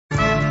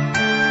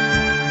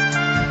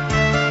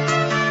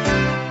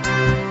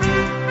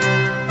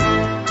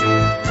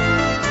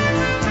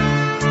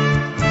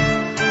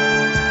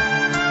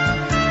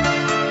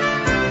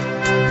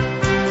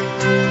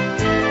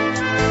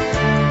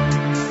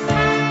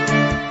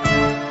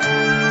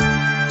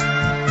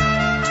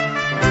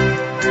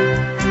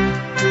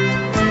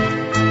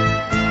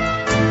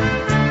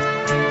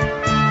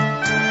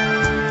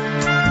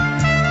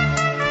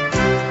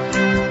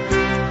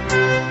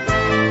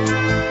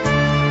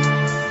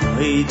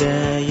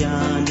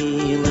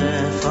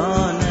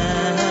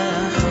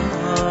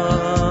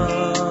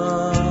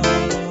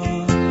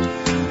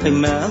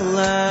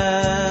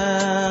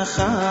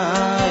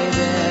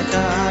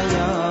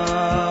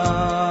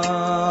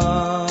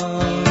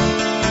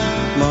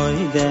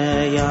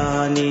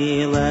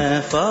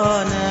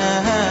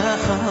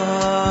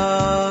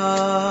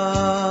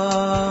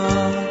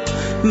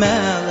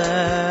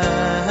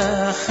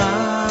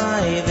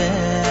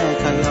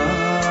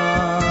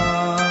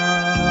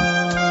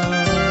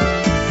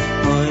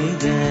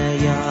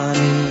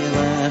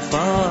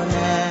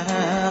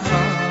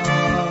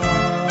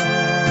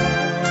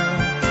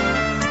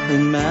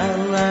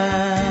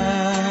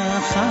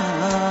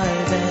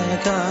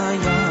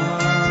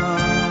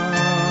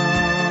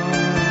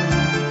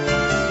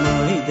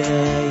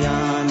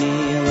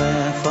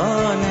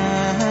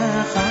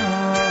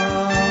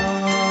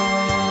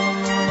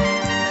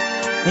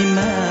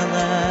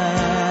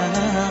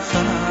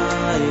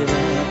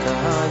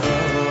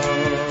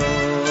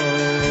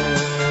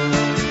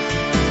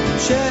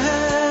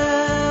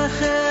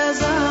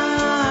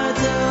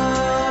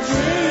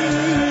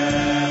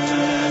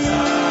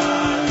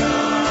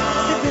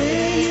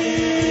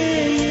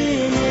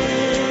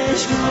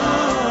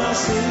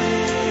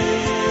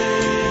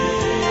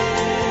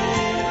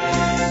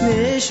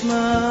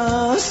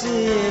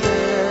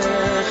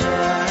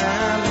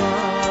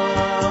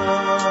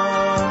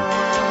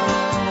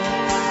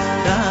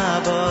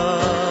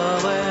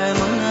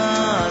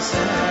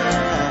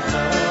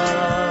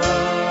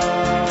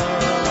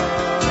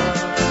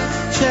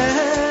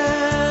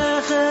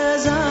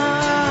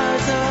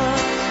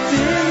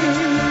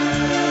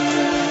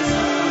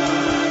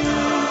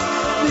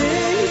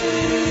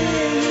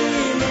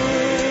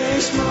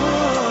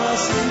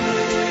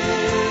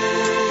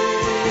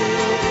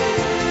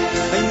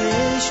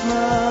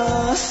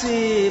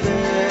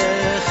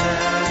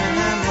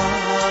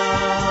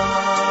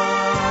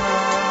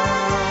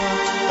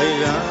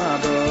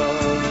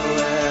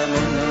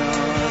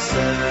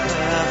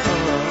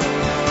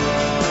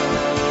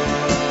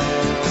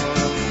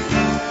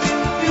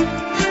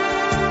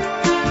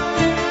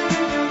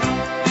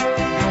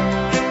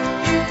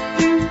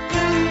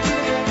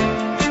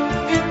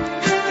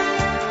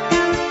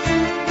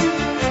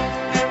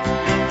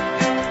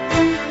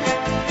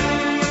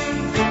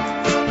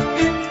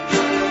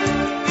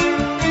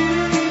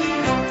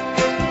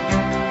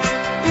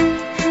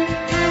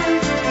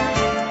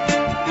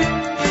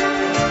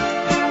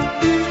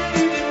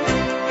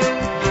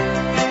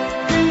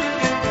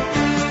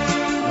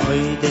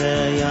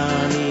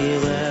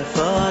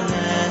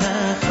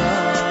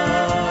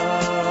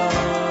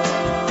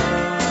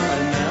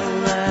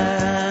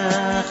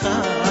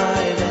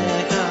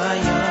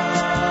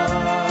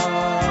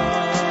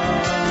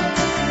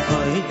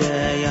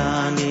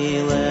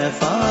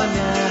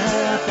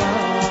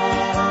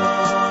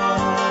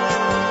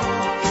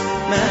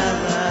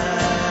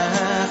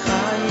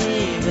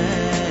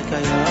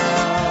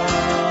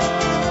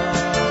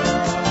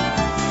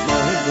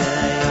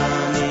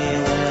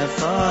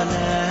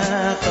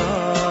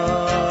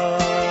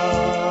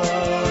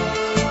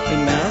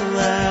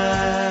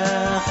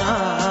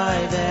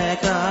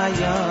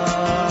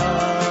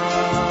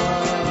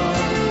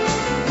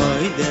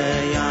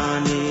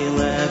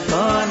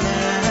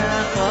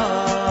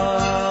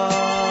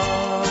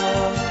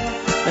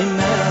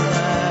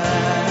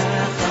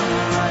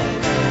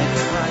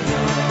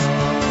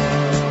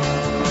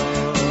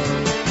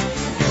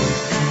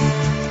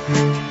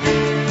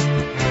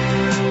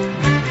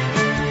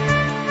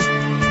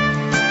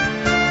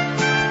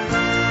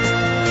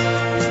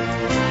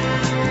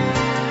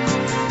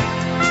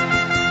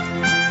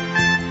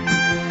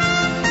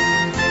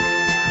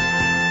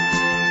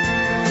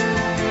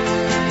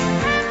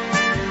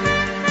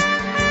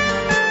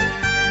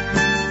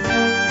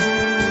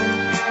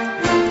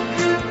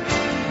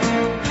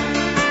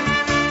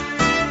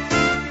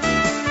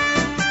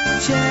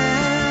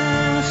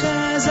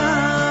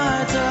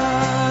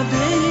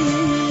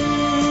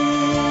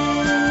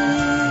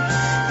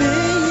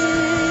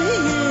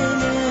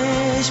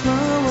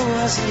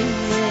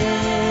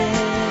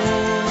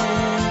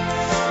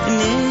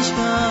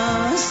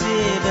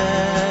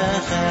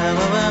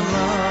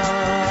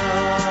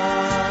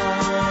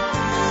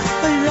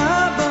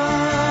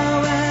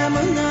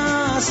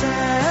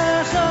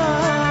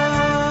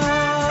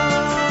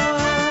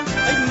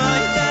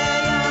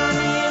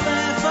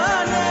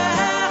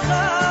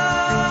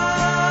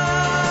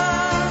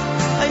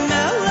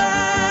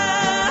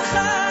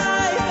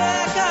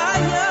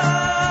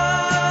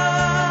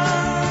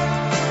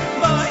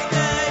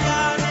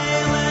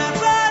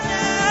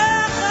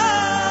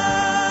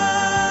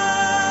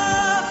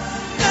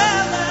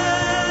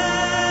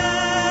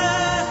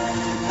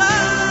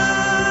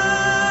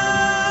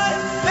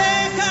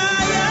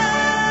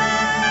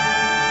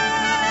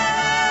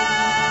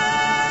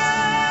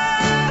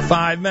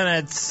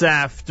Minutes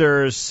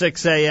after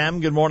 6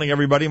 a.m. Good morning,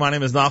 everybody. My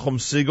name is Nachum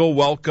Siegel.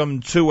 Welcome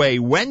to a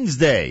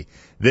Wednesday.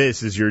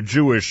 This is your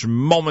Jewish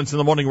Moments in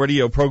the Morning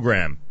radio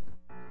program.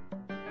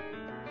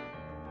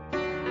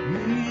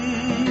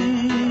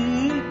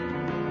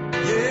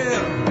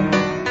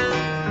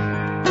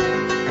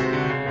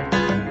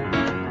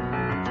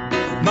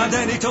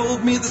 daddy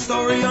told me the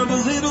story of a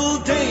little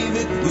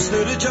David who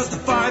stood at just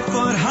 5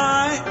 foot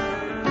high.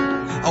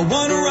 A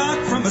one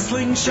rock from a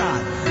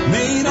slingshot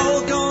made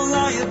old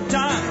Goliath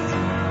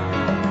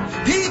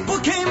die. People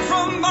came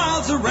from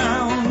miles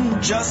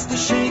around just to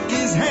shake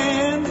his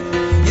hand.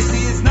 You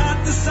see, it's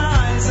not the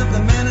size of the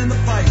man in the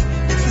fight,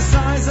 it's the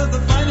size of the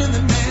fight in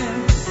the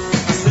man.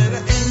 I said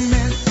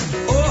amen,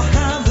 oh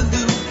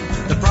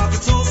hallelujah. The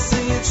prophets all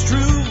say it's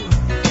true.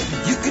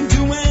 You can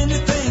do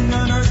anything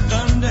on earth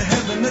under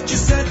heaven that you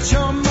set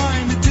your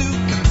mind to do.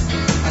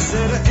 I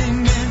said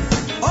amen,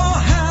 oh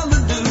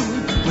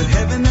hallelujah. With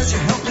heaven as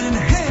your helping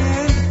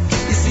hand.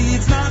 You see,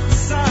 it's not the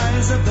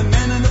size of the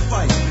man in the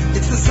fight,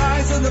 it's the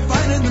size of the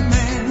fight in the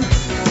man.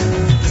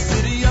 The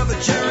city of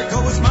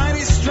Jericho was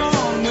mighty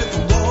strong with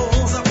the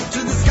walls up to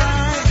the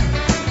sky.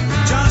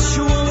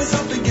 Joshua was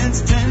up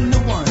against 10 to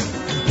 1.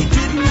 He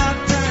did not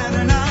bat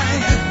an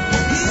eye.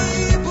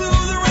 He blew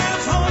the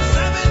ram's horn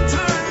 7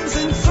 times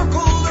and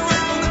circled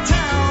around the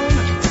town.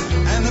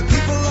 And the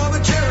people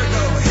of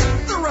Jericho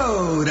hit the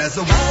road as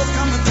the walls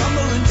come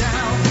tumbling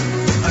down.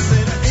 I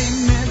said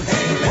amen,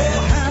 oh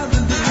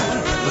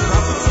hallelujah. The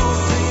prophets all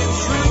say it's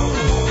true.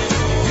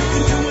 You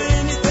can do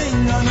anything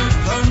on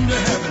earth under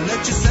heaven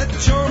that you set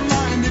your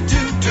mind to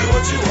do. Do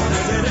what you want.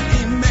 I said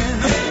amen,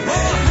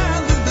 oh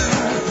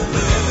hallelujah.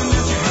 The heaven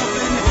that you're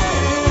helping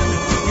hand.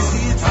 You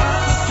see, it's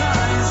not the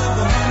size of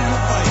the man in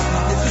the fight,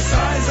 it's the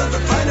size of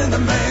the fight in the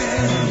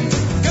man.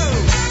 Go!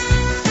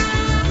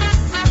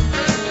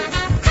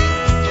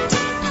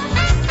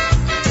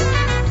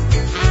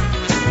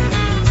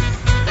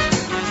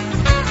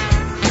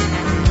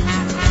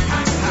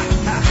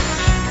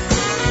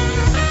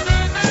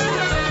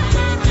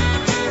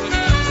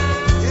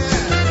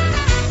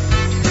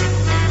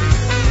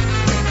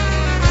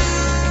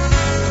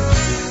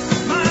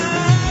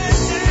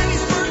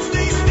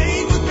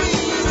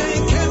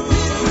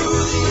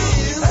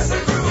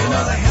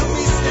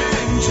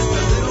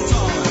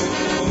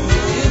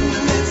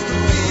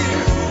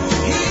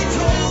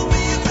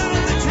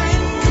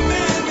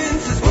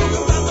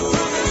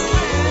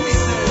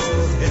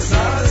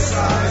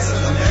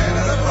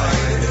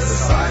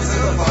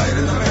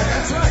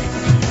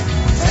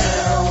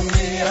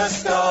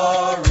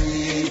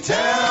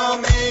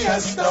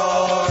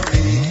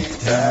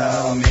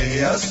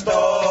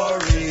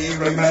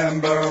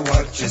 Remember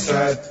what you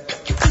said.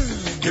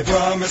 You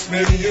promised me,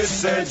 you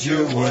said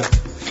you would.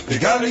 You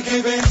gotta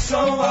give in, so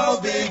I'll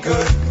be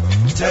good.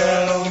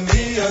 Tell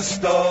me a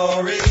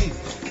story,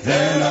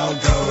 then I'll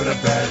go to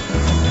bed.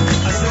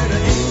 I said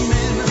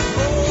amen,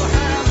 oh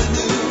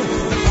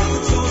hallelujah. The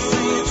prophets all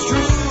say it's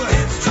true.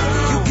 It's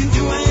true. You can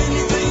do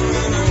anything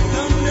on earth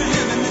under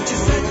heaven that you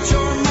set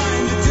your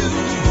mind to do.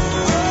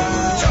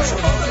 Joshua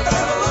won the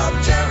battle of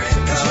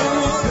Jericho.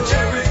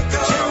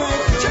 Jericho,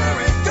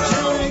 Jericho.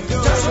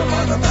 Joshua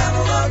won the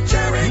battle of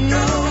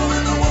Jericho,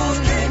 and the walls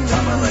came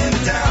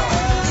tumbling down.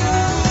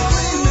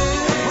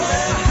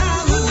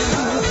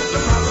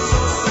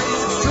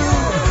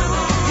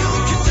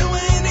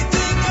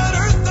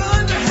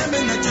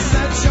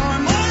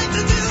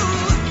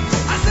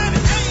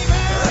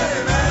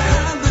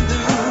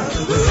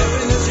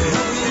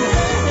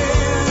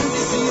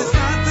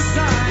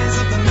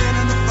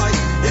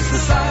 It's the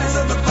size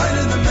of the fight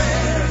in the man.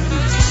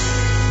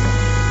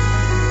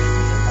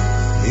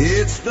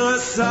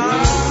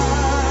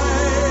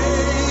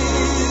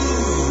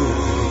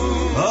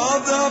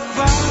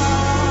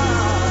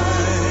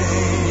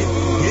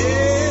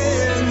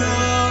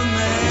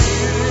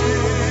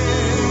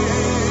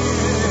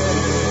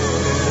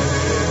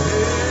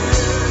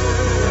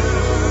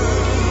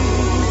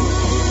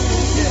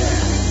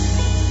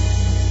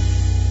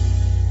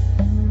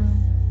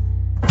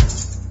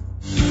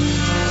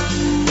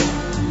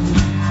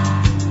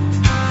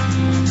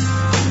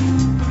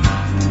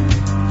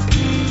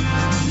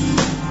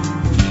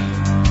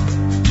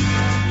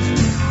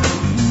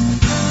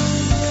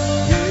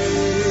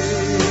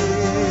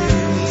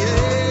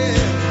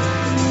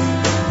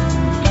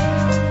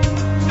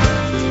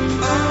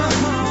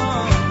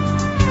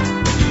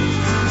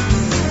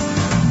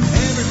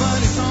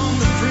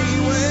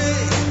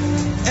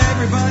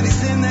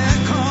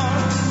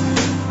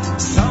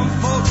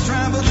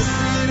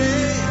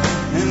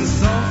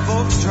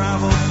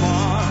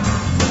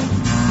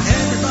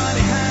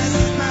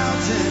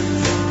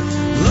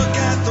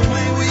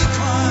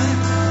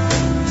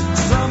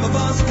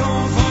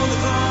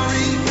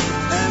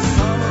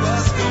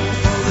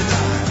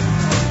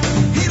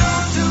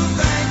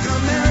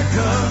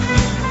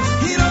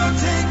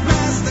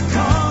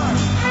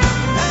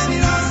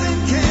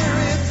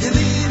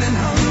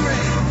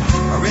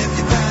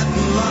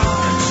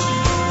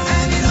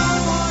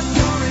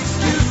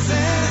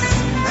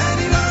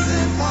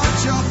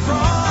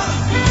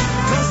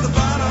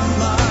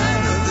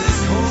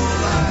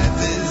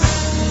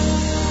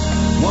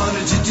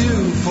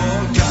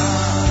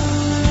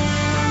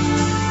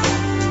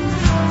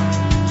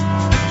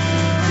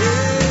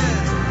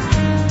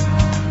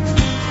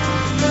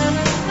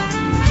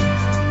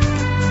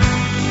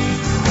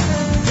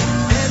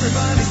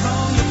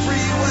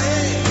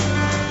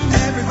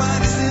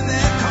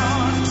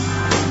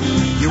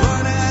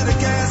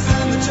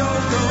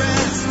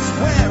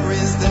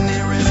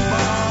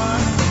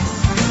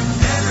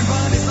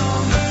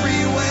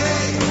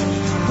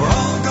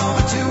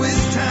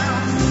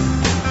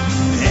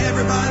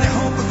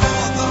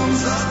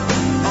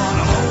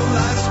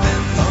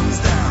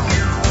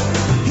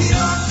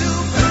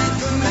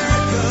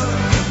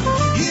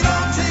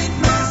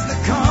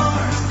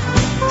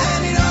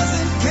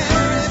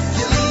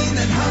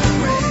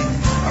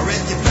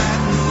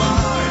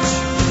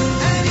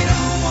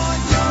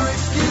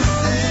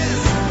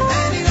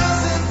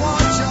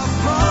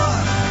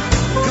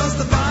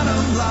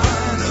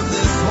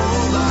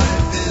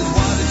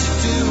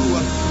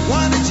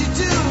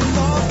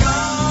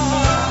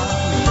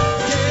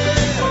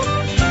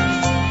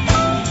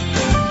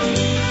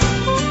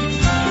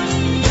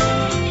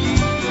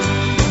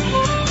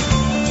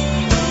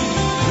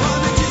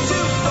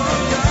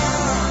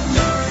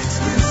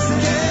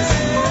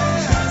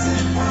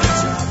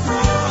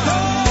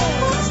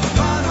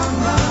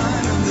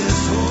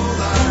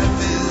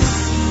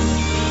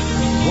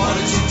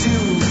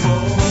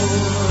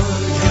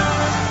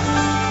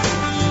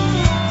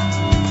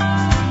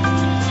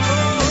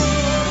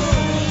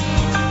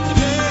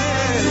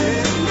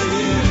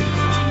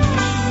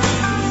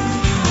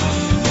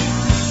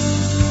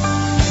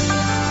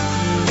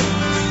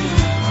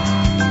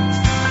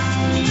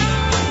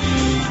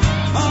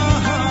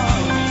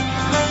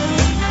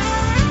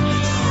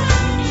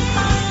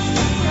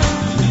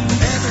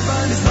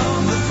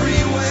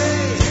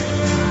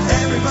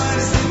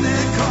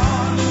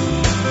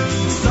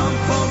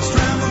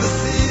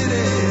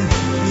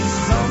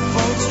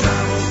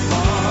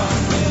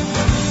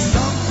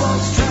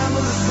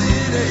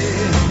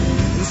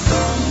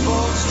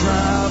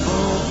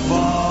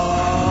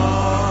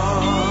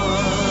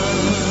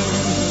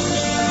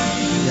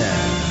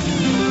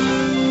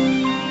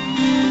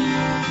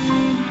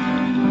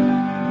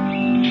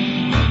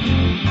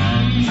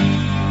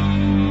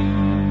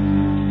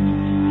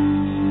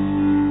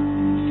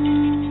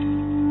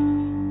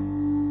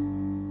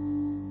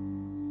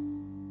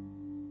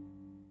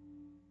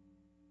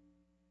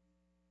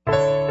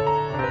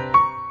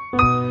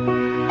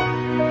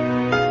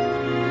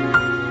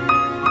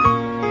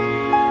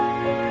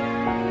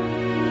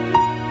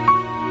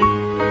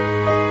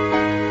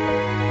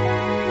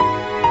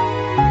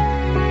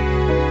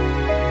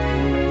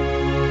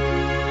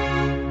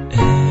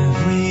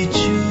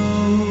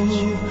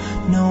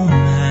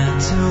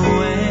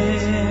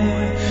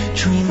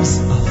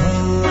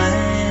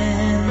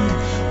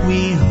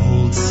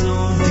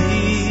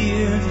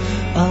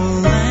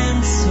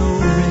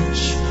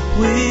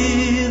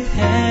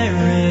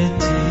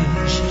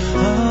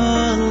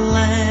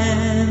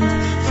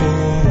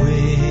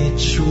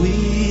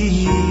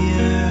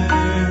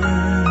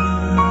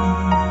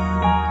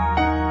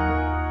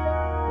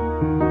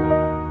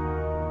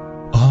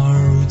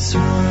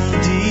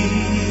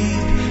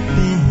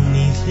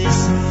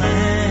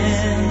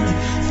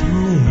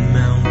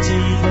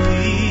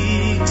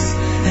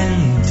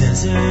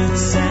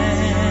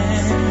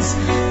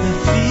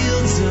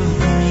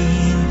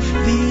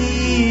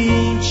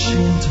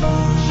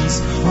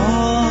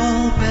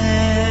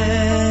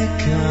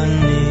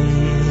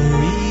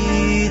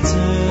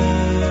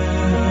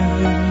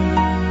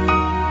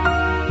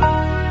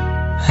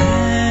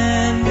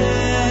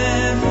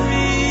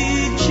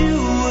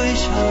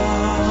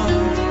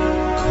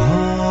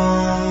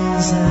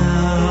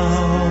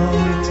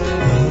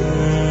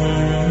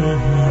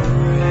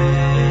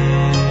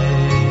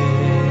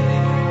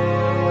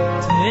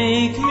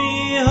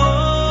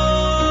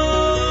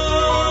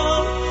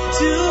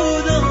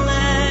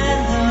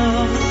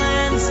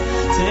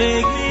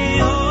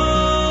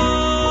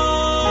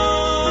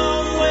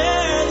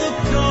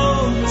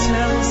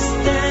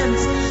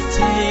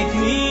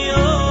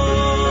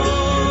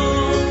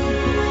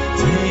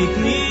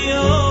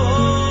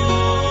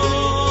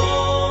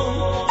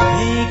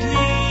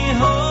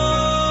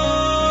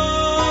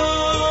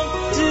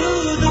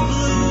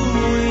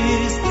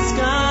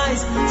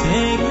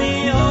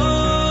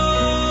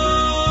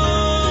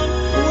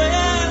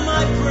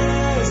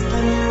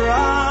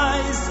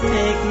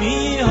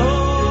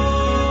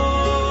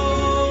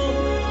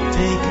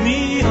 take me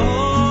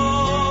home.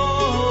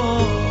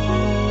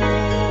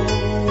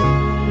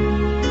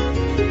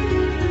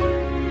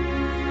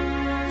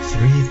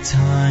 3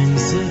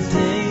 times a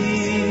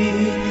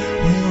day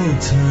we'll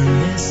turn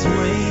this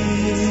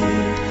way.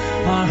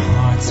 Our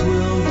hearts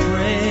will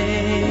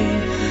pray,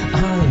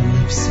 our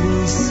lips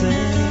will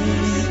say,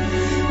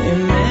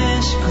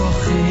 Emesh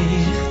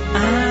kochich, I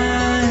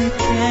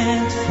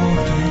can't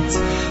forget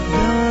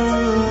the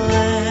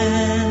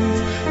land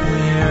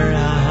where I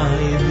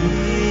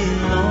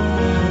belong.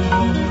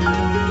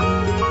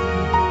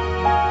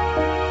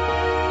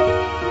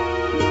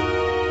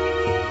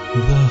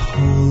 The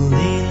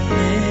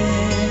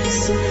holiness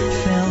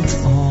felt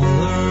all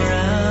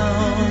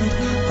around.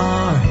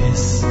 Our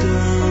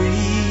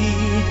history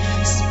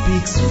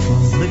speaks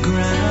from the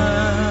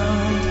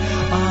ground.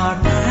 Our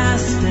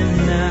past and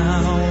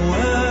now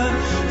our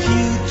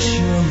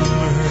future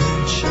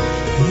merge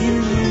in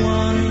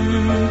one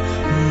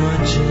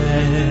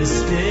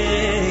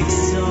majestic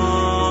song.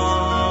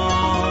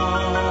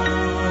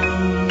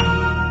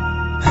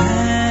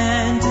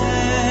 And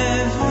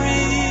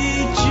every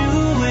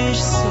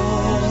Jewish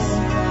soul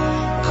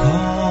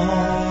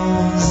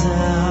calls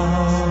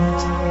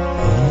out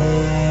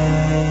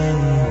and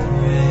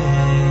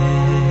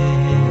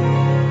prays.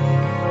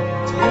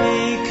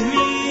 Take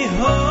me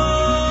home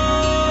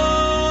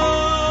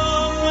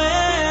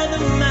where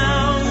the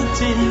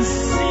mountains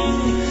sing.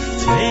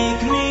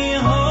 Take me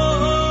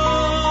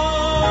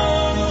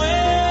home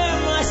where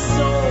my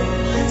soul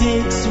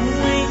takes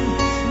wing.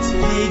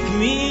 Take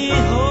me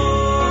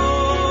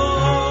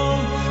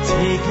home.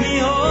 Take me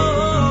home.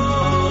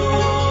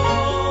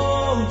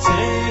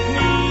 Take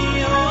me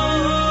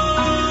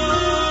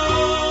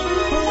home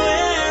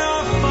where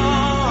our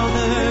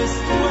fathers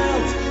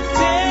dwelt.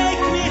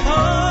 Take me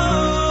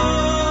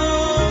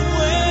home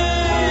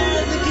where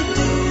the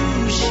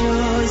Kedusha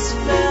is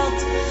felt.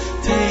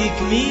 Take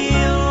me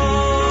home.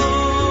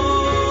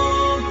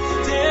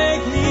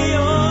 Take me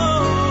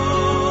home.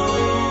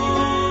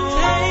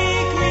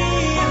 Take me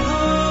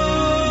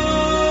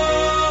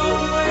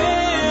home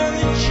where a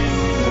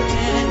Jew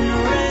can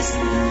rest.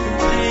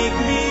 Take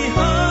me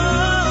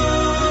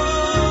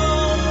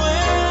home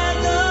where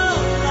the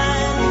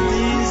land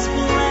is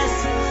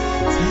blessed.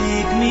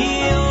 Take me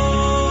home.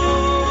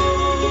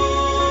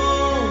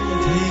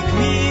 Take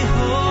me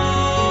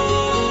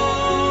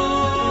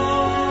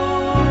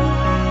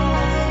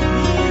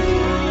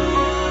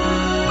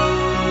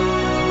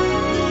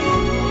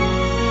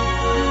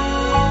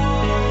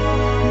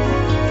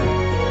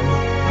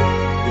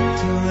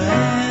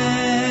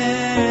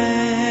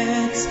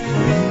Let's be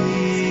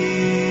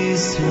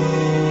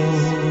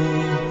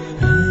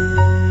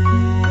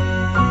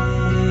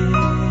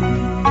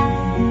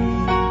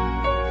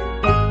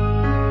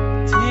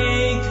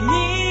take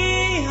me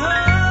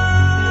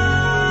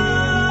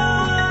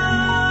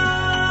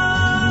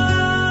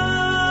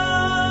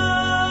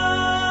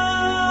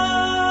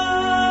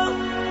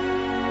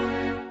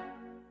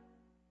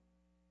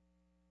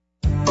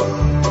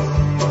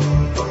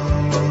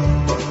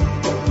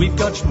We've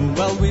got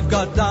Shmuel, we've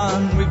got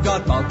Dan, we've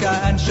got Malka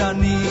and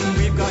Shani.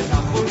 We've got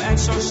Nahum and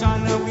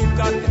Shoshana, we've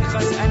got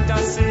Pinchas and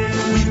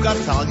Dasim. We've got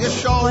Talia,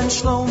 Shaul, and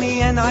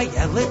Shlomi and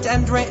Ayelet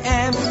and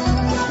Re'em.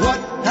 What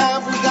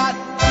have we got?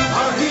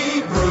 Our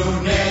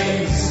Hebrew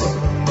names.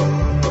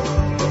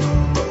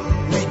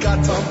 We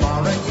got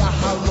Tamar and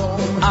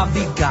Yahalom,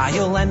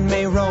 Avigail and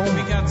Meron.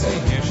 We got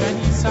Zehish and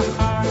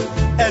Yisachar.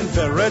 and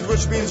Vered,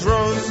 which means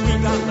rose. We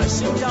got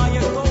Lashimda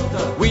and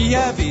Golda. We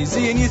have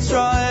Easy in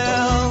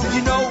Yisrael.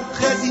 You know,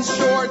 Ches is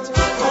short.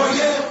 For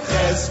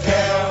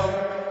Yechezkel.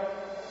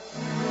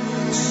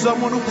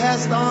 Someone who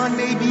passed on,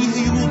 maybe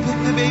he will pick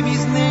the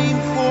baby's name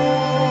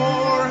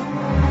for.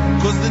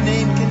 Because the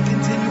name can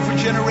continue for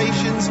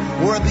generations,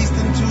 or at least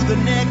into the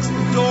next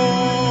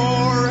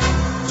door.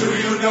 Do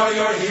you know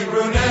your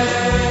Hebrew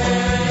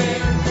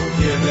name?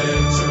 Give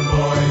it to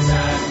boys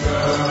and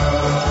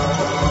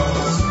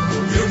girls.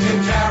 You can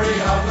carry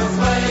out the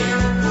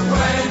flame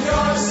when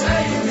you're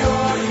saying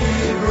your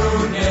Hebrew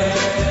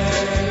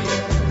name.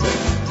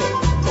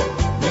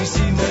 We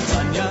see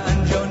Netanya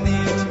and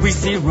Jonit. We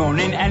see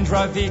Ronin and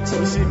Ravit.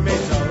 We see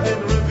Metal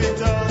and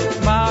Revita.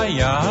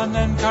 Mayan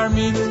and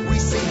Carmit. We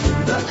see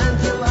Yehuda and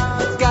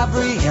Gilad.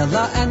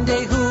 Gabriela and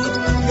Ehud.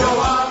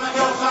 Yoav and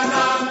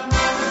Yochanan.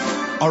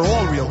 Are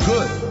all real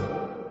good.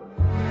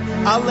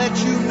 I'll let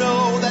you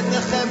know that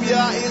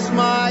Nehemiah is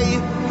my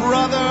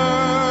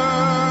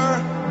brother.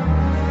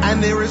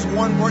 And there is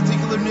one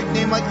particular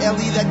nickname like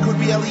Eli that could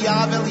be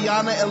Eliav,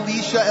 Eliana,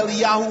 Elisha,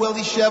 Eliyahu,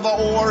 Elisheva,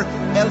 or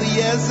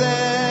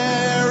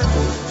Eliezer.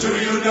 Do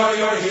you know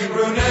your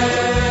Hebrew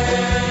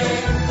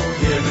name?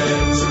 Give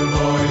it to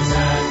boys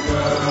and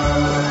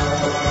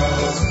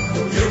girls.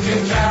 You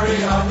can carry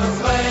on the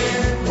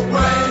flame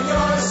when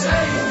you're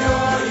saying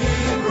your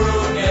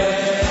Hebrew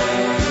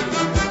name.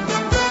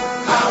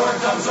 Power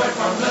comes right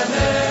from the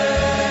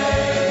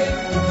name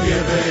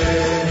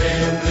given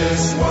in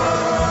this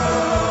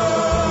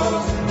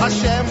world.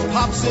 Hashem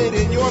pops it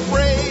in your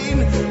brain.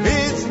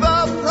 It's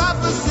the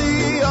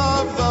prophecy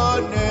of the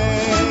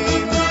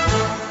name.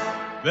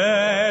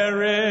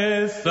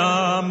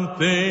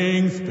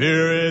 something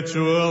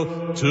spiritual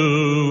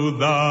to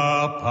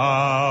the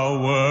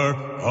power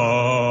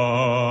of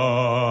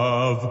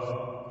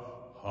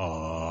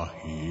a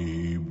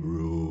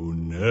Hebrew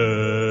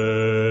name.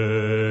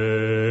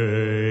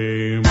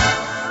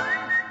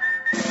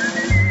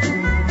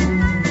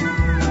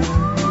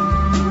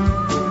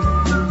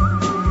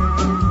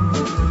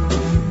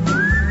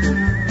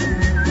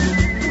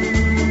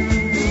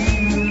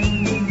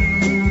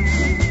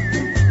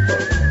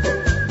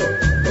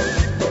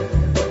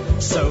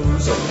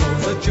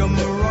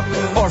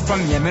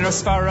 From Yemen or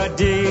Sfaradi,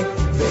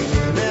 they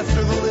aim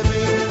after the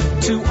living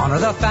to honor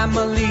the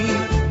family.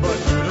 But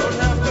you don't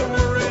have to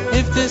worry.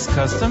 If this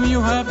custom you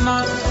have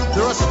not,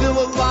 There are still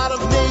a lot of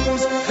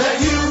names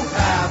that you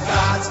have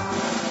got.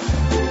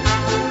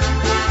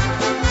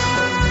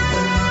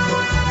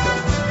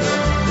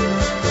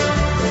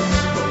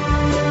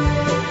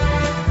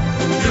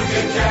 You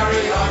can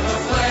carry on the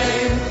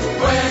flame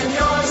when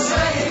you're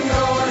saying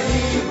your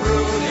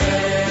Hebrew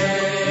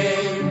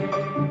name.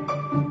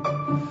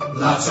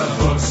 Lots of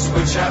books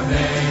which have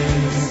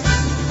names.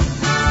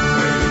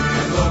 Where you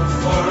can look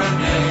for a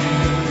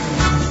name.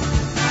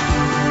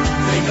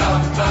 Think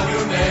up a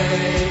new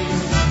name.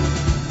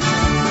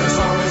 There's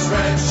always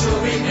Red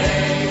she'll be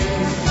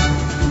named.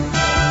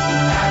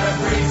 Adam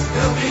Brief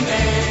will be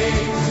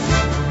named.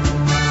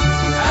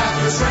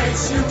 Actors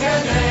rates you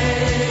can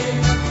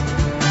name.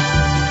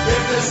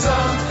 If there's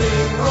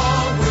something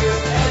wrong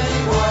with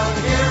anyone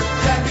here,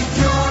 can be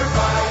cured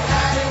by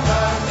adding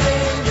a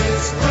name.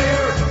 It's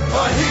clear.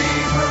 A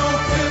Hebrew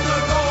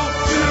biblical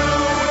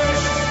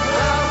Jewish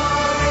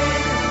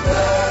family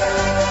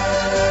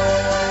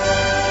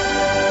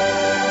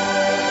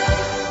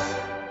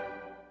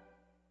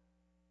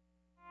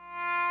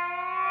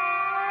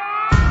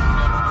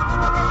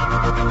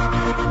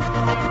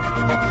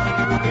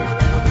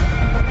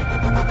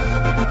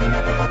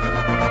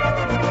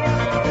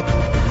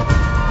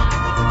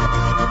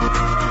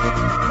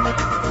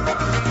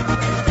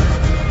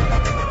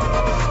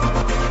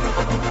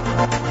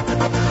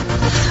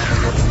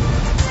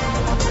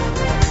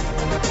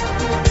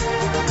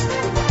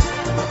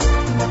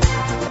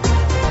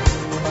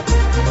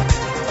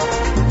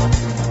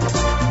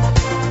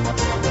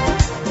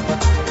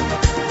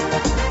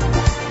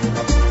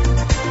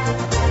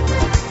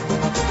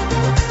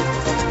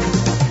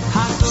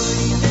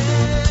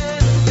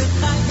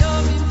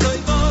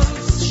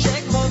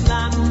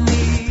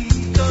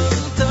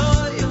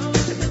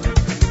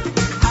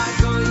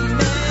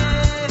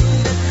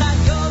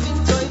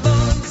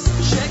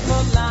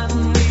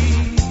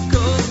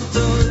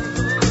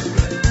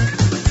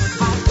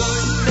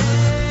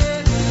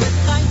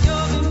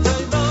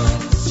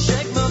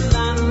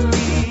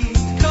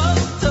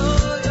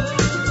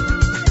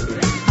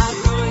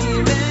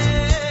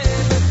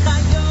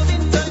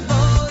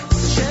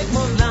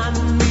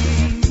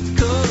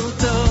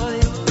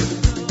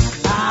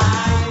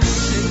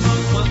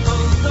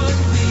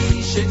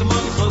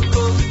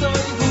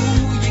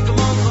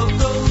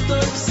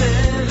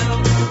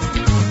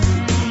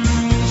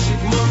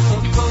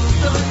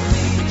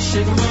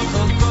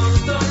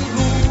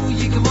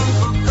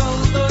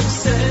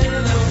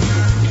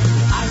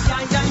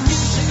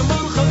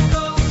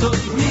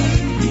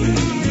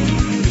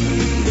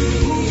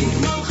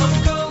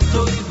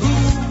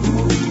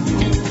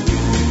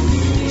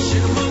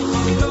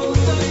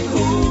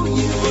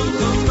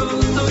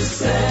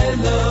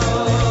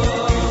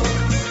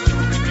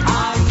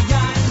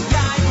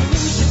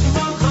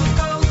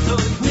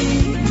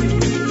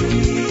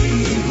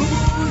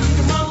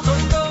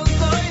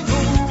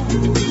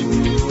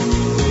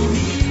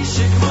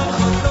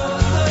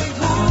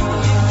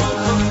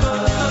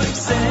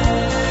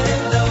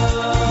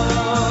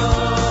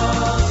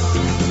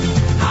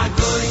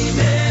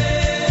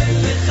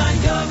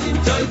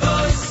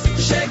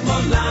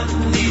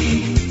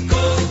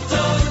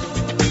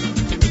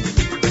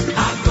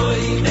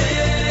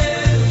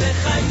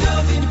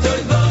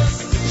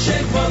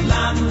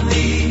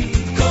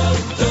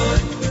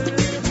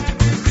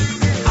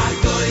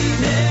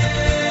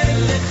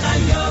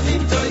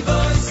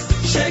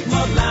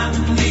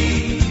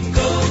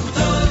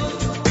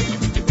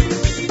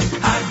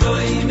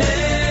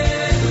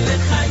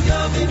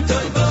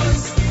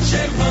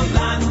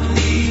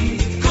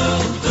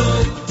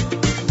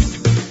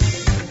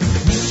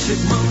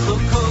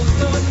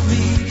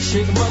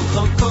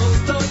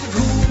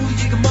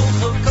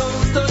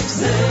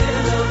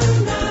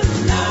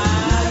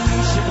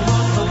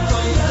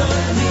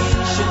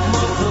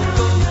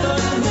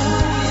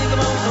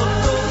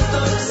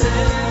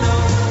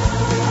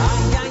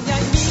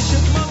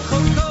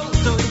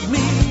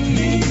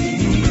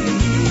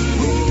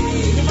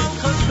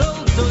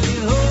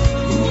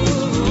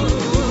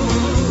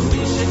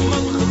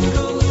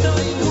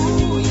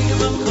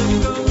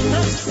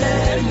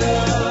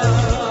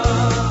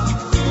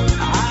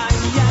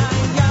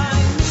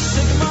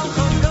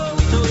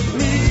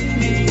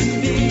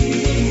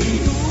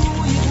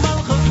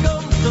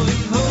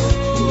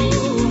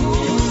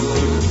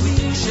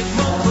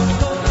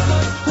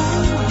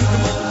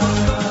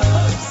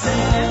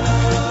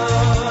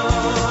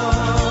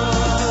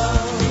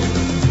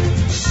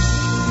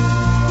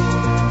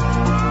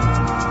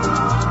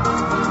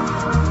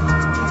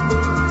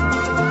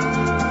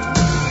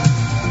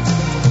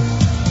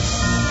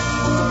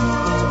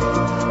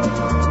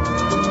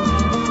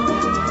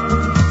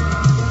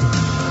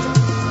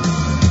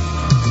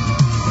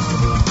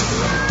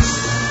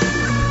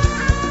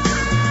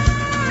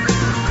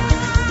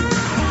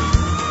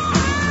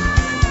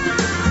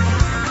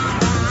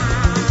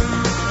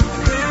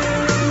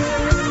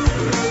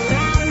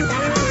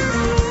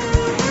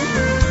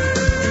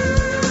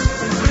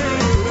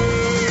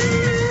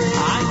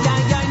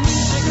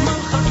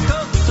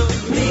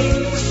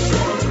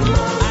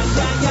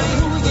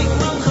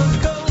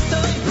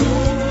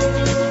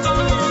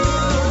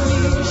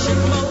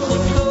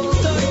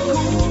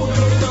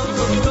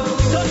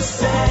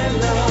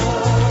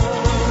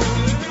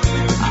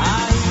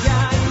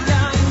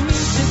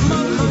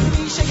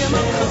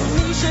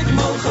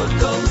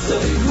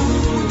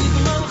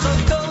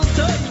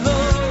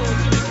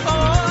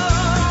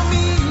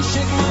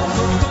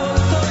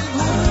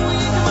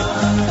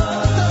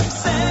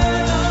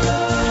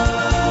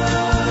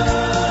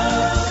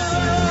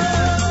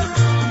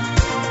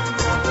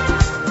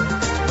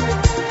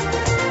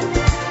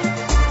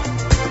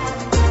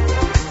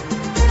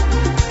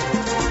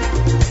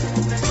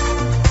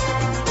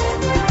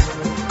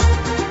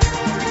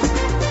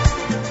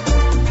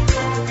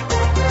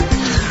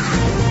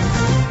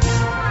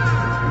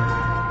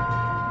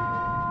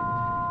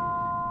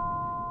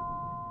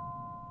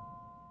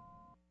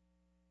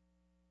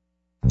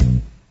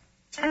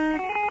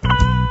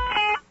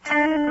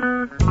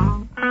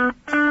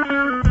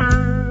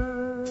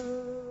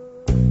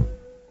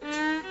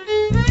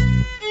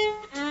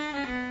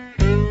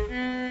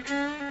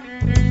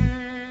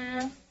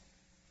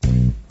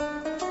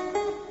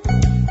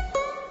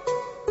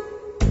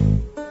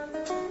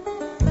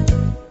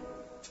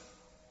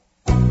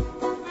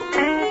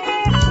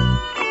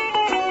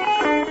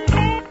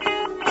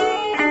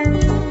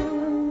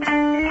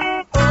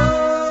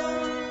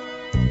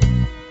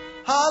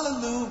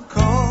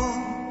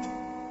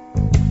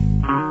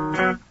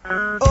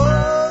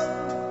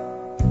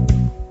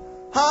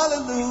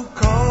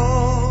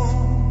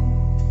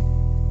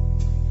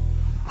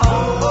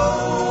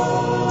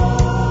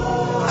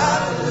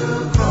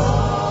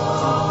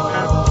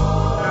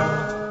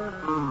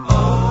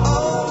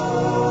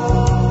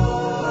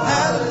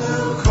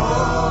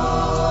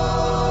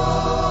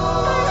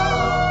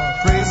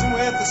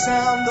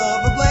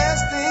of a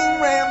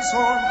blasting ram's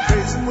horn.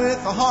 Praise him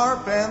with the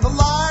harp and the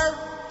lyre.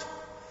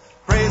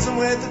 Praise him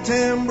with the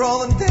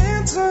timbrel and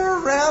dance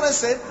around. I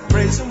said,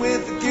 praise him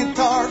with the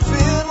guitar,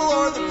 fiddle,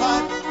 or the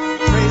pipe.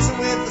 Praise him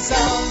with the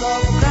sound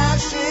of a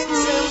crashing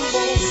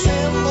cymbal,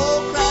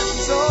 cymbal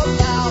crashing so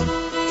loud.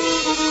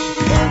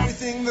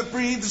 Everything that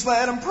breathes,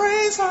 let him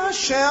praise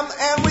Hashem,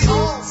 and we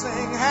all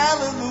sing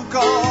hallelujah.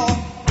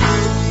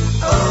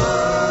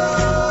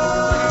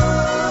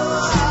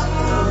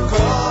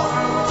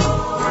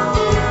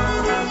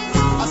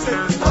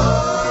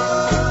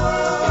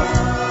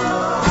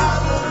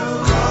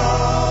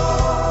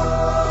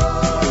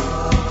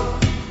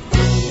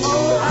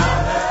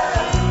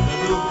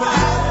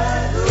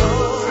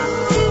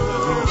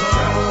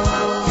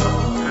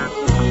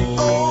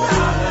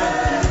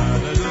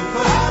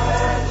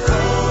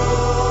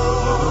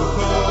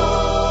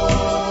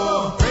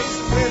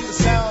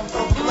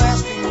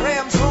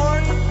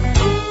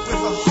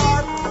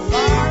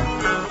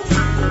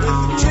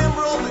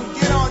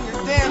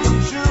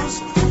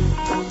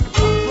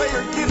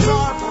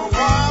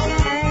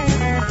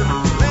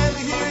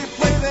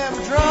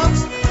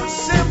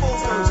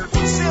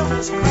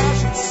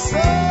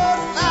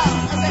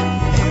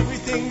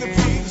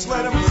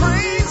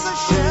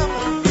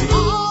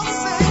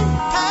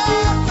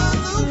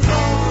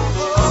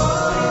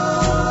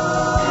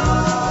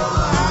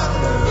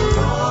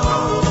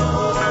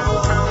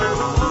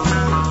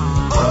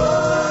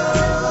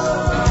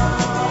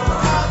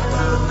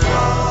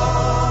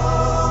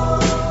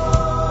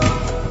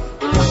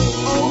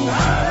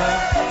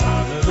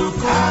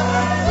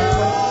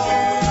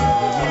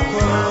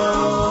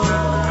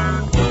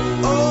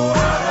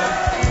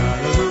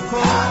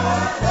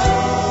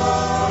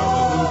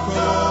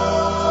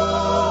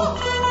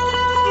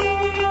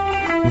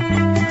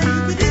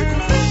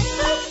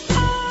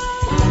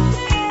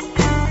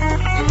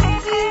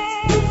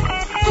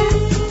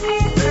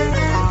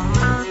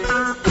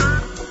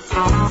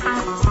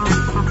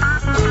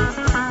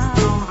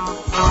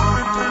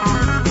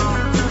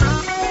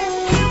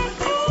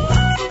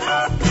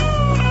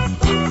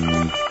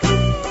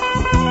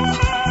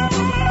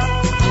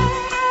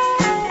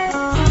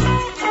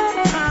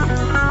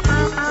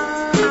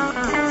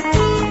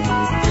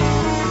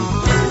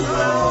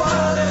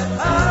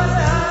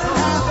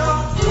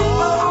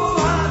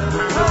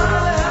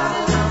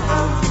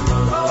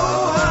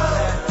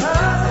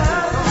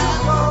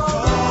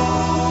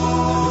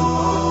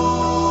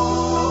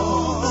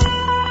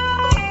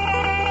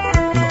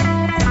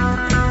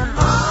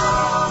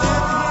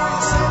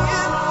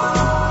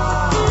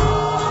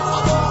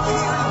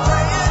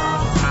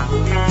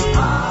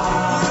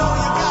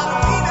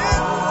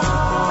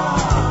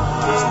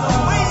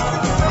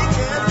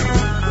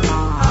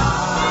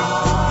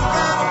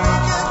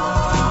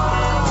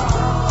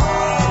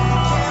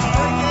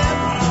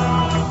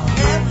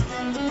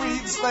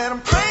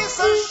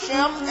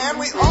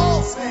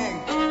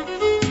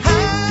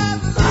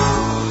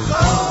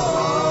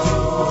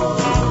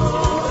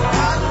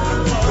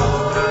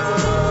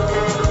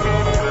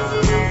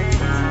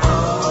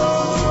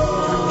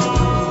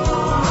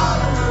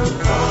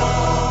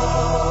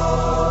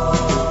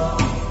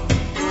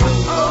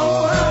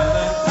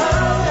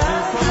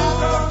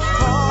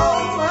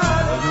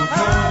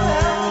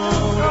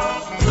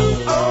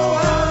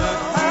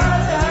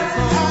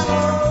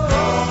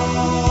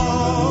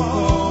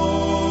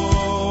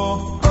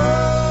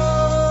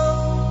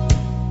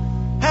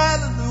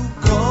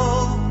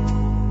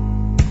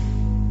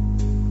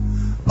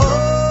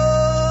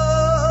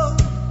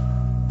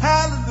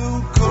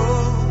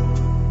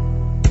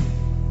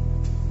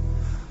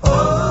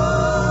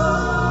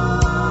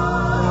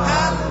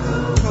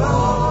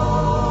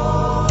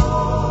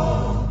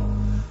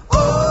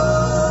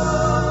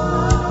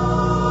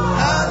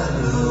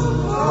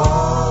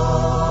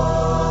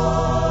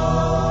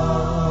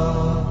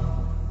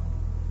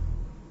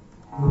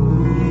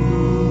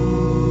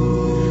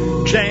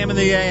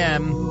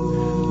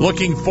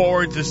 Looking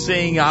forward to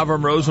seeing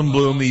Avram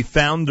Rosenblum, the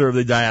founder of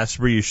the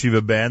Diaspora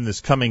Yeshiva Band, this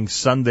coming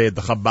Sunday at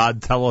the Chabad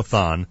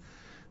Telethon.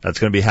 That's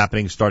going to be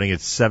happening starting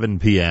at 7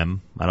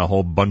 p.m. on a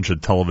whole bunch of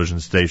television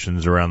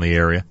stations around the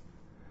area.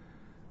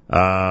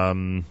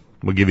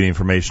 We'll give you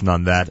information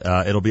on that.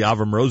 It'll be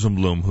Avram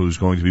Rosenblum who's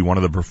going to be one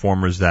of the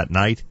performers that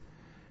night.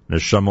 The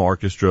Neshama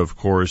Orchestra, of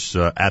course,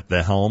 at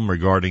the helm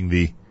regarding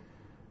the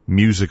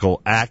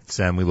musical acts,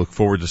 and we look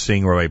forward to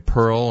seeing Rabbi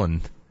Pearl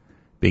and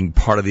being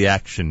part of the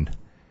action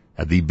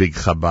at the big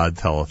Chabad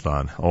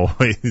Telethon.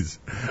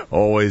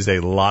 Always a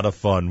lot of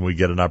fun. We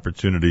get an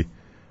opportunity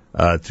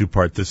to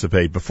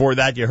participate. Before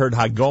that, you heard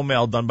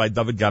Hagomel done by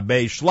David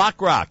Gabay.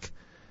 Shlock Rock.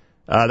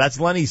 That's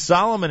Lenny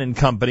Solomon and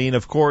company. And,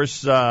 of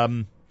course,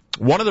 one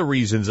of the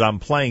reasons I'm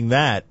playing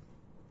that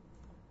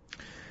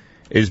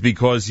is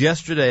because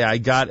yesterday I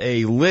got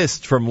a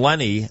list from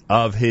Lenny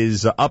of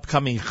his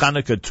upcoming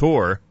Hanukkah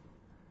tour.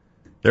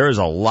 There is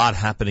a lot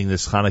happening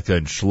this Hanukkah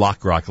in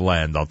Shlock Rock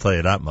land, I'll tell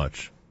you that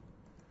much.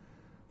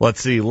 Let's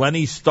see,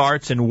 Lenny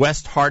starts in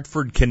West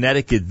Hartford,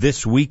 Connecticut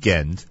this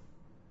weekend.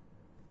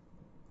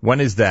 When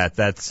is that?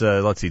 That's,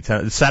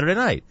 Saturday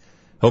night.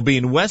 He'll be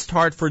in West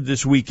Hartford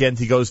this weekend.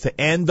 He goes to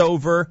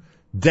Andover,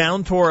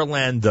 down to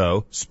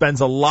Orlando,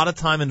 spends a lot of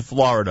time in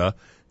Florida,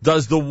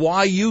 does the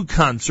YU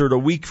concert a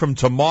week from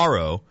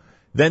tomorrow,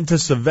 then to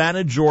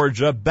Savannah,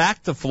 Georgia,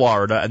 back to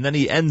Florida, and then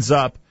he ends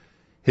up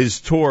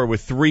his tour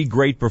with 3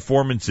 great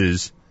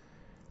performances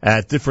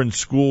at different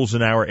schools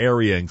in our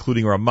area,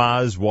 including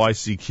Ramaz,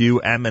 YCQ,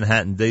 and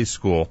Manhattan Day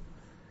School.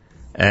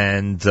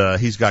 And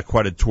he's got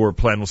quite a tour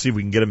plan. We'll see if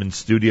we can get him in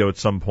studio at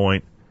some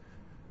point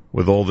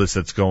with all this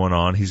that's going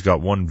on. He's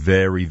got one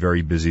very,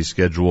 very busy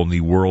schedule in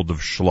the world of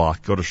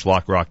schlock. Go to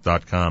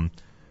schlockrock.com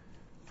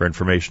for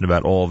information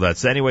about all of that.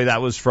 So anyway,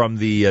 that was from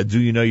the Do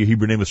You Know Your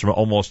Hebrew Name? Was from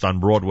Almost on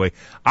Broadway.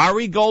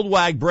 Ari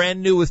Goldwag,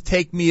 brand new with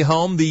Take Me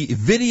Home. The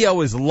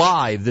video is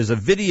live. There's a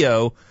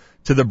video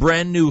to the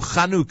brand new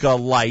Chanukah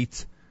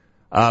light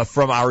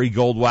from Ari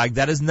Goldwag.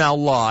 That is now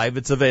live.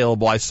 It's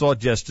available. I saw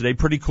it yesterday.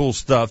 Pretty cool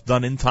stuff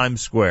done in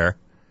Times Square.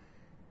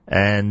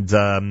 And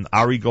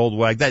Ari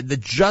Goldwag, that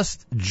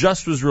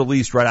just was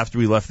released right after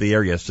we left the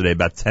air yesterday,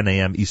 about 10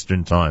 a.m.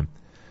 Eastern Time.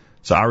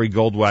 So Ari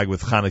Goldwag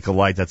with Chanukah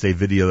Light, that's a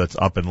video that's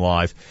up and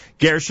live.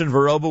 Gershon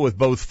Veroba with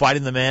both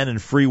Fighting the Man and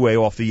Freeway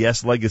off the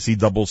Yes Legacy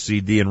double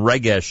CD, and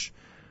Regesh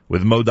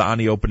with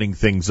Modani opening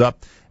things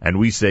up. And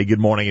we say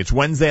good morning. It's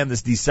Wednesday on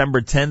this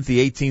December 10th,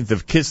 the 18th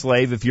of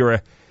Kislev.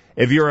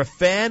 If you're a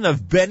fan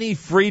of Benny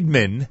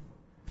Friedman,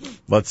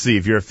 let's see,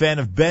 if you're a fan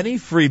of Benny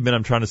Friedman,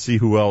 I'm trying to see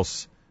who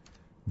else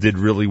did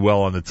really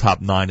well on the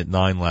top 9 at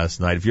 9 last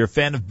night. If you're a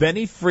fan of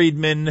Benny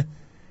Friedman,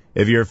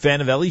 if you're a fan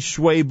of Eli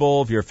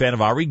Schwabel, if you're a fan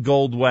of Ari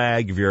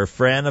Goldwag, if you're a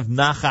fan of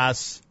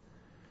Nachas,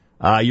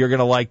 you're going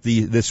to like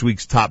this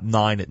week's top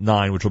 9 at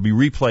 9, which will be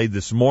replayed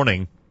this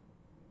morning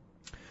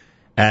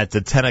at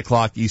 10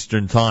 o'clock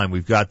Eastern Time.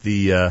 We've got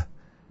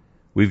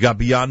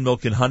Beyond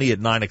Milk and Honey at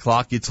 9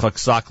 o'clock. Yitzchak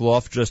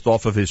Sokoloff, just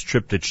off of his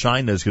trip to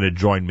China, is going to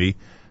join me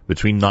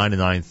between 9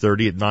 and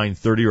 9:30. At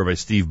 9:30, Rabbi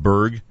Steve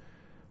Berg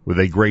with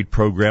a great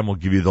program. We'll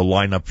give you the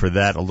lineup for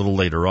that a little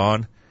later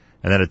on.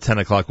 And then at 10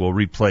 o'clock, we'll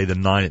replay the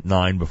 9 at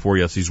 9 before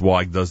Yossi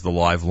Zweig does the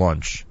live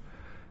lunch.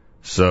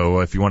 So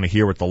if you want to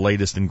hear what the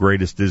latest and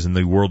greatest is in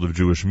the world of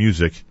Jewish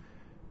music,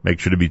 make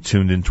sure to be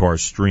tuned into our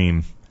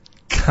stream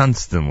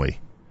constantly.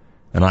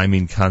 And I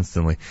mean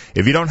constantly.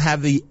 If you don't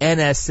have the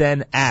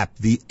NSN app,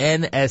 the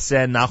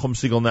NSN Nachum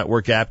Segal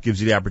Network app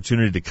gives you the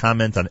opportunity to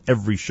comment on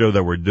every show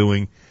that we're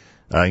doing,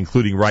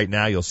 including right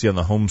now. You'll see on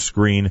the home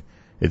screen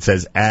it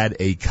says add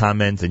a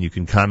comment, and you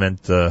can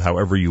comment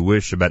however you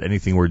wish about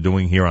anything we're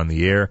doing here on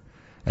the air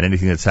and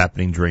anything that's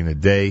happening during the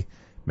day.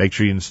 Make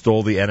sure you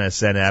install the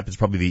NSN app. It's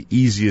probably the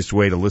easiest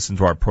way to listen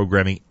to our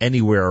programming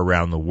anywhere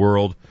around the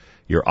world.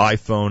 Your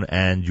iPhone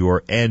and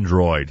your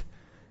Android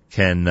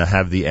can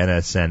have the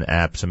NSN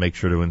app, so make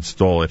sure to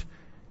install it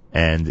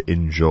and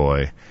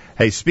enjoy.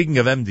 Hey, speaking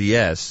of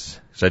MDS,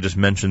 because I just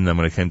mentioned them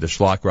when it came to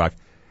Schlock Rock,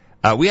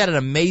 we had an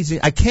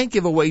amazing, I can't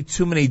give away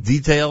too many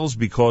details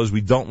because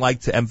we don't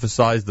like to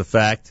emphasize the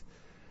fact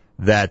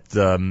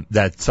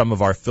that some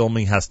of our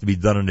filming has to be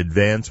done in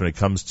advance when it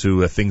comes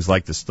to things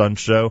like the stunt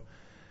show.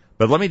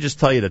 But let me just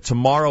tell you that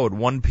tomorrow at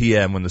 1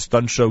 p.m. when the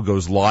stunt show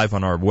goes live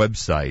on our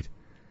website,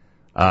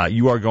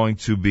 you are going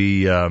to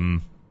be,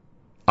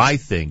 I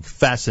think,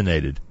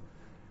 fascinated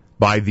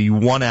by the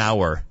 1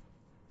 hour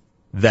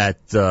that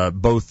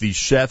both the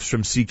chefs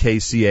from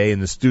CKCA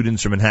and the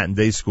students from Manhattan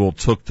Day School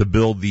took to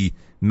build the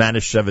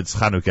Manischewitz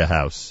Chanukah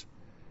house.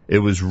 It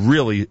was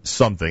really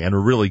something and a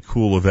really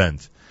cool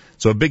event.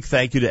 So a big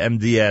thank you to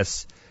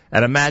MDS.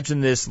 And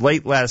imagine this,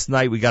 late last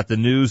night we got the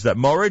news that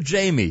Maura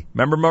Jamie,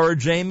 remember Maura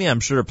Jamie?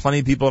 I'm sure there are plenty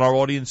of people in our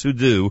audience who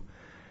do.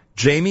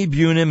 Jamie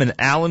Bunim and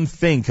Alan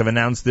Fink have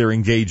announced their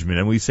engagement,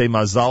 and we say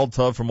Mazal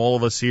Tov from all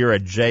of us here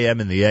at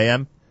JM in the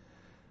AM.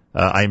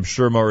 I am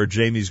sure Maura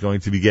Jamie is going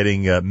to be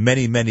getting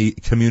many, many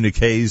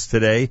communiques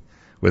today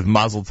with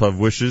Mazel Tov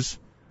wishes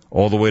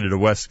all the way to the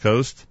West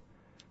Coast.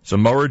 So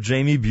Maura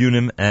Jamie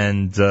Bunim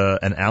and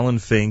Alan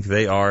Fink,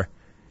 they are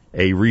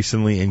a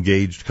recently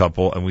engaged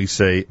couple, and we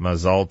say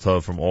Mazal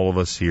Tov from all of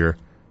us here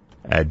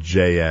at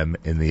JM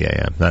in the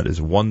AM. That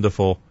is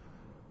wonderful.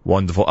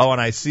 Wonderful. Oh,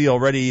 and I see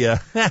already,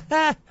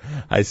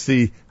 I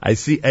see,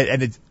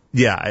 and it's,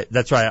 yeah,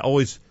 that's right.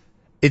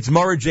 It's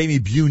Maura Jamie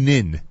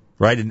Bunin,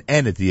 right? An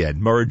N at the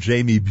end. Maura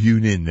Jamie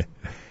Bunin.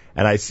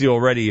 And I see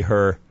already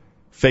her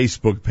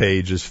Facebook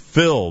page is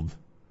filled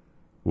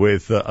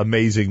with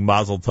amazing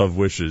Mazel Tov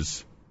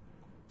wishes.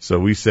 So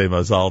we say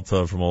Mazal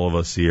Tov from all of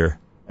us here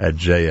at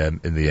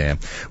JM in the AM.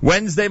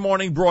 Wednesday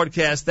morning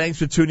broadcast. Thanks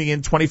for tuning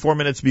in 24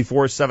 minutes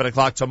before 7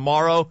 o'clock.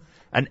 Tomorrow,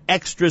 an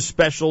extra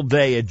special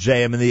day at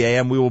JM in the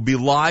AM. We will be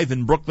live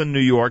in Brooklyn,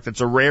 New York.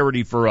 That's a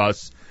rarity for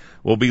us.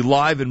 We'll be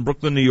live in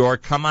Brooklyn, New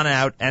York. Come on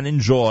out and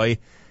enjoy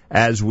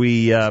as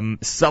we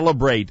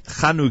celebrate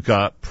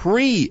Chanukah,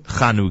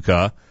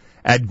 pre-Chanukah,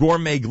 at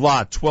Gourmet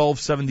Glatt,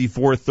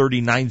 1274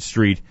 39th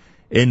Street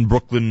in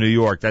Brooklyn, New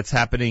York. That's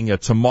happening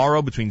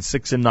tomorrow between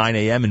 6 and 9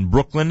 a.m. in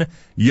Brooklyn.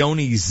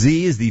 Yoni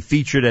Z is the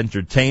featured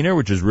entertainer,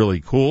 which is really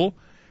cool.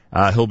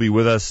 He'll be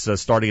with us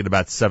starting at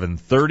about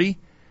 7:30.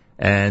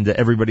 And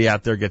everybody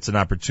out there gets an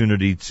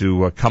opportunity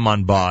to come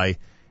on by,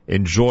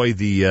 enjoy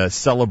the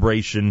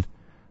celebration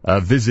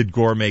visit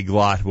Gourmet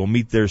Glatt. We'll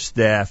meet their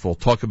staff. We'll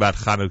talk about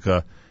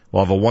Hanukkah.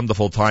 We'll have a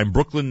wonderful time.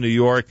 Brooklyn, New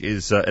York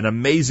is an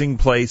amazing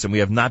place, and we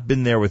have not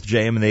been there with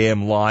JM and the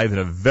AM live in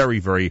a very,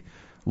 very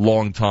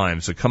long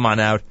time. So come on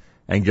out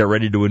and get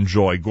ready to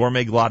enjoy.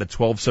 Gourmet Glatt at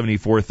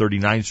 1274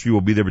 39th Street.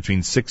 We'll be there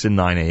between 6 and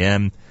 9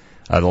 a.m.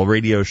 The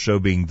radio show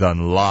being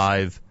done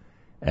live,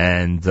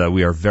 and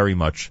we are very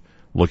much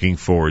looking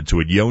forward to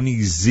it.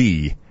 Yoni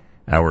Z,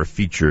 our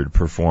featured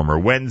performer.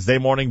 Wednesday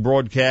morning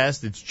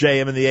broadcast. It's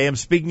JM and the AM.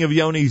 Speaking of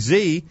Yoni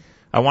Z,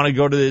 I want to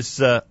go to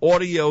this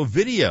audio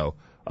video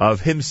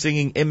of him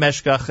singing Im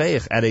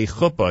Eshkacheich at a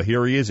chuppah.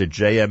 Here he is at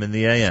JM and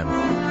the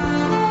AM.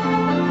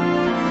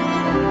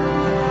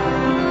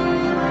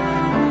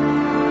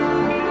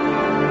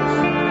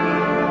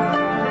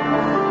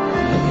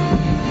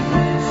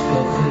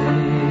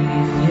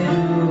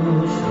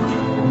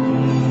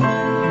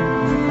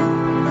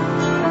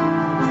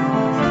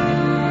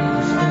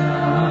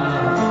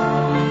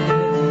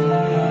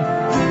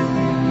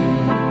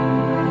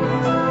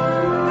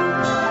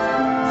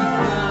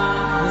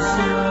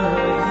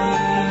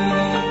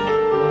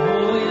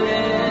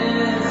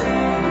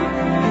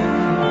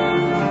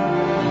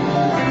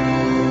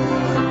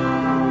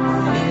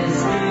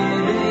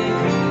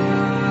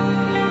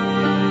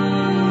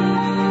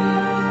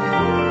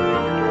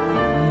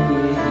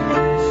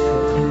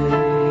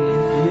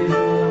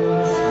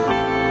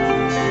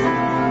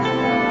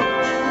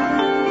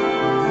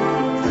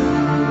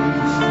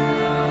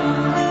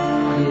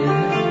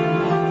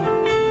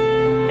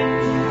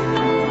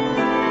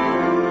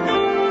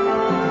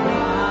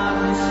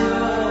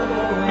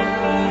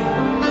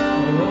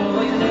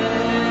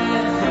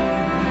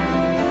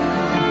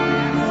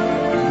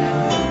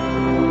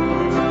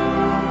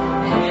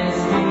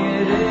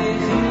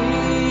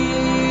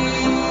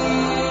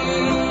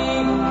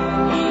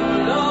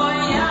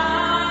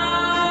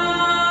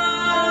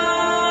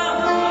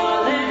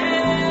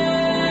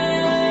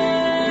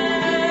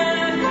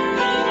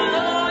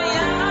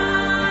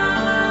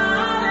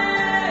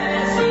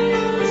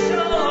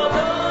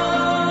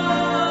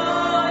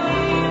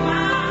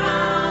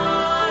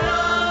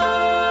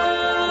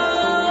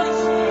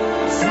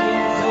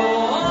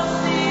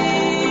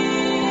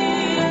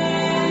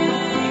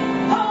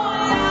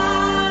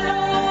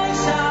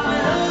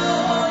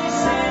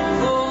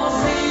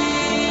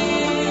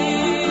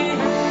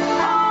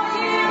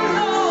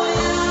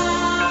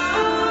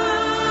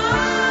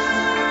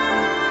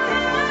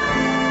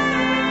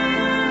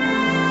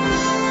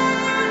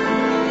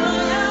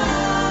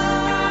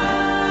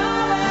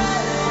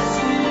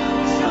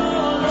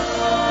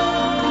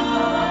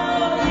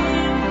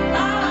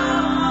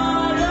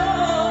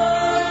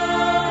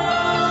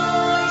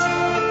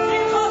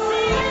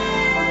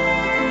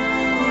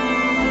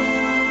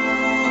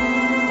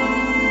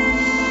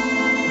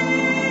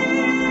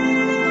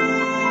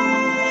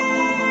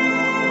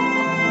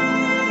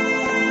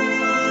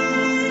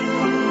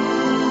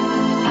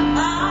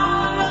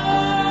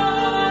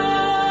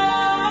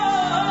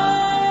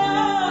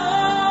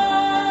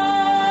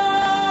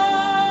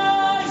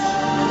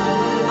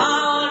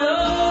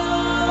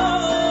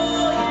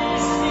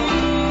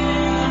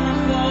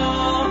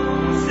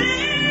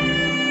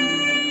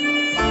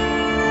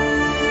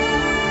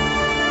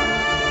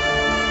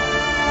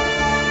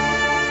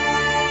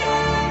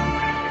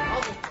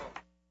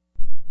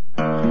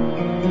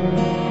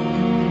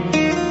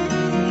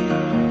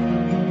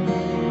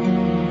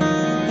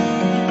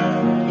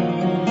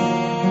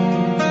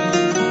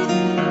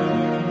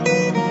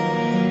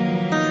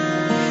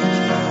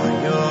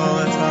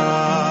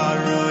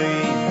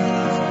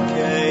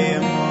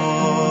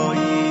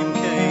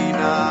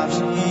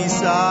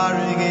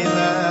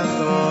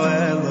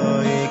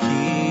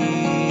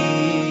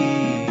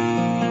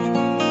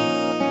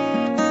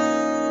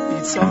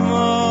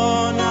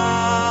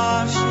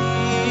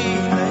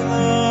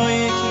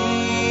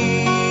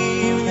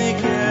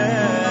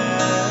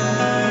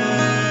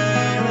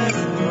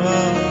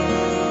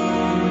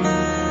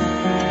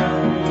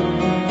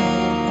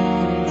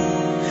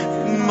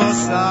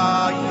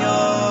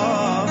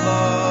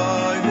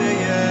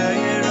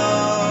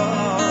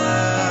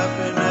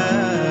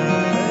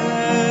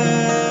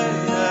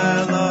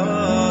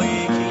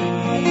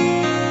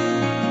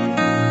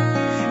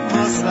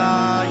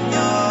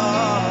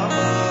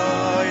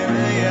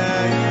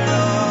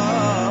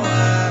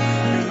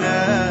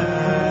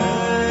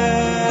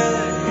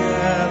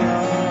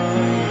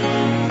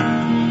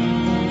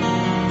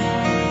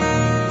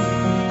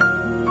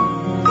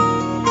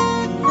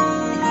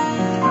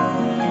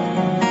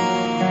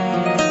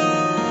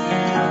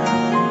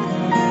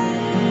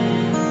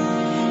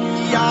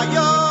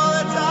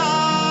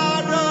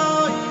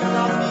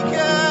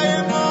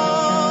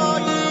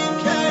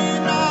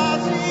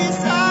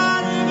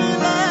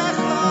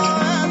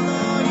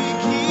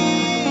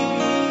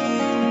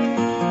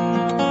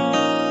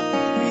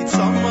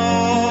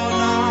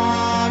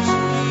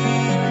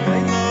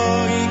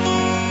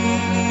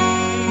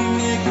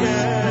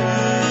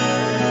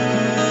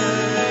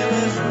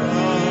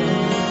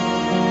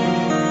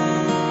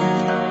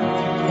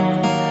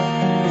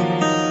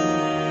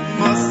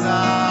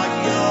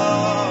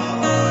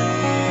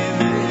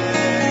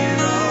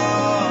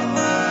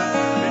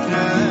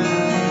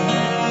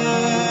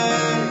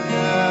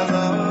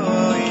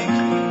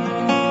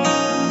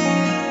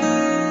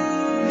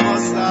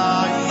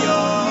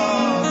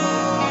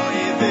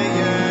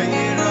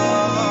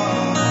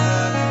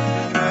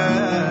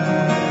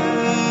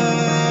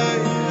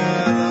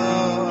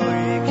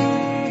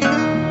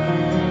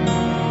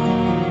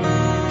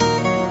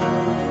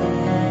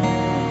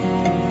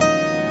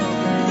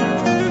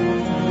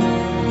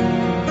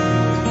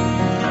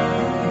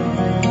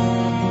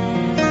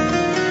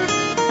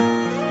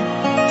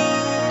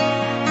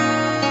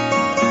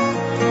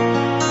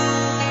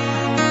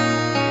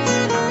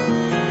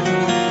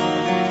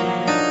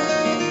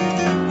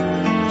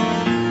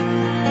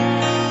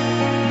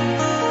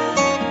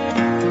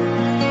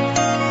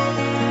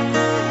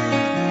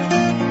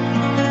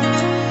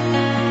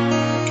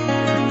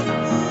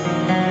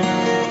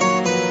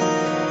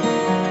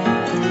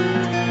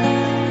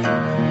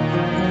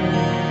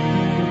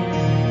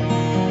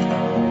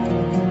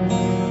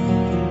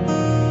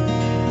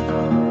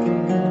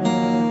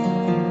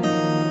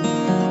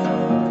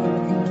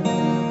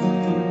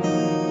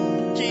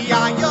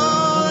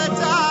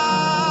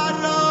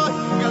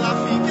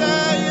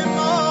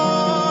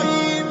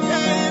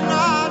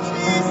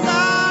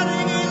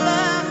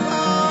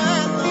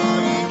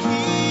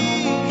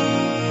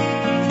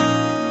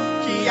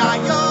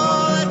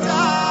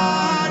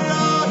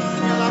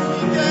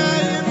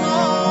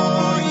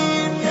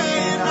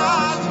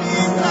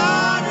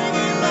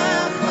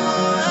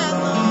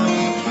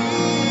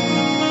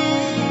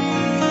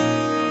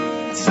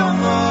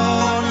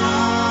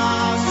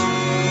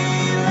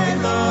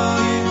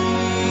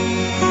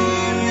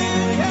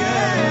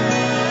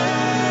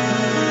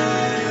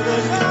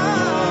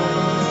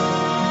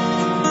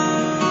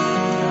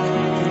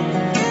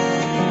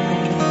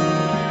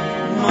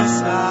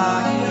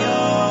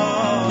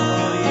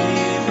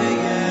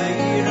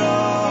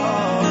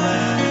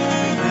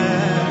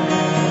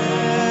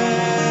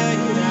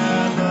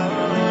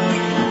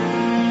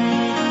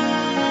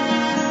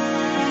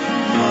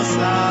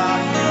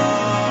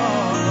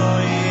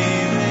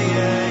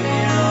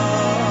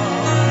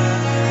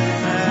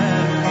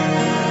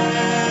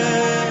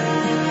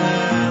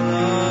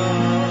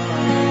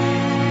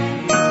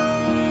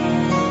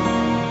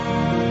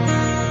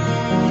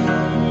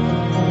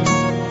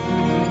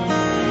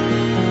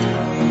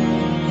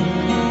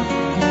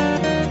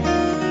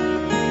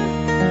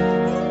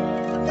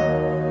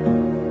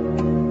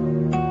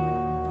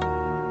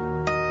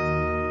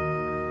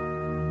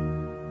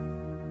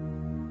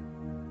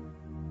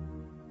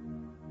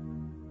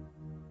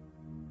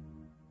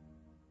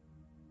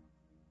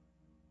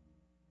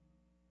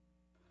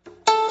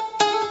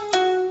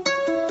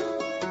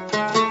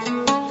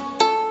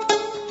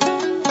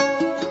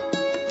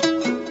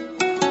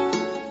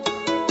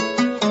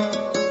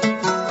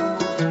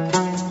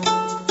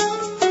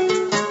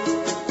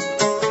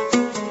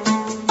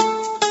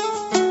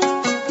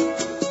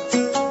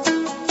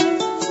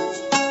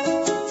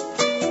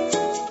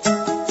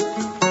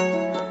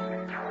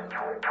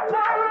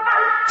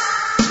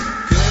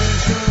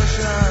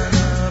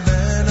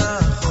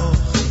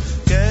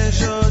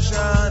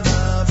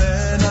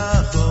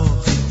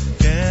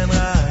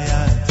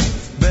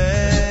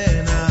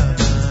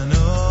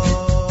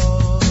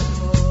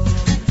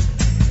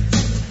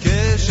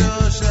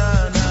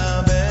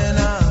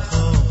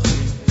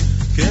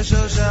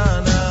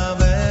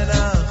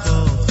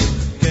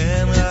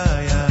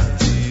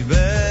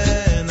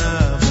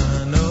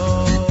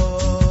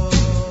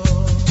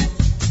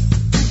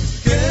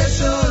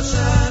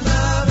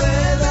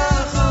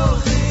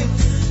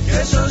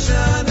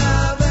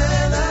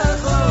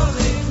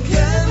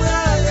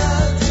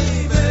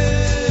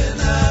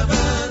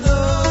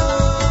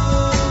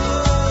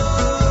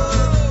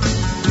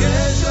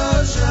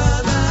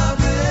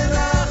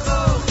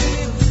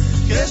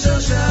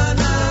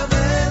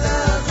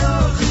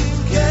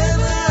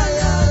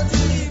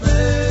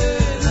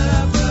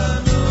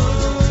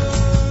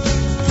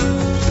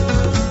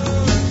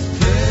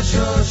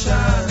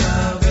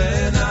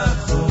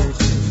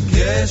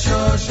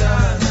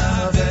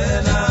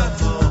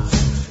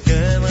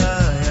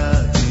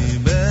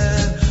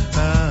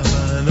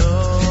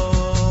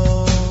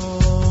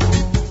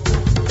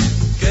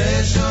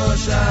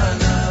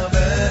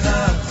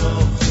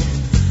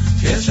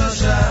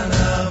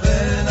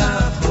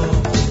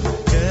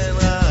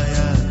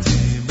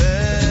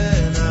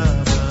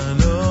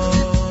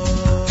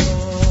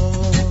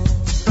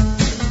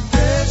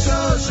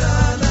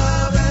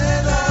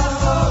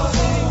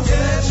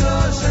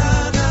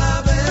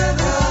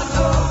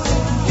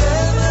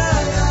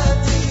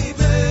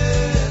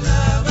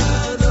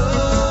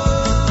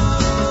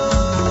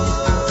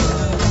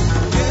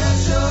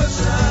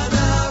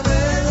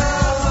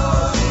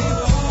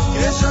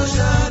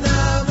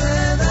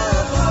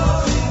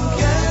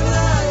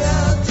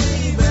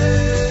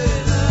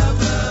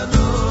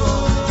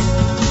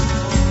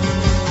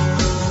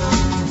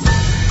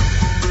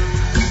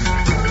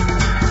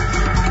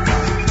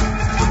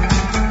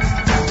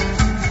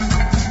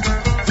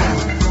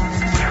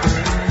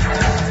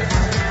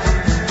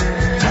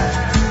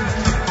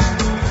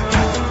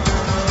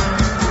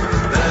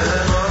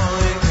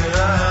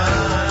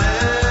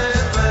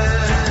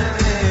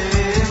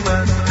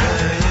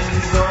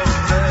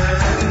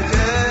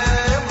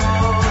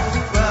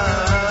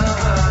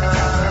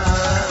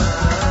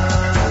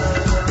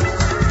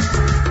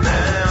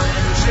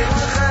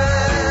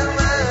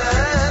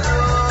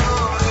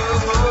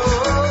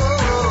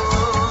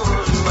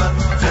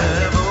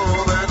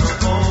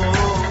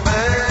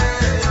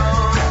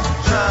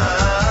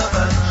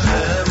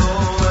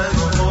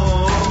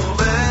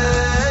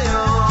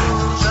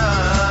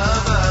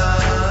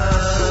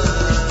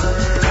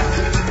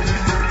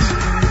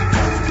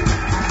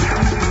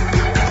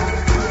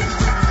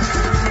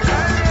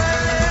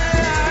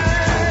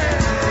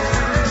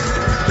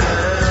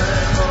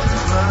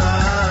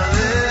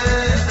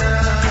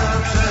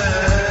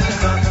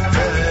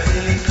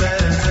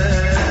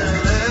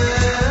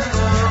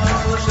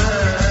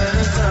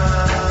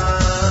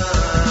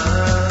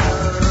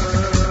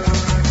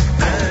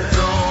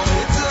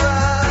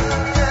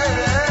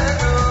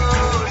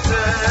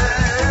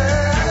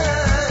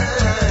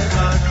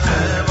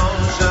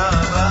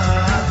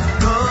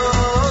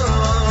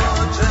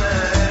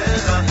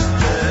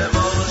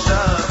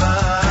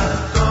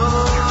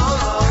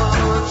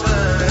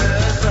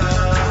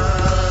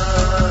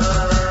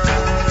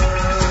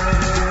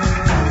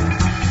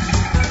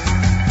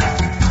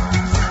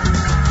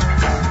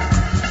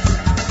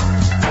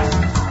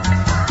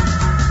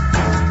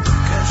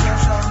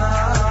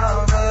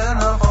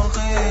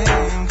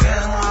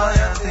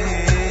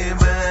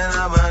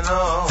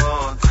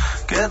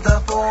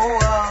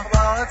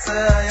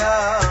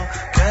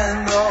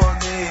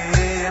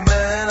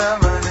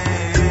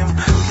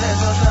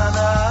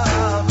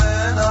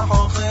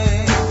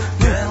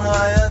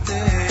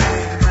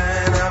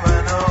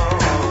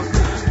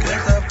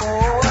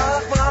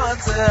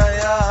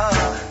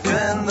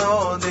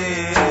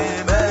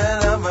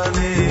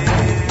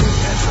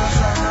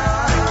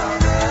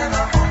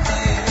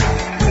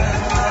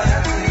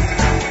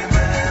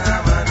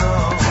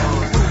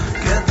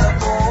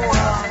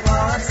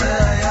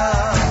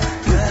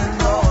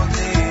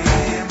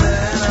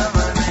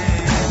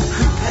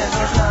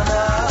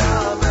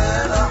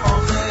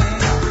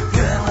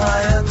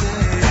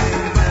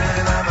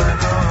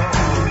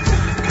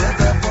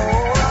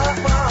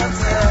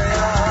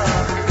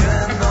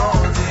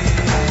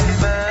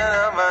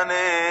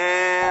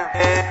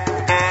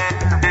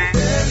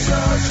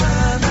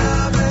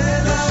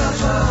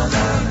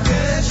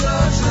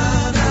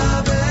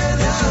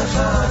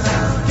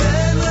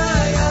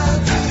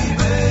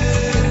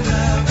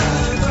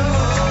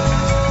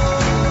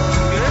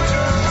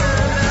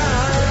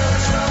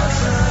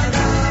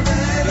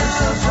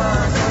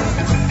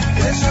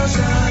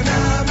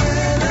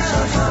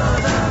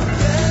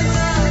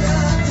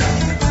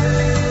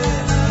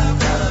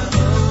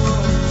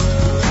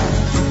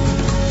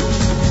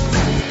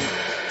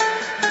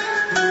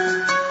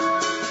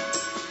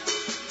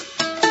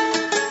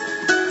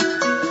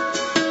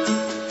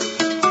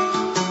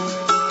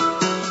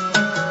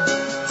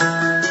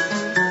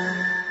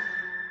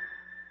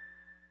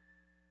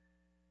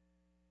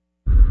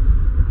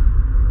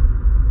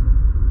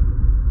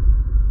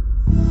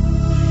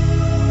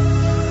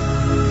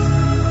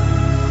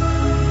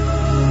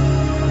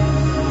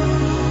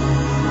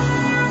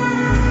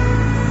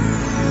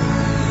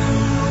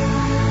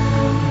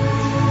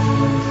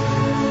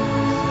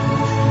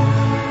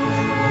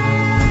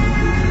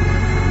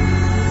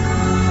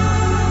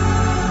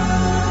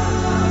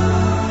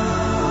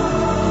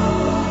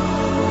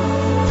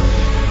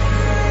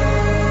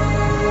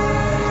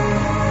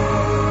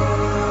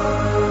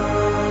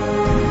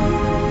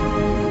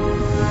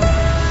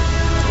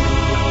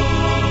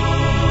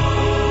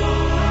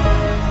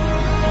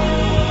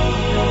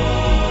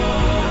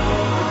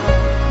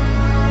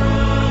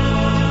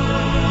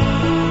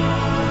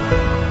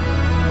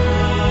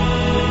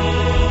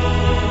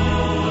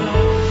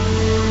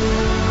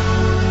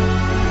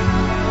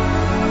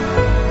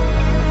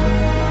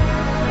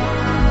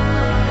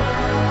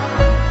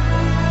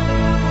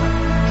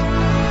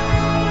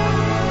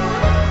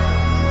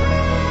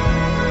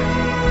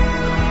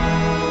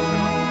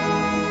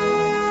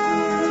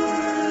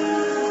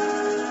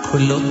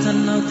 קולות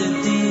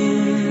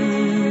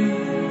הנודדים,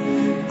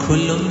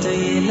 קולות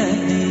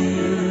הילדים,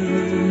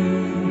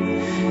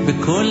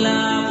 בכל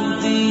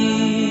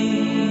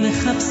העמודים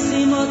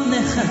מחפשים עוד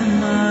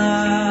נחמה,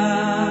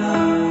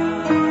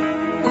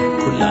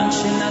 קולן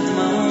של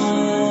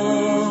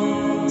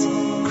הדמעות,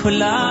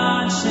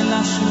 קולן של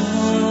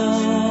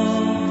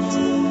השמות,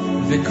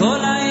 וכל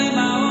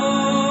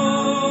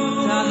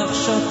האימהות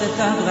הלוחשות את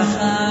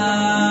הברכה.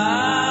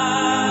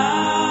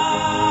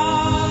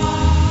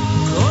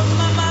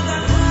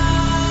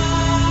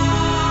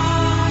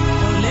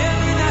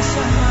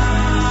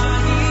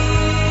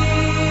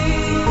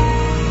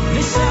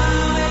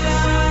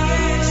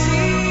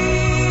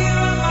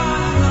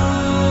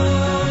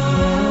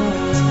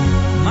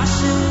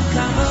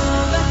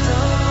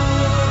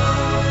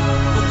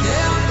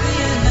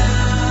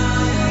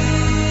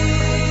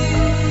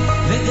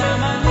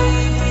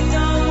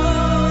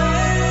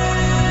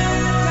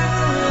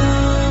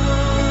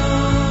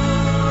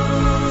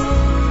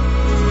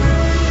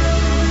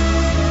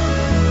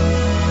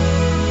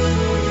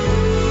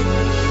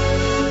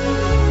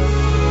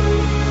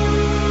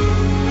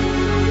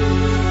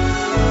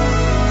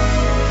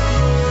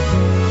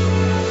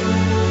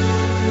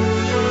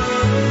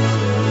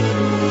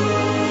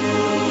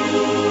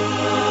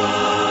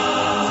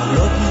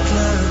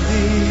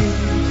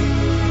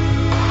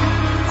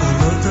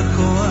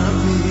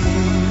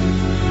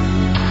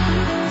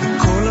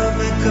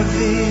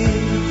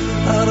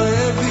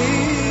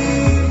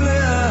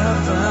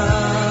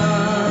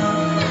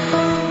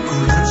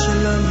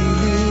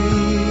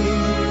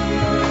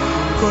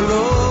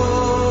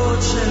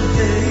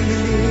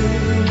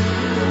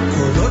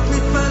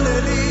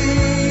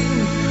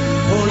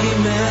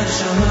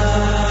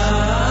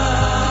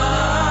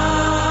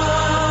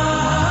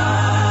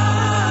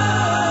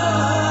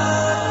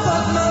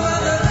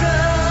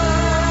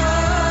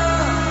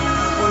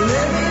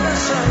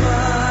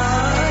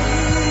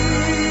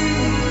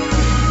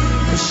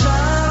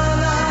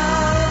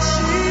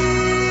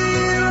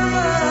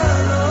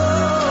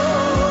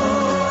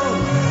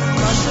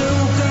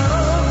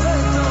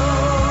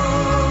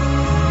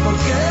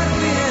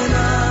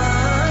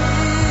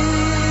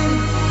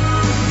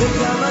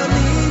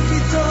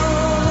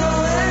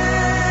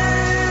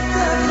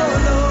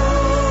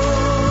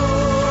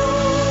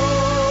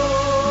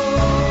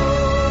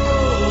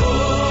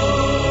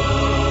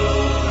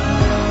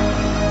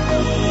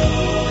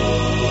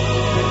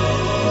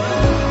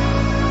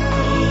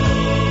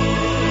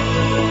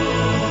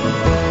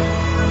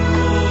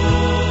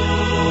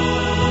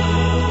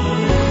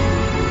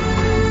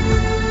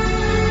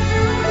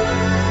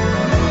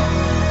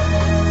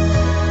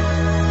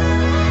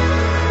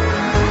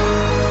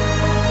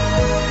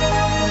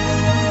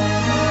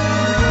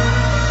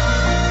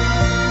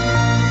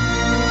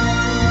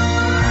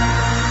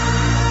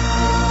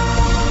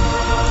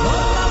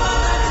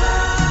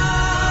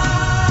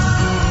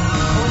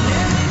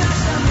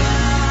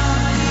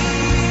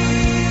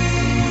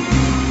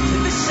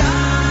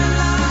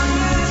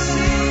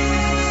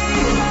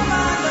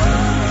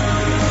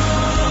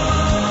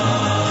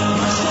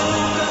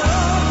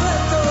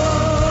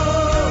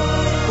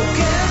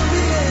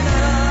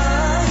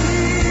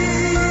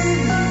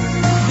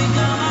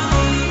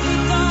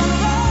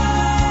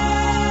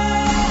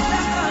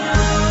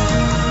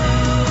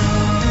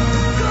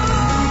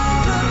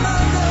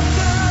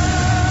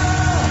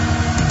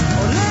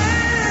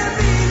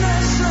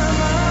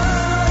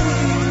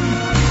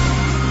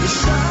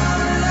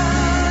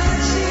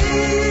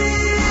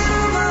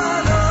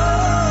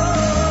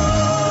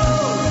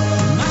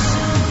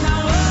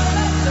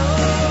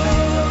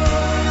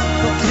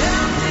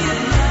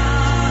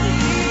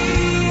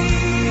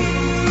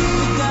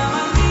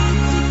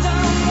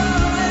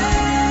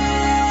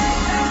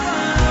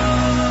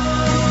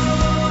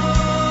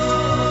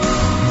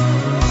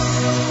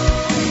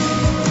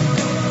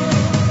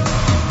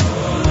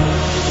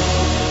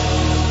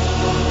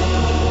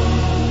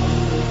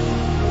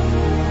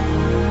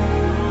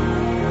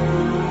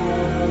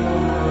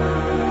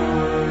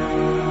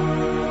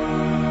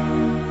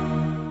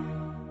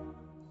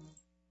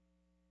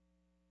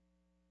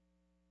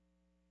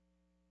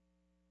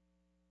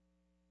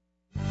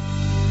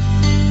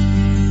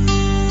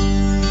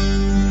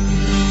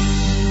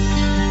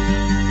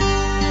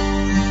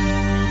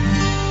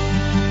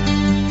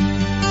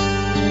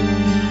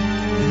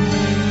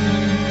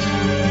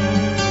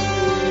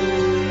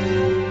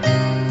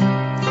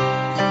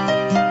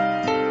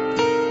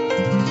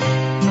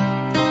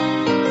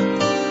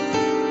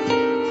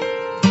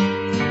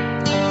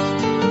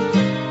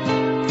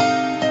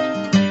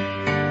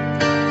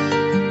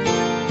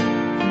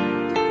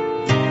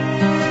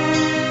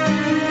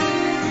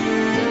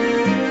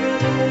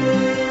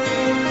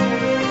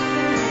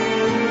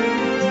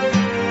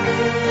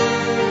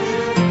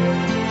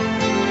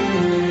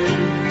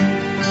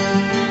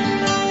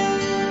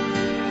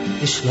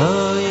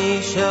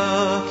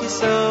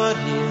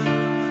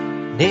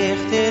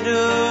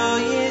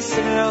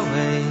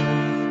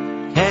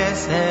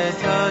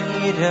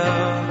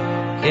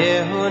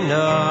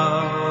 Kehuna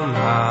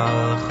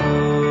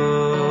Malchut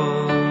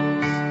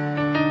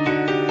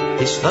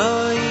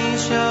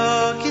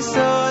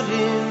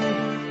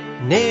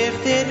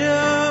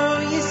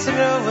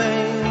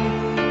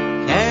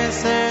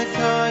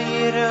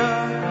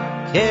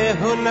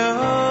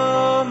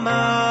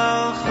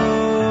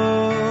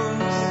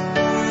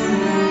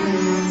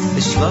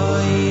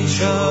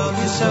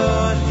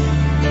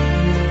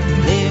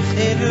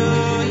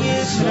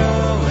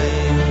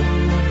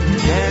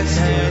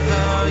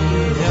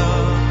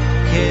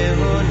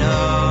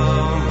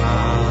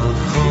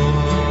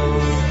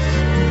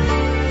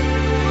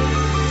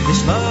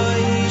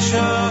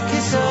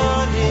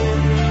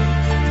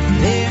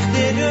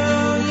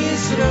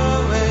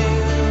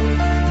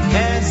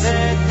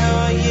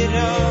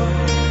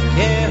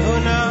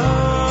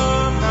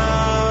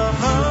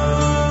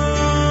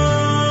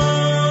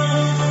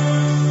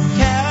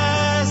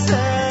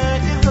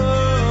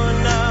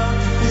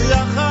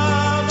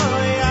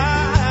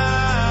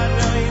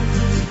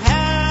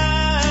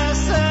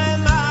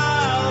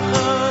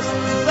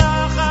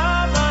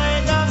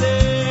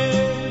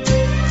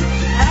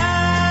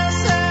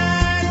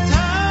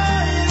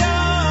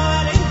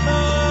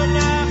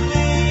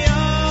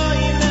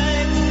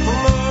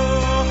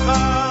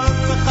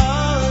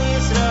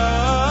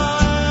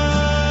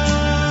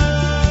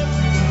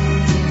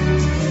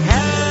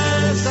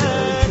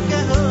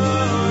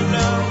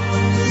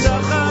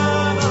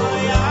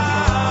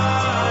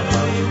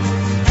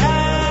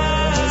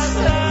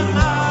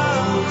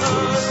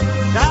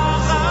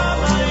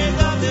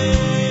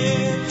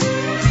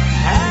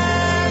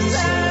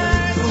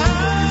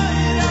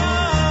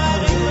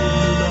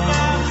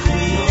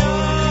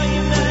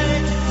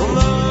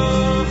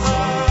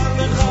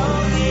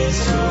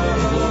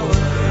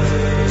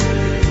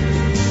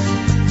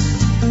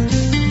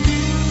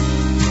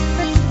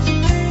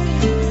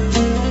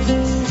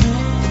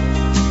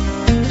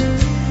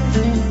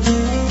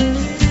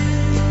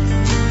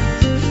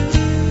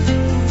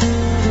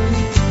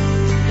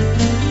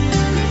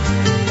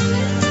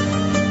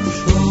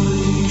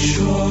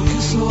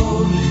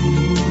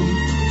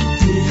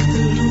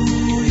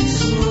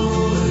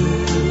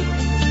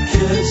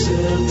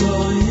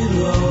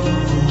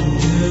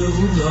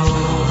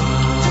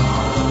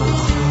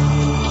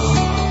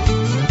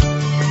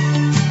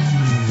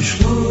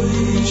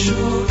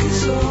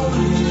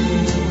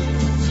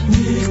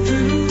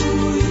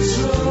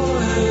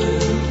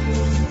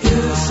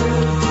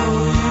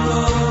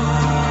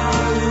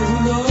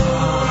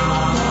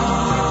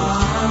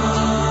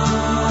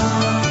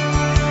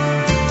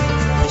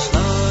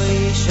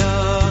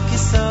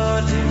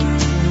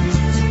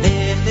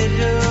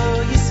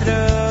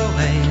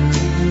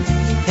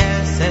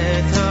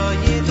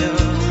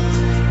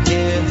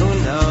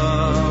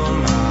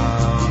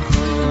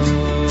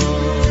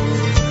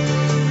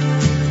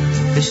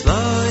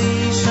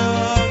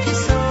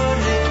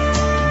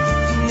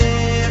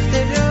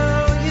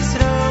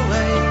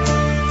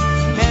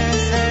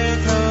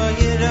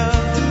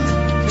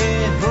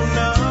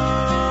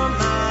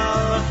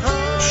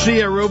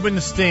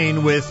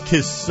Rubenstein with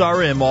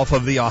Kisarim off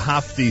of the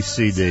Ahafti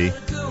CD.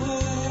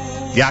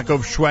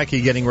 Yaakov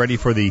Shweki getting ready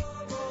for the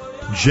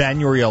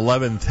January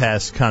 11th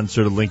Hess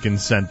concert at Lincoln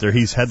Center.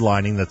 He's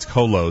headlining. That's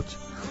Kolot.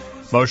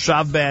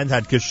 Moshav Band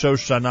had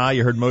Kishoshana.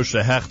 You heard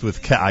Moshe Hecht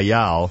with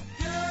Ke'ayal.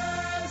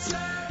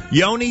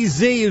 Yoni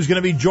Z is going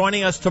to be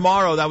joining us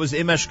tomorrow. That was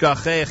Imesh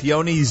Gachech.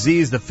 Yoni Z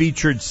is the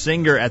featured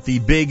singer at the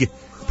big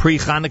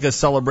pre-Hanukkah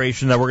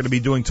celebration that we're going to be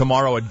doing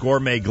tomorrow at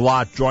Gourmet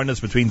Glot. Join us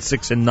between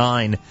 6 and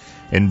 9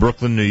 in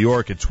Brooklyn, New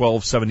York at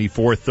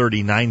 1274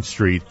 39th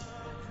Street.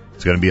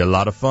 It's going to be a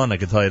lot of fun, I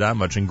can tell you that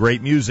much. And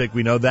great music,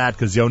 we know that,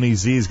 because Yoni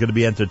Z is going to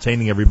be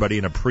entertaining everybody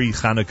in a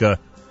pre-Hanukkah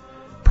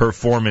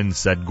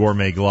performance at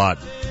Gourmet Glot.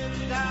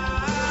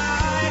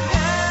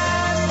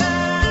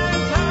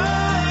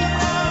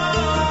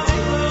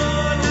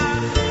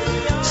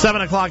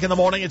 Seven o'clock in the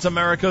morning, it's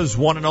America's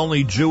one and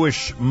only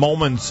Jewish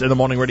Moments in the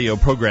Morning radio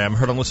program.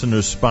 Heard on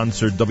listeners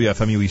sponsored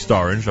WFMU East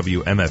Orange,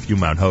 WMFU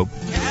Mount Hope.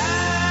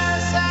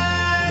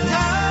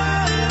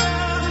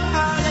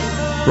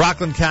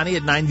 Rockland County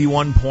at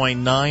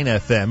 91.9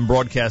 FM,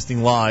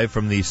 broadcasting live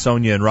from the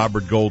Sonia and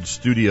Robert Gold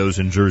studios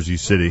in Jersey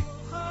City.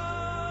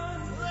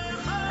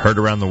 Heard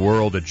around the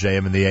world at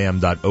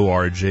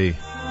jmandtheam.org.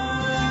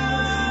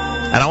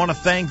 And I want to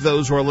thank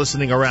those who are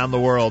listening around the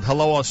world.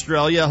 Hello,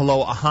 Australia.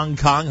 Hello, Hong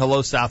Kong.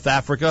 Hello, South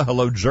Africa.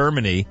 Hello,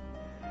 Germany.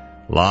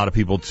 A lot of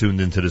people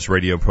tuned into this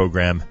radio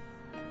program.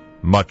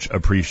 Much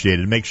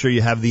appreciated. Make sure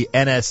you have the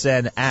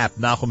NSN app,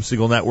 Nachum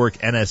Segal Network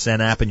NSN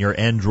app in your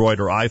Android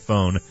or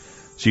iPhone,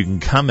 so you can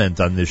comment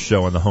on this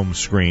show on the home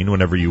screen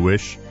whenever you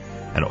wish.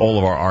 And all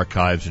of our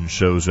archives and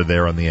shows are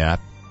there on the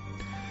app.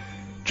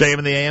 JM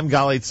and the AM,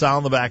 Galei Tzahal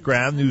in the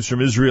background. News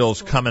from Israel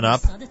is coming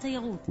up.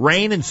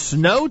 Rain and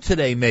snow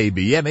today,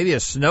 maybe. Yeah, maybe a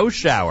snow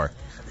shower.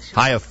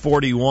 High of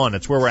 41.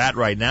 That's where we're at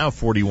right now,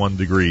 41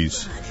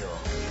 degrees.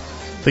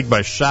 I think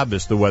by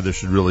Shabbos the weather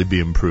should really be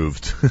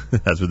improved.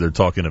 That's what they're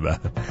talking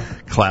about.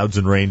 Clouds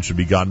and rain should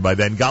be gone by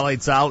then. Galei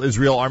Tzahal,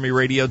 Israel Army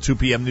Radio, 2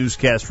 p.m.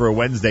 newscast for a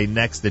Wednesday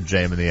next at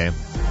JM and the AM.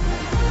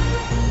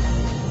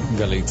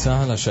 גלי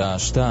צהל השעה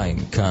 2,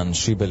 כאן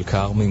שיבל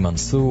קרמי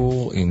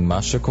מנסור עם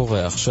מה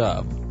שקורה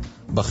עכשיו.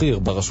 בכיר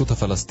ברשות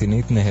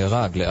הפלסטינית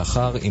נהרג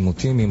לאחר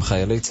עימותים עם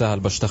חיילי צהל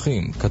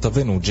בשטחים,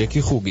 כתבנו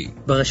ג'קי חוגי.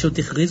 ברשות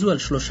הכריזו על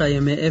 3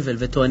 ימי אבל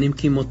וטוענים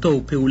כי מותו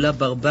הוא פעולה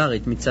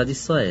ברברית מצד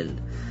ישראל.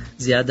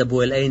 זיאד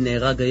אבו אל-עין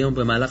נהרג היום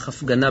במהלך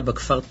הפגנה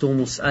בכפר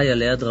תורמוס איה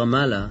ליד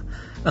רמאללה,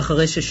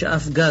 אחרי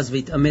ששאף גז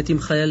והתעמת עם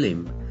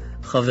חיילים.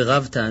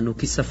 חבריו טענו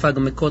כי ספג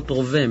מכות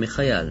רובה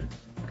מחייל.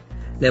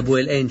 לאבו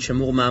אל-עין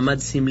שמור מעמד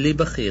סמלי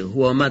בכיר,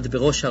 הוא עמד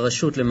בראש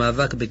הרשות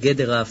למאבק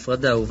בגדר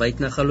ההפרדה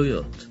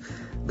ובהתנחלויות.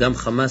 גם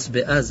חמאס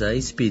בעזה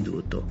הספידו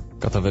אותו.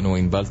 כתבנו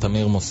ענבל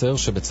תמיר מוסר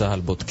שבצהל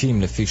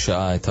בודקים לפי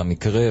שעה את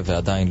המקרה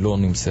ועדיין לא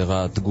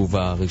נמסרה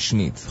תגובה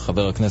רשמית.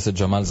 חבר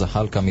הכנסת ג'מאל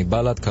זחאלקה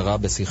מבל"ד קרא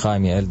בשיחה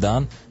עם יעל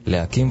דן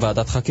להקים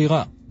ועדת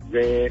חקירה.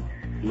 זה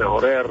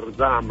מעורר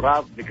זעם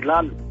רב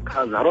בגלל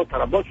ההזהרות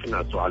הרבות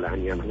שנעשו על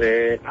העניין,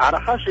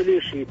 והערכה שלי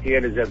שהיא תהיה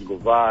לזה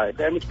תגובה.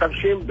 הם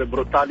משתמשים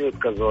בברוטליות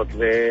כזאת,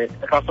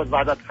 וצריך לעשות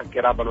ועדת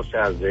חקירה בנושא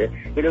הזה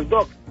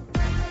ולבדוק.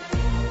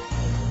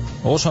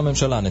 ראש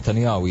הממשלה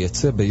נתניהו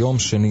יצא ביום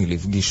שני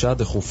לפגישה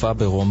דחופה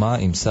ברומא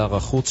עם שר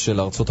החוץ של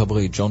ארצות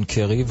הברית ג'ון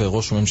קרי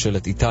וראש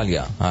ממשלת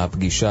איטליה.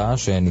 הפגישה,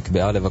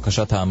 שנקבעה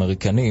לבקשת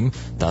האמריקנים,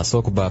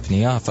 תעסוק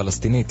בפנייה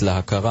הפלסטינית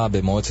להכרה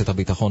במועצת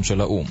הביטחון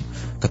של האו"ם.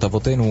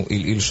 כתבותינו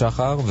איל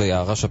שחר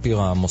ויערה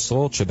שפירא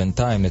מוסרות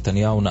שבינתיים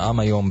נתניהו נאם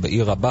היום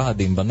בעיר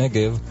הבהדים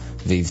בנגב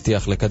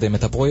והבטיח לקדם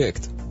את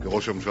הפרויקט.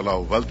 כראש הממשלה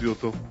הובלתי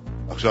אותו,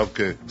 עכשיו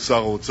כשר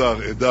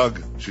האוצר אדאג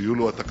שיהיו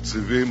לו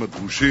התקציבים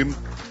הדרושים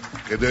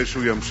כדי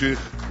שהוא ימשיך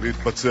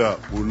להתבצע,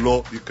 הוא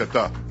לא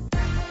יקטע.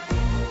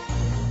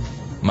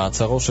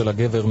 מעצרו של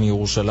הגבר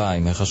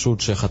מירושלים, החשוד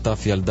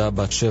שחטף ילדה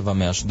בת 7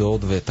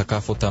 מאשדוד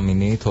ותקף אותה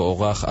מינית,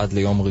 הוארך עד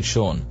ליום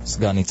ראשון.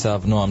 סגן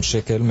ניצב נועם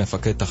שקל,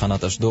 מפקד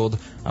תחנת אשדוד,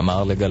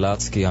 אמר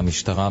לגל"צ כי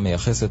המשטרה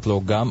מייחסת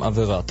לו גם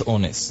עבירת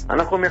אונס.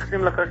 אנחנו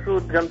מייחסים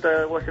לחשוד גם את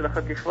האירוע של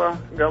החטיפה,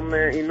 גם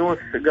אינוס,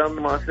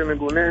 גם מעשה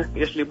מגונה.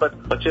 יש לי בת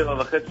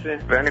 7.5,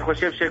 ואני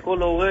חושב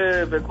שכל הורה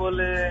וכל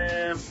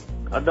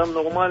אדם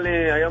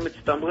נורמלי היה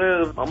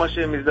מצטמרר, ממש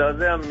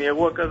מזדעזע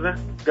מאירוע כזה.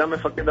 גם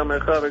מפקד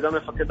המרחב וגם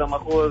מפקד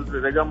המחוז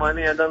וגם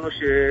אני ידענו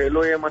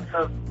שלא יהיה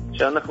מצב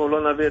שאנחנו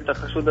לא נביא את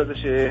החשוד הזה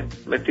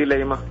שמטיל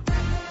אימה.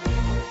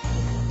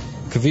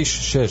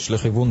 כביש 6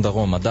 לכיוון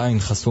דרום עדיין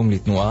חסום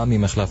לתנועה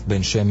ממחלף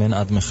בן שמן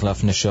עד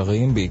מחלף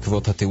נשרים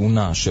בעקבות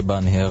התאונה שבה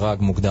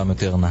נהרג מוקדם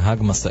יותר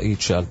נהג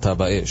מסעית שעלתה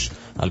באש.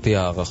 על פי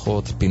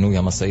הערכות, פינוי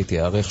המסעית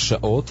יארך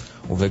שעות,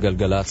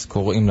 ובגלגל"צ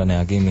קוראים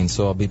לנהגים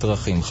לנסוע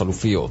בדרכים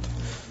חלופיות.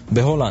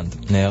 בהולנד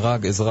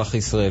נהרג אזרח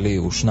ישראלי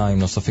ושניים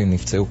נוספים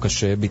נפצעו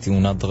קשה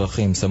בתאונת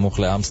דרכים סמוך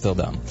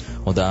לאמסטרדם.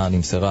 הודעה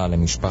נמסרה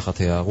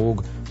למשפחת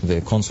ההרוג,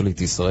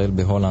 וקונסולית ישראל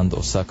בהולנד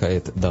עושה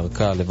כעת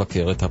דרכה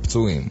לבקר את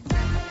הפצועים.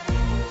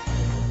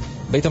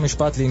 בית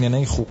המשפט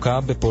לענייני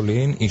חוקה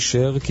בפולין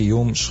אישר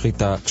קיום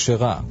שחיטה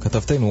כשרה.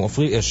 כתבתנו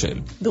עפרי אשל.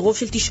 ברוב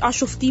של 9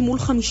 שופטים מול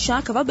 5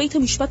 קבע בית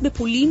המשפט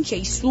בפולין כי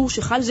האיסור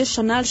שחל זה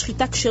שנה על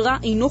שחיטה כשרה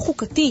אינו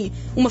חוקתי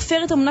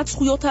ומפר את אמנת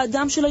זכויות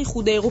האדם של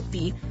האיחוד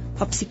האירופי.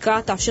 הפסיקה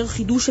תאפשר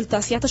חידוש של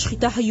תעשיית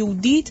השחיטה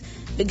היהודית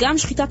וגם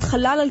שחיטת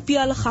חלל על פי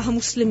ההלכה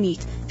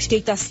המוסלמית,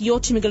 שתי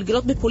תעשיות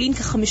שמגלגלות בפולין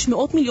כ$500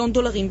 מיליון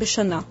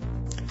בשנה.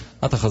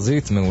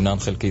 התחזית מעונן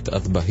חלקית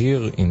עד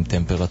בהיר עם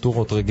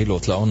טמפרטורות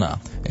רגילות לעונה.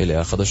 אלה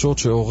החדשות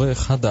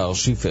שעורך הדר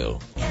שיפר.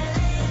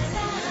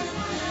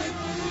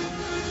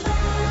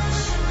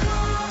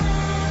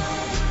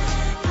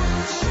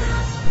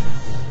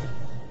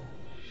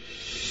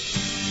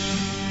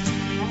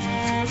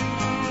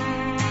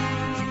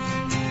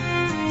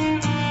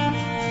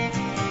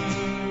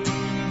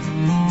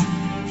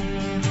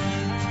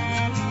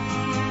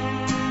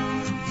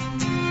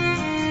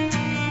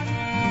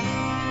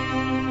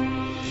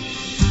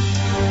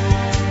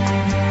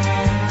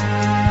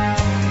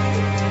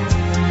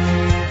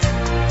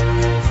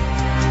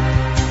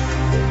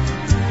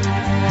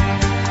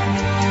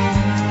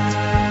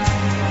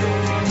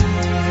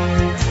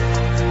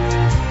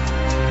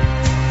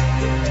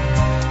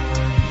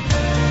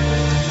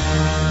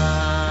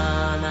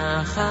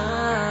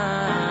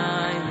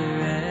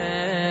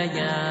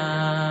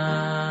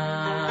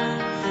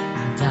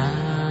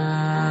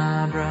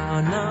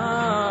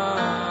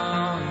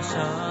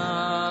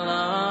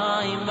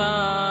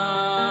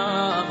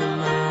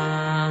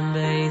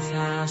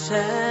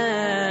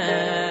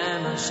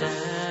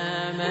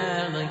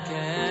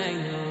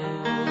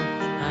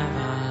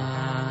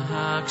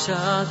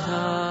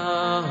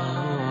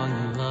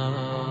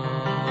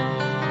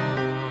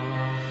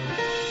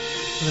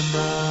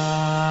 Oh,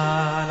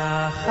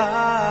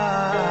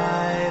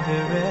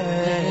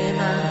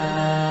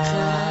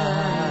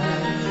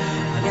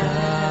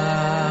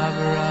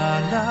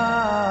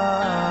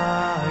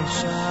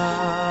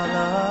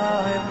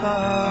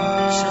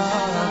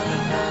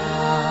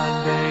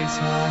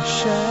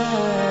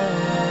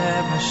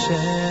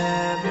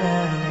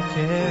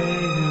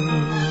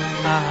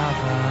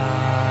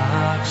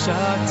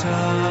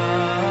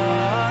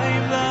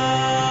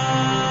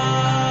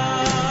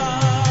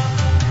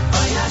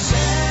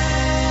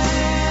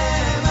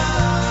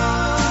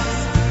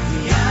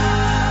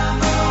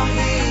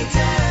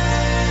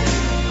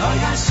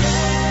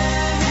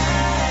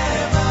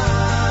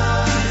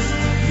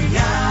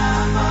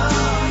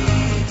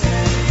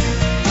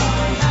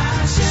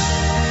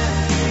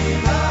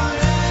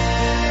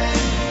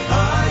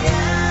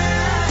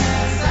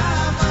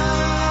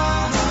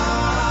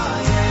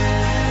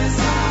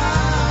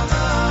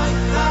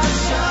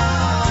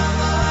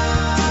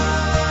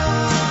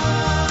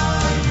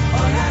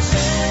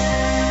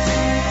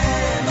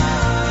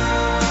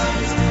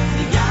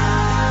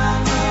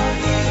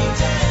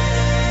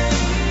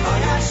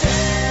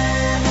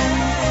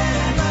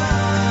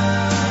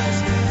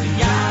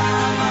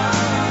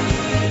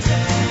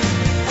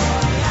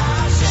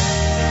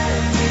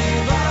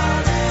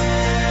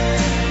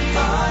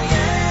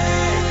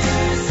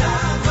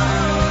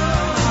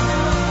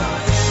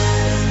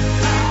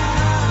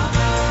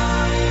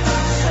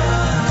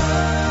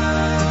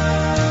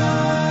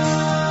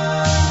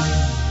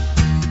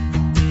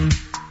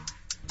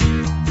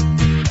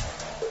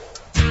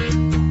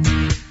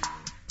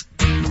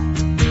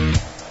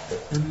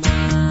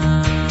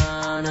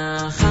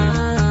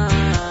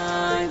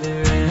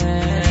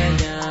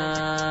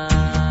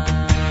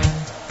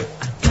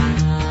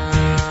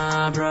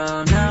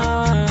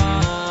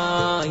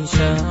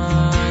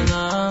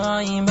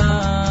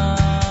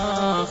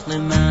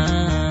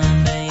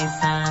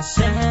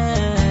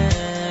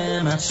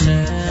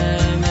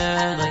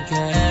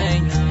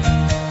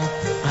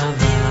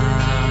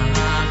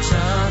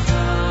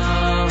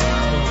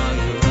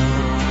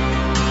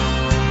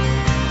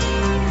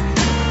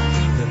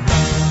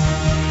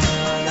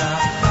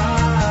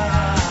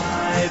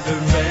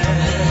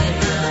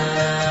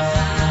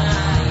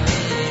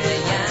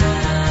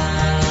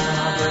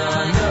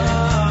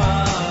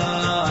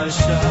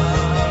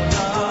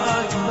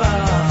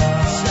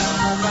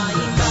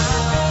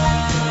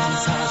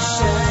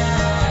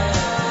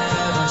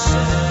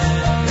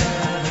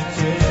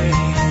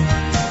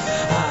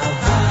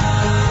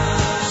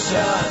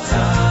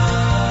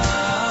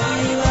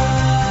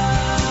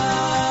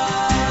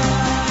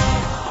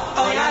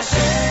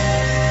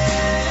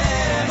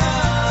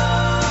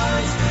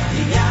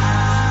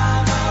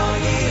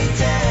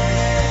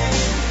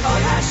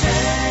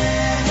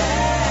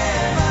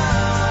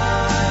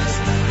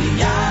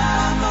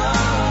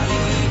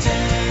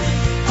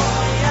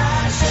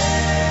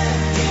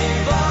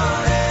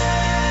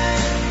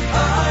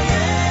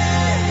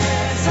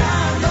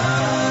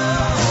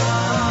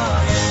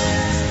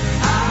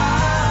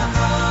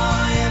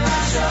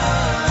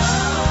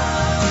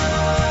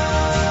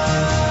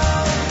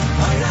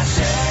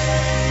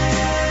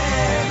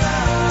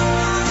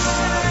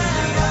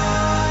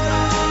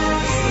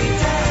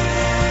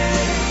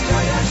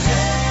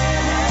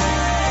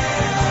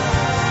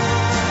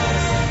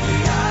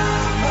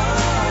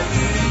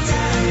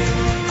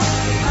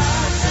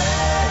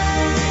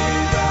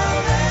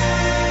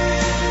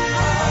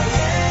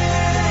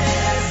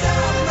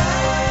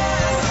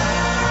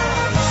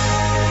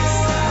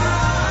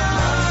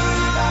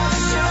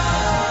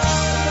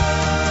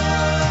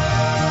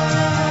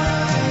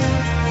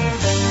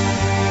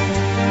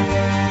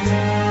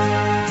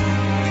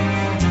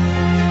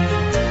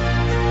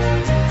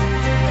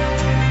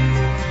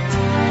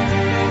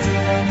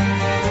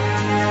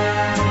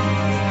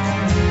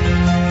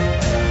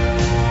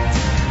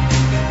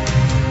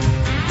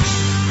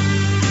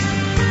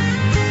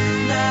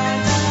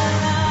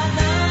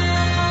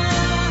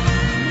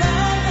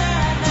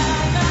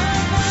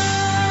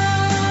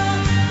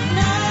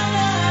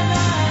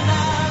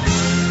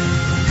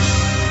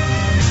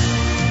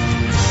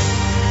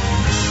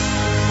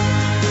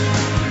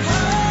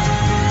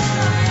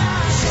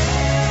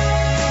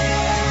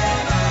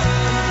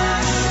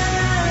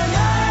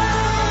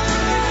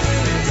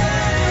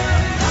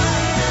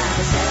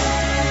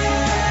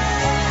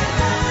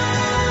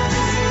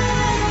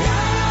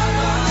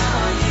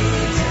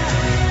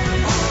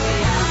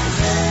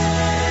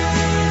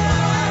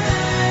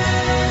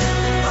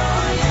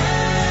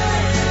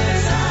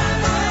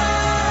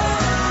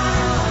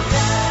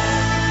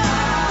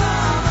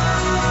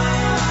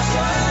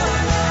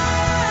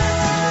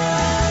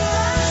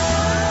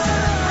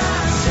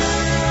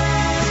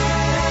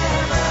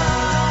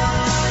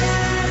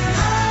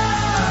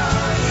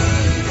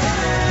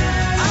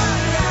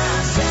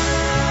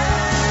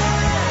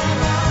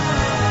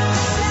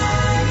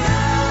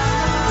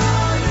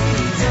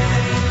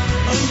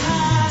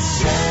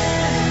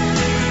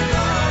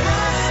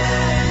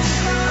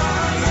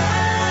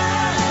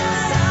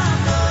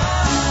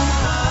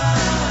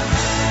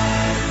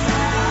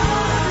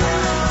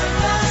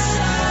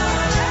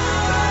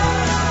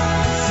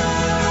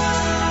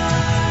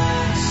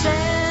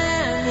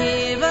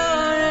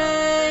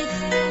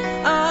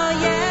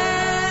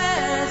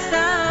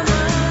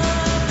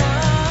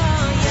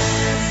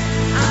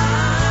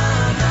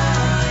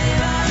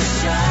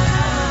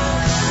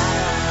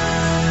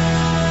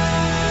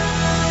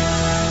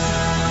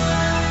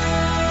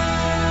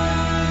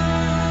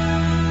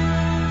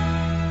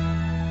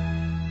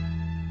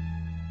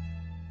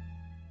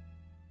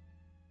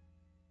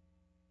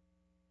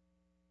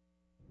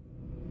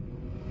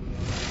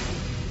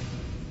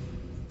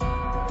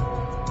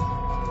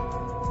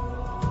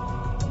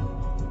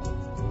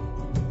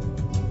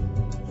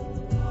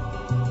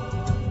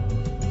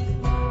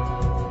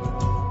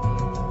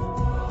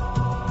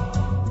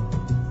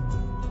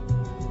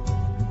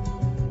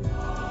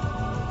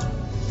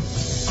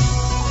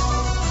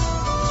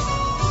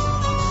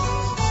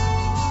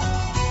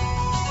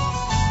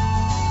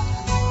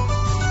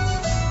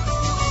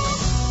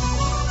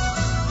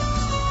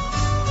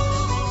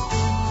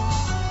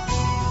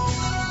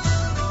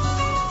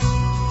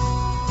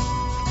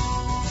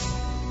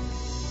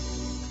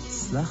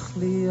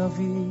 לי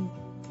אבי,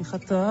 כי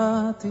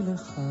חטאתי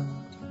לך,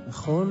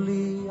 וכל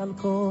לי על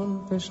כל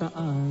פשעי.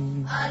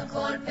 על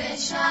כל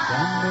פשעי.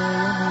 גם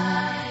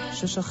בימים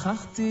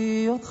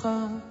ששכחתי אותך,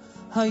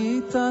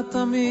 היית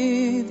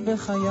תמיד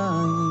בחיי.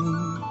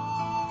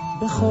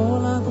 בכל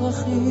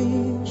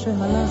הדרכים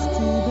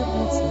שהלכתי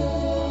בעצם,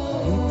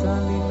 היית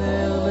לי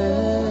נר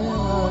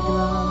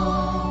לרגליי.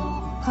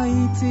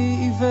 הייתי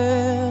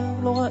עיוור,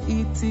 לא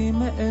ראיתי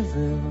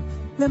מעבר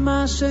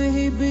למה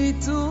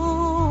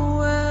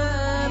שהביטו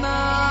עיניי.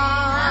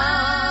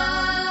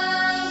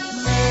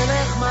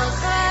 מלך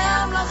מלכי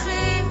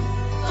המלכים,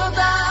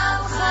 תודה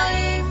על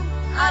חיים,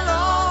 על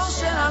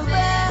אושר, על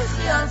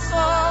בכי, על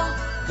צחוק.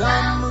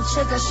 גם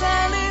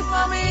כשקשה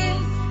לפעמים,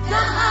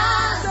 גם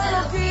אז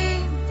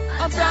אלוקים,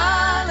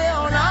 אתה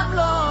לעולם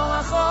לא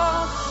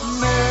רחוק.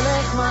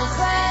 מלך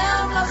מלכי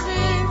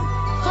המלכים,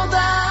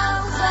 תודה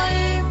על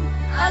חיים,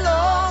 על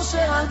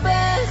אושר, על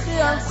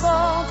בכי, על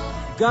צחוק.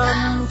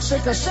 גם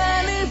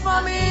כשקשה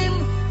לפעמים,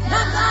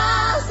 גם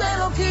אז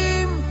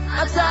אלוקים,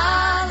 אתה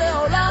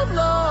לעולם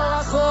לא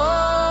רחוק.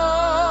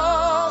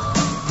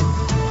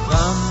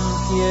 גם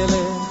כי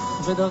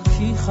אלך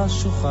ודרכי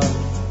חשוכה,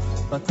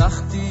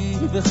 פתחתי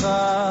בך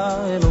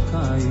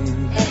אלוקיי.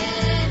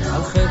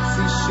 על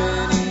חצי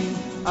שני,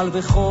 על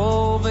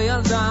בכור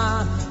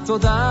וילדה,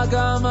 תודה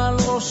גם על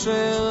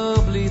אושר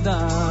בלי די.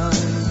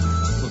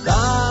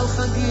 תודה על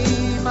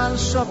חגים, על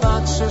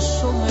שבת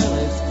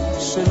ששומרת,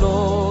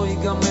 שלא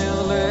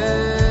ייגמר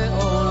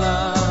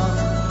לעולם.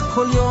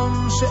 כל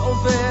יום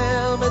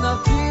שעובר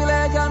בדרכי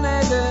לגן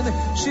עדן,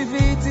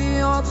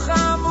 שיביתי אותך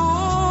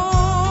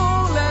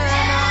מול עיניי.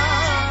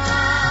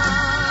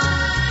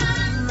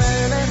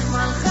 מלך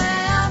מלכי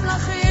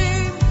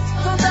המלכים,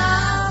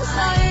 תודה על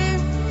חיים,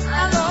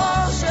 על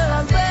אושר,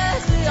 על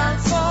בכי, על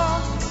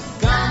צחוק.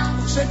 גם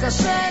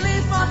כשקשה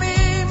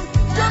לפעמים,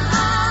 גם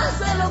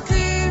אז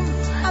אלוקים,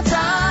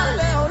 אתה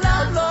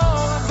לעולם לא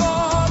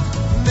רחוק.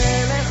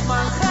 מלך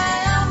מלכי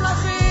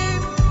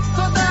המלכים,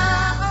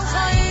 תודה על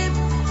חיים,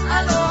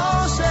 על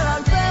אושר,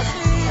 על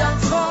בכי, על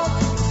צחוק.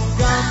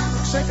 גם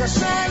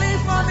כשקשה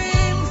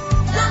לפעמים,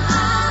 גם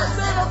אז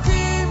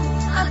אלוקים,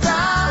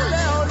 אתה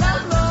לעולם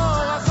לא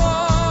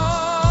רחוק.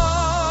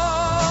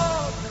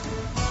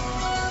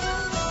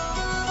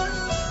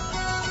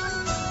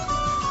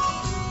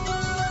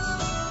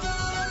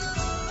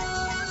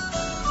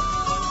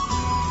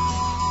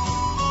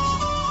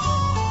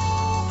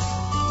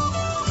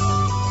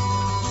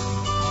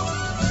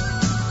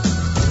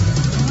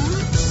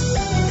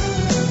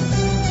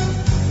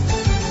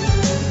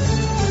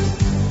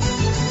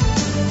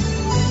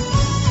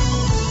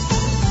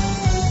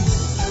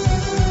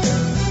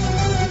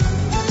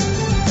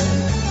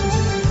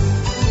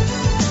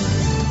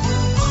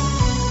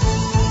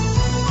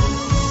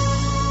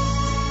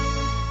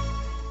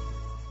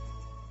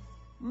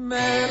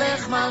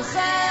 מלך מלכי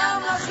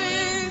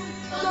המלכים,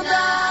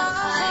 תודה על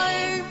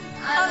חיים,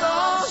 על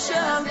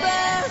אושר, על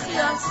בכי,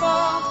 על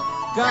צחוק.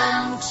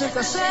 גם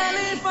כשקשה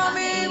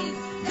לפעמים,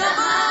 גם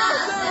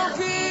אז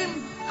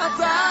אלוקים,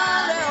 אתה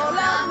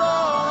לעולם לא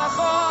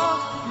רחוק.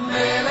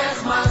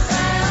 מלך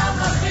מלכי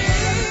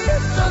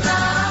המלכים, תודה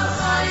על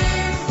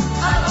חיים,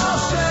 על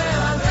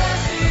אושר, על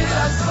בכי,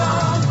 על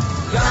צחוק.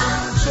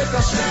 גם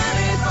כשקשה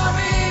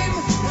לפעמים,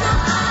 גם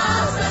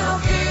אז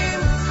אלוקים,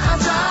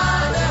 אתה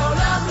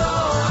לעולם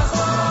לא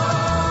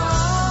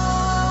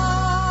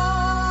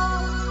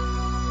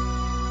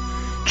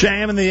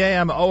JM in the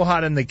AM,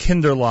 Ohad and the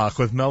Kinderlach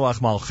with Melech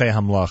Malchei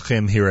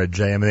Hamlachim here at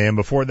JM in the AM.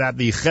 Before that,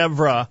 the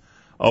Chevra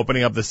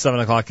opening up the 7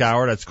 o'clock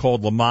hour. That's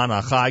called Laman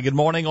Achai. Good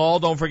morning, all.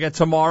 Don't forget,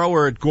 tomorrow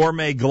we're at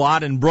Gourmet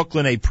Glot in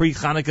Brooklyn, a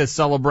pre-Hanukkah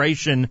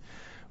celebration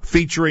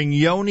featuring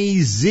Yoni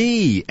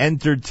Z,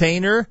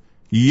 entertainer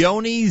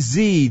Yoni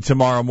Z,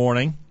 tomorrow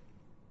morning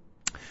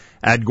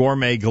at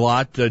Gourmet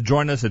Glot.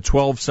 Join us at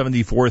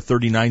 1274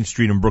 39th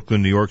Street in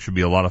Brooklyn, New York. Should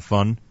be a lot of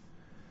fun,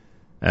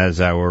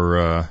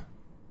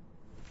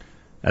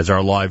 as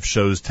our live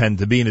shows tend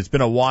to be. And it's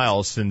been a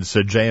while since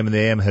JM and the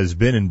AM has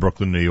been in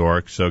Brooklyn, New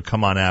York, so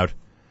come on out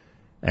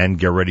and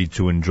get ready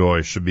to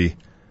enjoy. Should be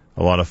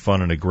a lot of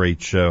fun and a great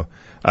show.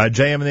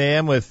 JM and the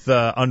AM with,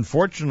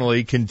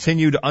 unfortunately,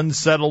 continued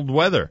unsettled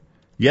weather.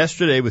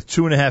 Yesterday, with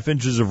 2.5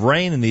 inches of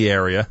rain in the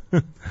area,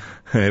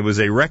 it was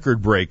a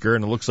record breaker,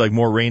 and it looks like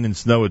more rain and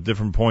snow at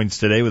different points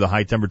today with a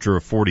high temperature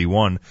of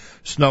 41.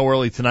 Snow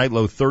early tonight,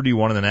 low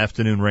 31, and then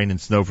afternoon rain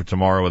and snow for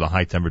tomorrow with a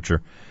high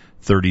temperature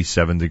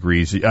 37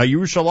 degrees.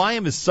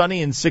 Yerushalayim is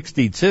sunny and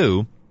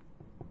 62.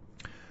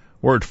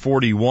 We're at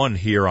 41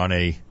 here on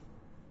a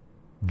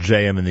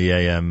JM in the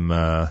AM,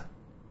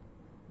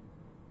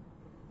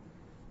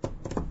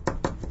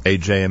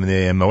 JM in the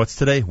AM. What's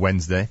today?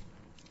 Wednesday.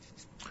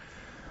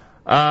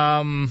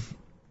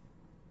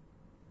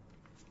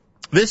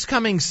 This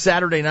coming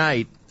Saturday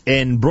night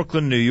in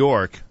Brooklyn, New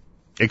York,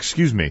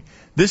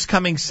 this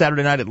coming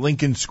Saturday night at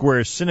Lincoln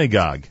Square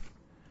Synagogue,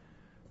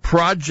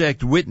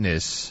 Project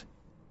Witness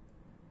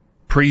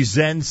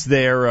presents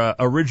their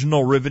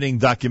original riveting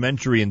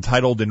documentary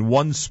entitled In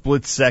One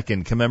Split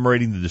Second,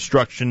 commemorating the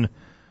destruction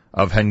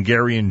of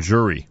Hungarian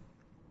Jewry.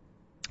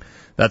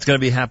 That's going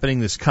to be happening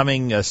this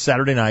coming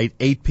Saturday night,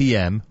 8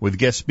 p.m., with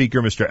guest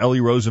speaker Mr. Eli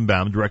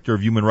Rosenbaum, Director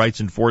of Human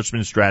Rights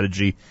Enforcement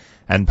Strategy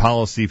and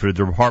Policy for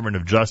the Department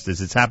of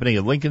Justice. It's happening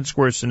at Lincoln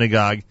Square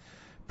Synagogue.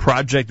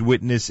 Project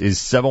Witness is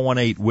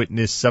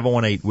 718-WITNESS,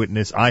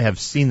 718-WITNESS. I have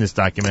seen this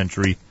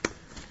documentary,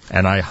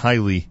 and I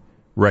highly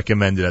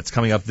recommend it. It's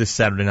coming up this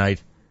Saturday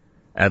night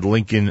at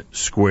Lincoln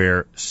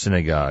Square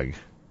Synagogue.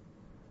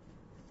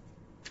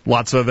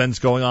 Lots of events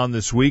going on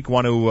this week.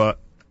 Want to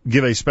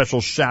give a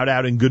special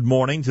shout-out and good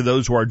morning to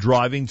those who are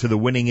driving to the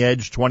Winning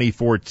Edge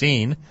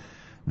 2014.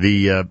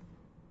 The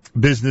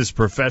Business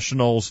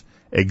Professionals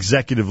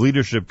Executive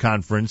Leadership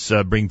Conference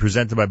being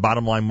presented by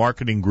Bottom Line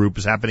Marketing Group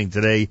is happening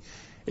today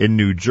in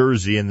New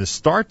Jersey, and the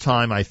start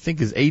time, I think,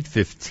 is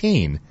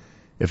 8:15,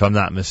 if I'm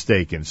not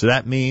mistaken. So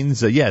that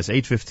means, yes,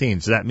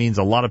 8:15. So that means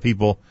a lot of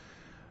people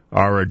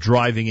are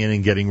driving in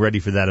and getting ready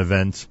for that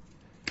event,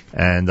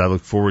 and I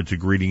look forward to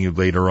greeting you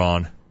later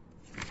on.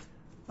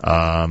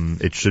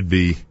 It should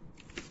be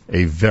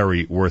a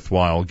very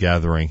worthwhile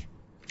gathering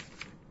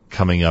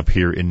coming up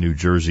here in New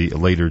Jersey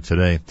later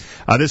today.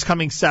 This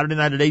coming Saturday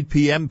night at 8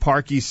 p.m.,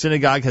 Park East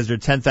Synagogue has their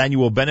 10th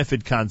annual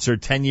benefit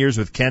concert, 10 years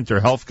with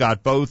Cantor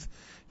Helfgott. Both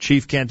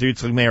Chief Cantor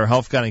Yitzchak Meir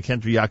Helfgott and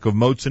Cantor Yaakov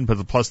Motzen,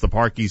 plus the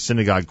Park East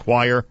Synagogue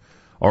Choir,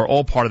 are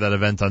all part of that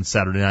event on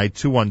Saturday night.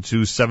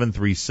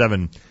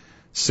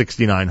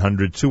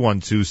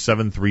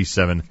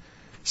 212-737-6900,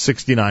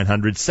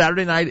 212-737-6900.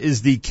 Saturday night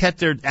is the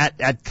Keter,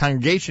 at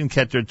Congregation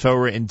Keter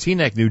Torah in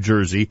Teaneck, New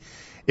Jersey,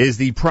 is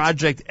the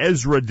Project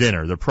Ezra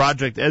Dinner. The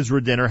Project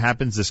Ezra Dinner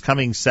happens this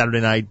coming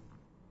Saturday night,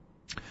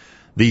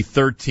 the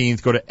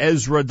 13th. Go to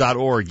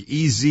Ezra.org,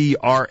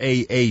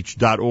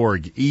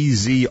 EZRAH.org,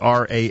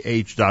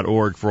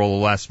 EZRAH.org for all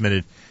the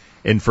last-minute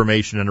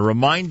information. And a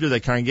reminder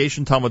that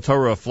Congregation Talmud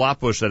Torah of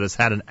Flatbush, that has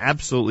had an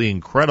absolutely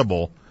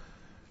incredible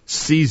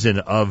season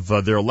of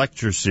their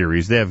lecture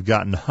series. They have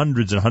gotten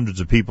hundreds and hundreds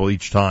of people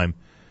each time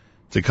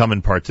to come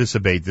and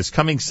participate. This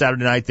coming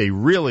Saturday night, they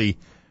really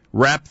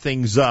wrap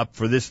things up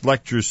for this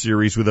lecture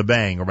series with a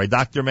bang. Rabbi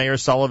Dr. Meir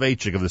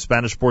Soloveitchik of the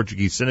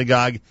Spanish-Portuguese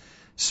Synagogue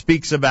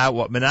speaks about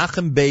what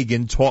Menachem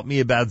Begin taught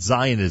me about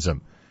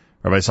Zionism.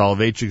 Rabbi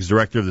Soloveitchik is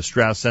director of the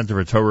Strauss Center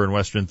for Torah and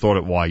Western Thought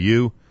at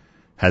YU,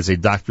 has a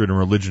doctorate in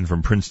religion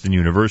from Princeton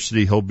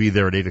University. He'll be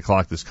there at 8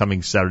 o'clock this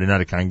coming Saturday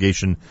night at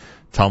Congregation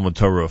Talmud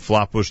Torah of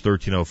Flatbush,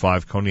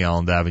 1305 Coney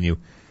Island Avenue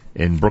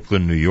in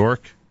Brooklyn, New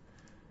York.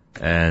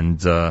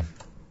 And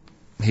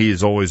he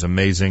is always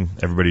amazing.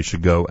 Everybody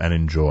should go and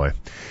enjoy.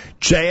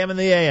 JM and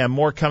the AM,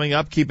 more coming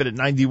up. Keep it at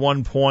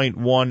 91.1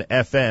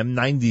 FM,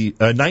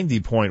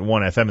 90.1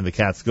 FM in the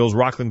Catskills.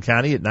 Rockland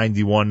County at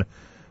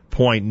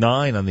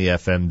 91.9 on the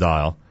FM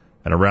dial.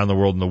 And around the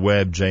world on the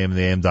web,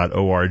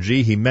 jmandtheam.org.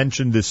 He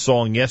mentioned this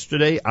song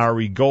yesterday,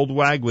 Ari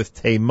Goldwag with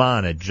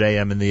Teiman at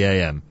JM and the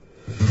AM.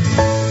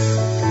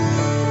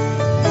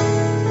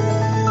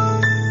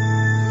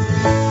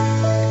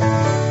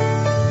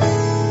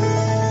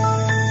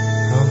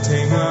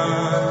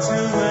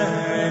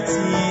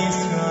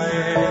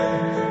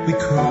 We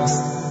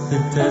crossed the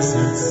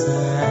desert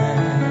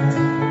sand.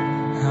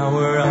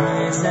 Our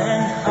eyes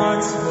and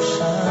hearts were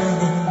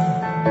shining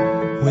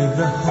with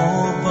the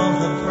hope of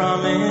the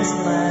promised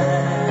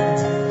land.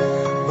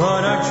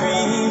 But our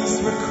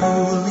dreams were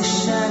cruelly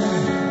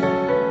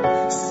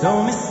shattered.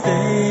 So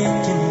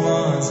mistaken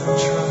was our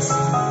trust.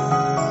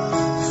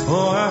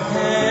 For our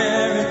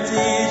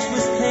heritage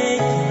was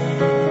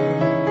taken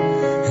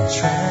and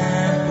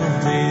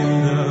trampled in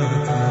the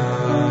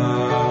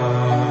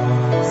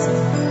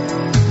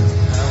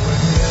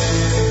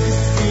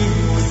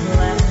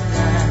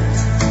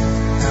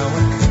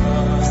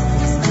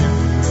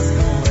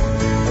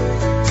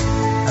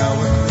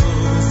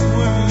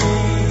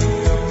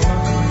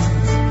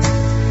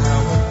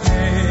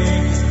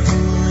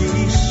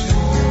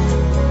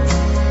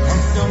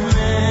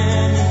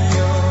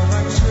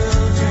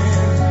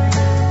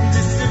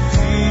this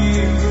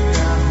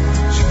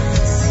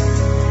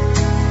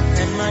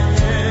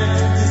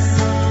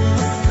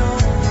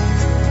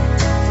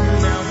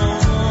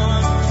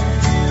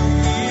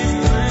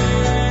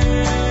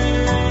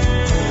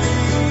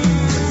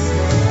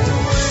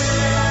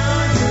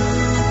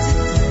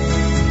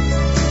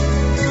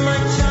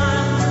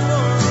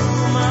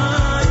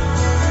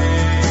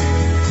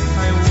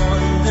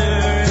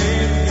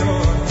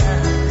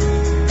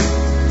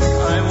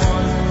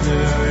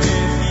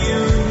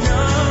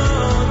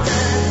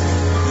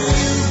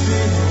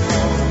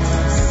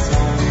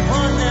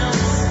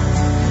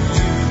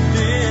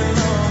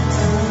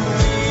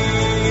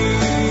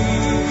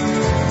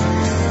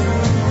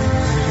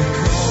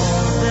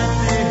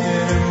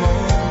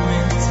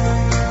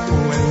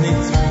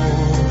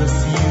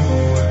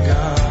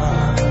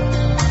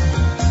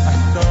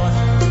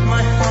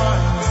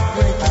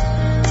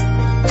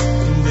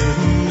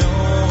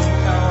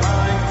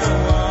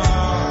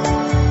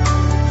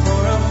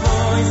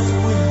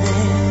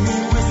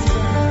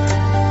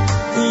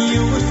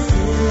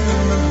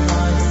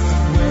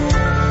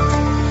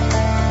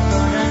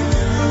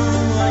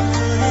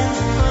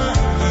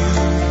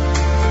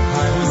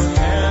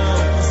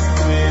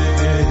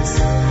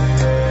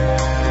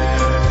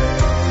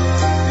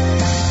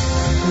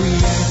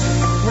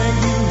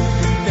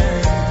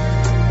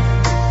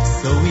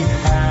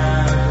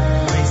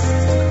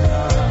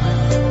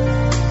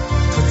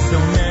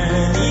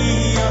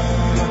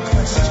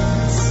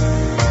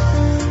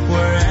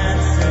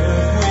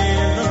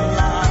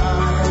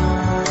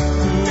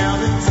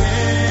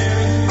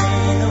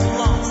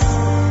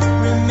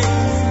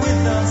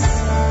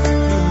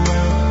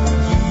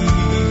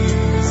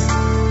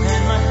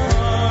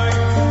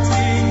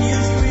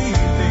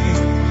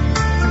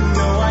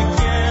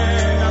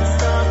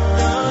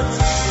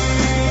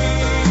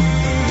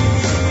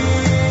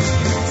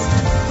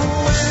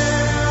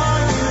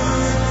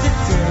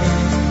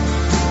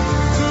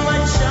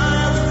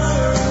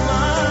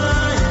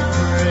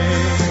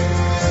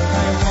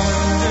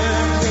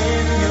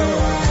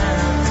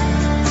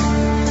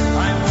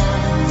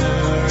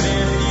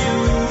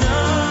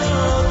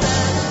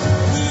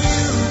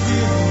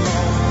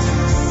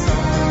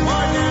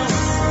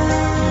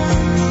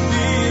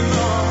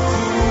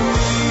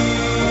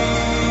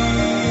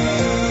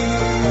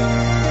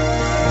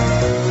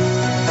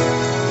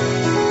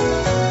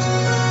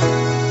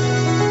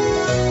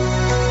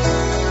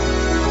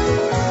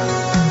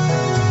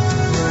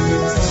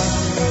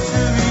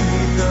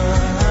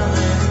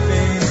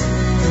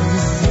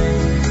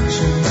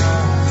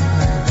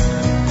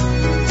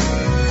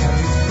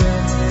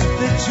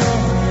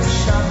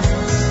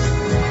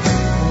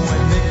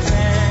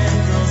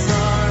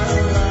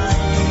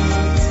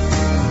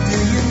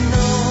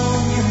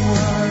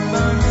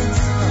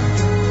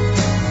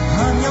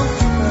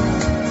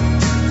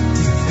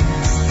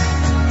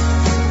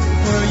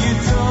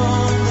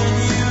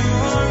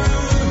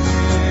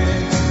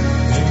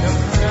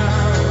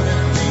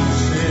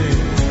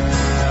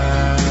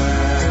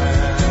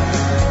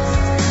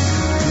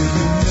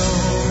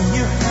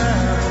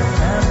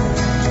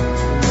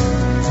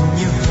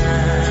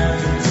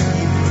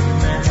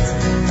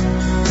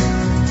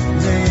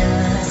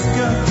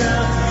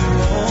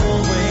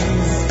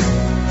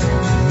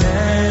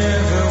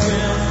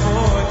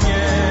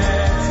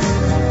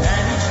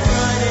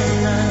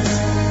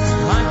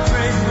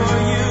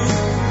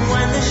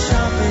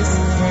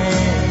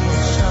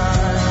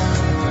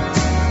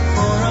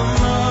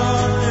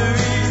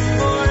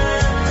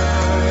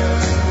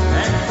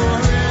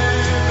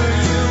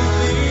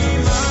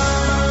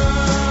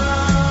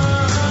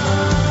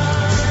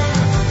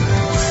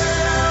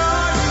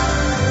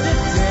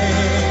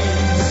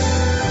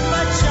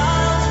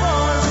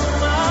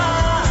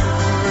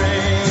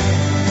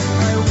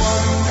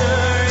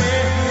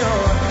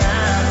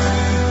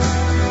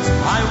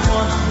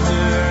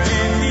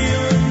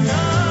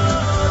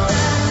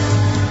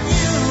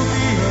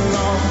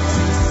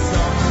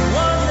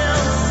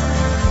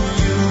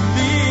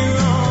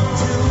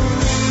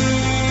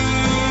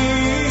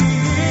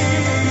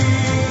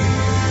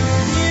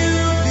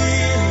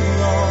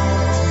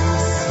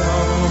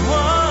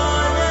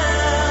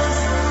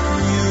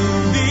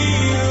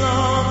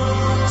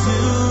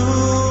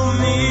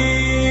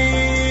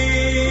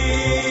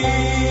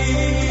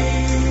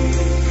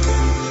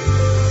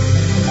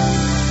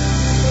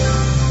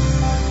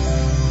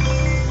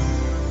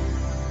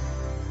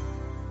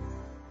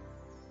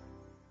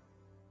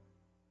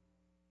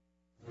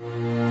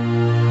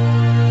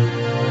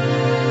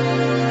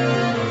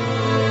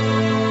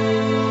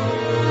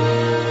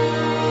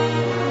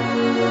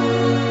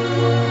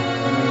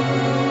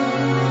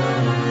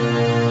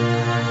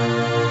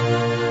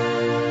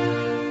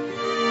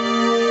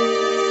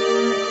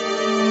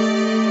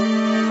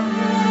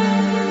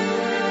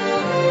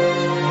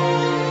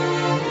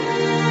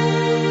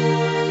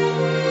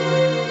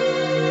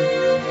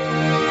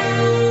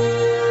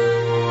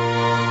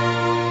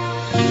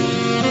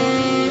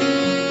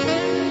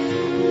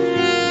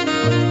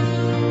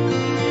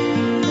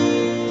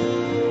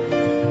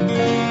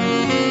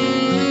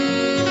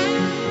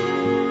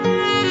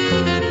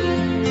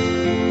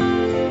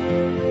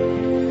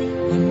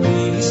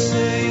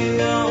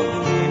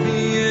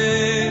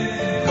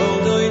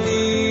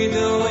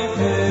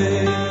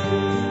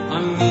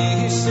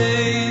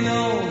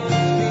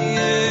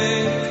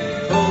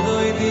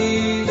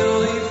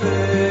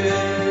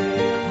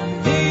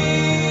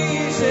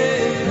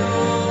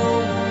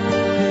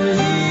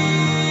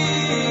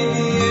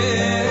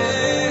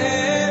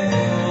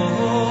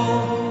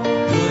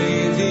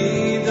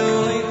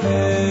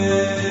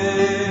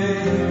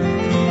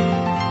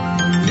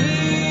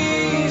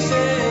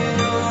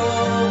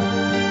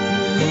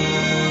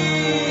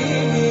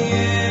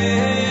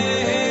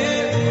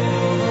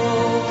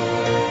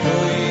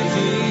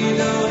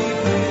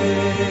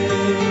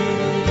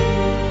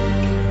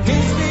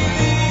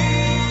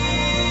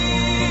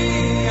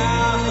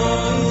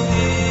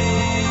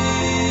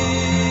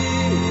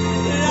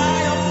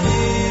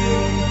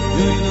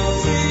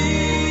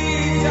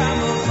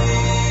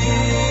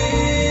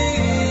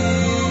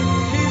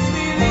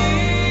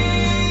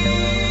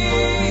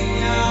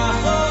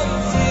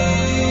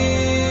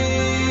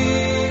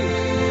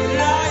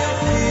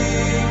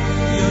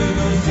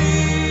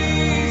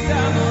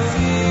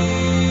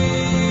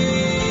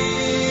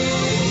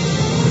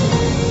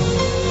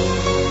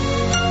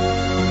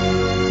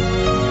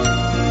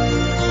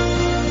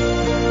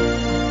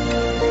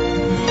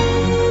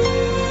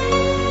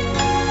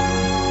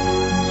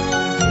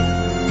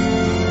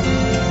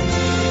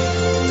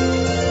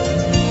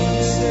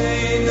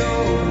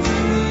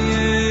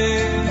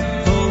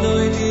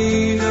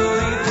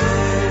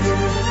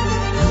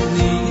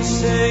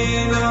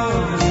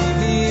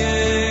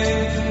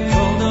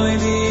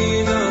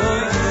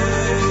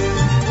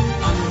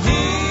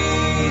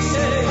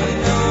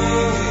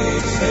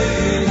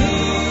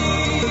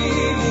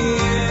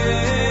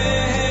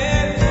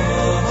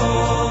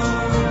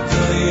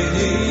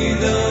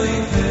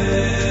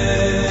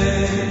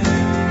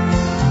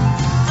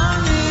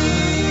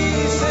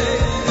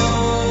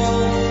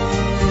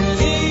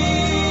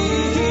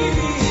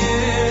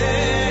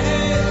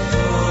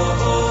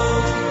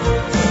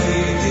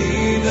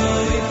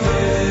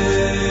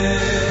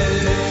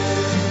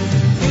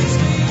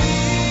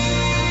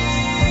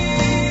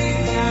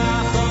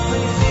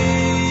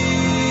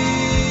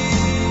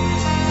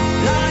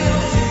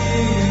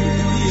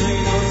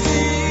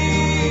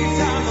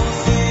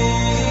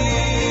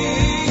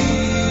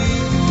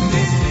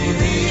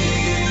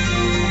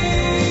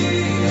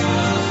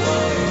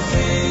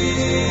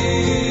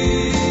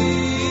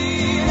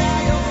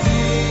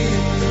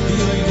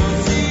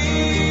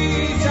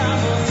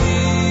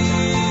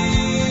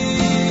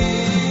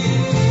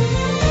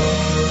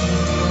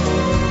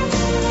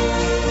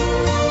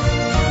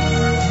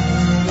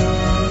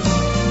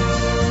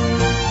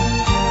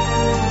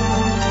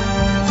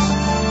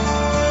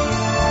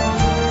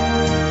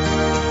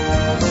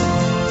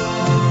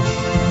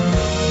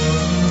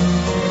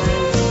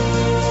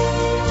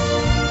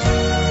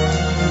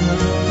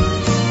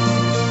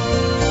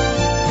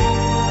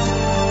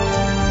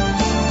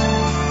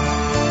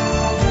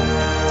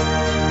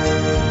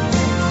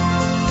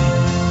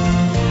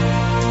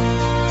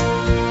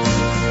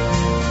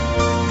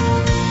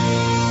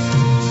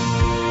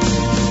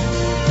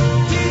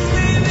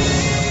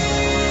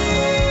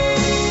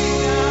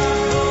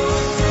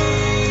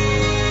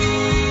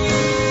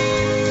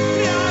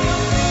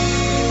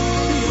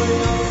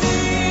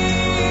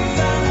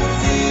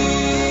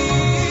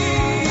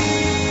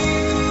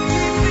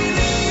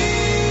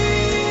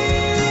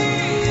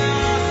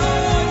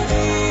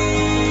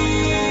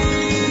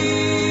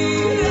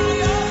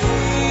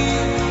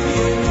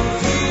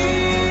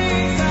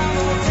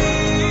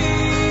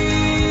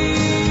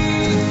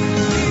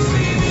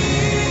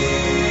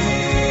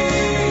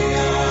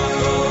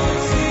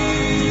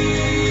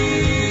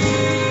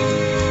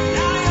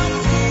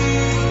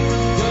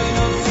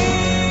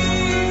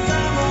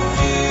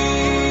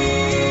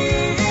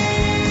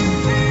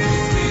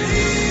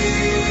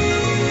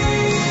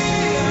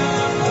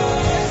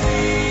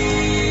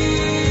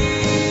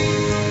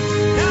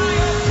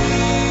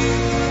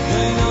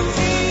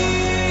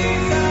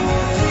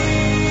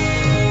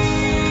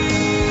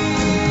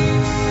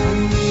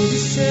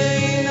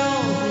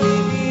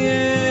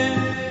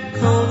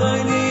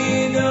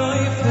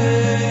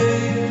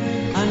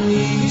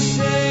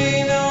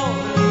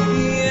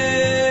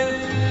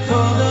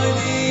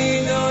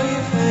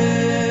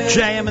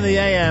JM in the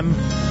AM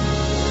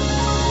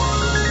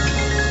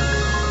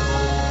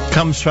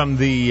comes from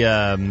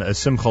the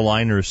Simcha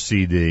Liner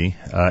CD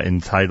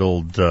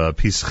entitled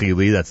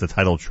Pischili. That's the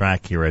title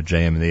track here at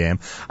JM in the AM.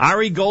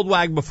 Ari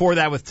Goldwag before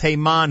that with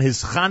Teiman.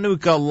 His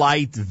Chanukah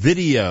Light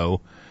video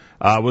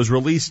was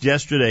released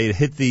yesterday. It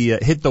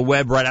hit the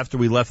web right after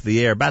we left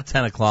the air, about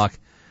 10 o'clock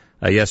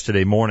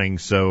yesterday morning.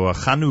 So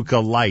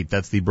Chanukah Light,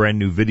 that's the brand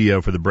new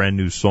video for the brand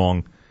new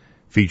song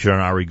featured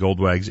on Ari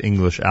Goldwag's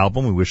English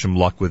album. We wish him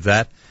luck with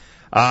that.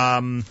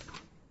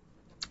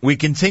 We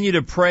continue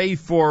to pray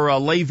for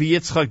Levi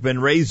Yitzchak ben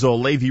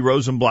Rezel, Levi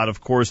Rosenblatt, of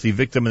course, the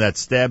victim of that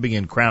stabbing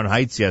in Crown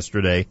Heights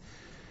yesterday.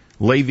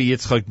 Levi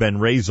Yitzchak ben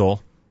Rezel.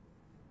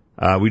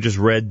 We just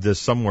read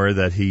somewhere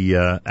that he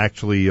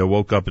actually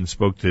woke up and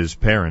spoke to his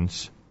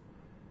parents.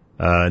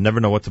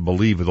 Never know what to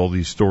believe with all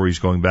these stories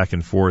going back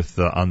and forth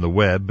on the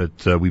web,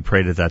 but we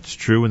pray that that's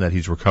true and that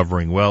he's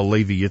recovering well.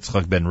 Levi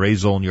Yitzchak ben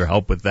Rezel, and your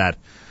help with that,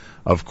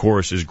 of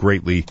course, is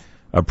greatly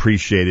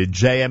appreciated.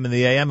 JM in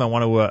the AM, I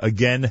want to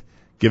again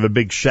give a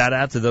big shout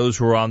out to those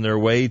who are on their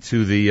way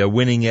to the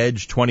Winning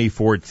Edge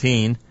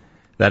 2014.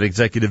 That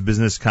executive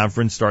business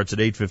conference starts at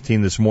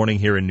 8:15 this morning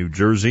here in New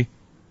Jersey.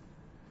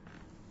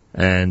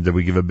 And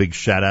we give a big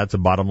shout out to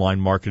Bottom Line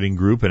Marketing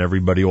Group and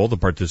everybody, all the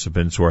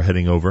participants who are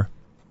heading over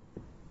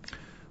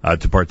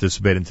to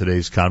participate in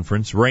today's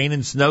conference. Rain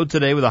and snow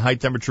today with a high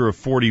temperature of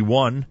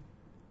 41.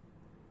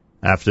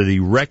 after the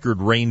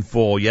record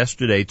rainfall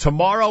yesterday.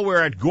 Tomorrow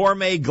we're at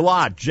Gourmet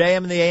Glatt. JM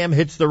and the AM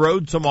hits the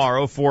road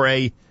tomorrow for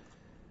a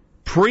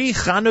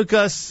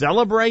pre-Chanukah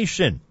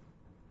celebration.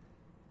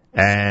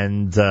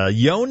 And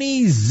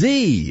Yoni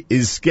Z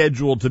is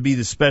scheduled to be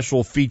the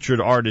special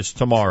featured artist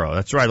tomorrow.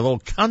 That's right, a little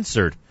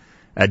concert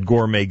at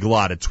Gourmet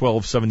Glatt at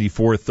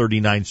 1274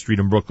 39th Street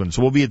in Brooklyn.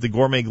 So we'll be at the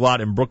Gourmet Glatt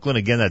in Brooklyn.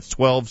 Again, that's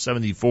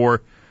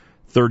 1274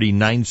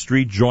 39th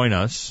Street. Join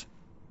us.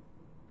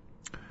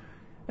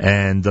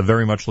 And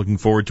very much looking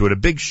forward to it. A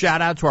big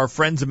shout out to our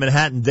friends at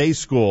Manhattan Day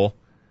School.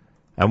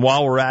 And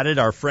while we're at it,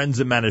 our friends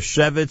at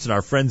Manischewitz and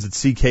our friends at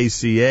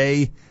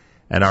CKCA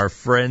and our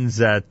friends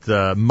at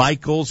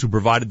Michael's who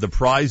provided the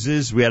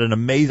prizes. We had an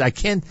amazing,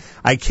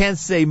 I can't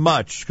say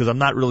much because I'm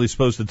not really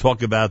supposed to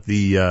talk about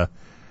the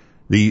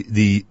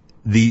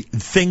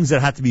things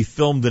that have to be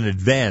filmed in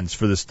advance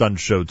for the stunt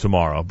show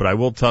tomorrow. But I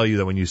will tell you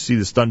that when you see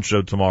the stunt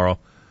show tomorrow,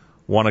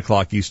 1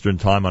 o'clock Eastern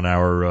time on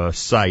our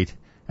site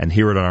and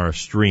hear it on our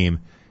stream,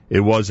 it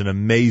was an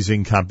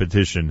amazing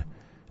competition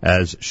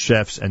as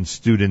chefs and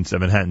students at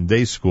Manhattan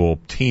Day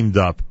School teamed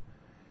up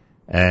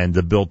and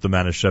built the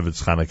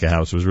Manischewitz Hanukkah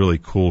house. It was a really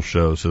cool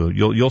show. So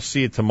you'll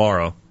see it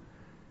tomorrow.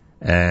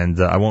 And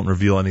I won't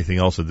reveal anything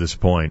else at this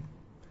point.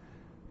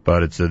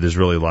 But there's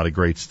really a lot of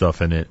great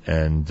stuff in it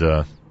and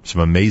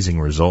some amazing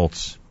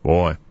results.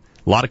 Boy,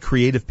 a lot of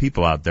creative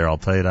people out there, I'll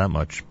tell you that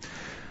much.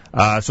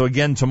 So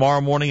again,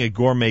 tomorrow morning at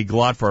Gourmet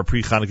Glatt for our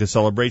pre-Hanukkah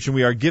celebration,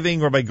 we are giving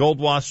Rabbi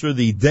Goldwasser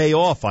the day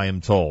off, I am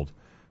told.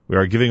 We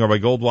are giving Rabbi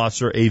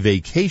Goldwasser a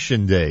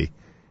vacation day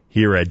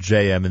here at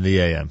JM in the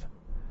AM.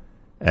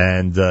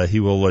 And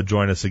he will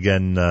join us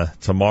again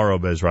tomorrow,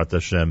 Bezrat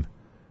Hashem,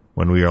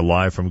 when we are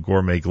live from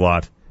Gourmet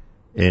Glatt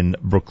in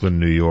Brooklyn,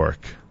 New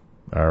York.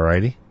 All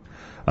righty.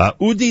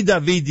 Udi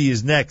Davidi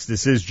is next.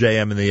 This is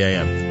JM in the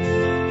AM.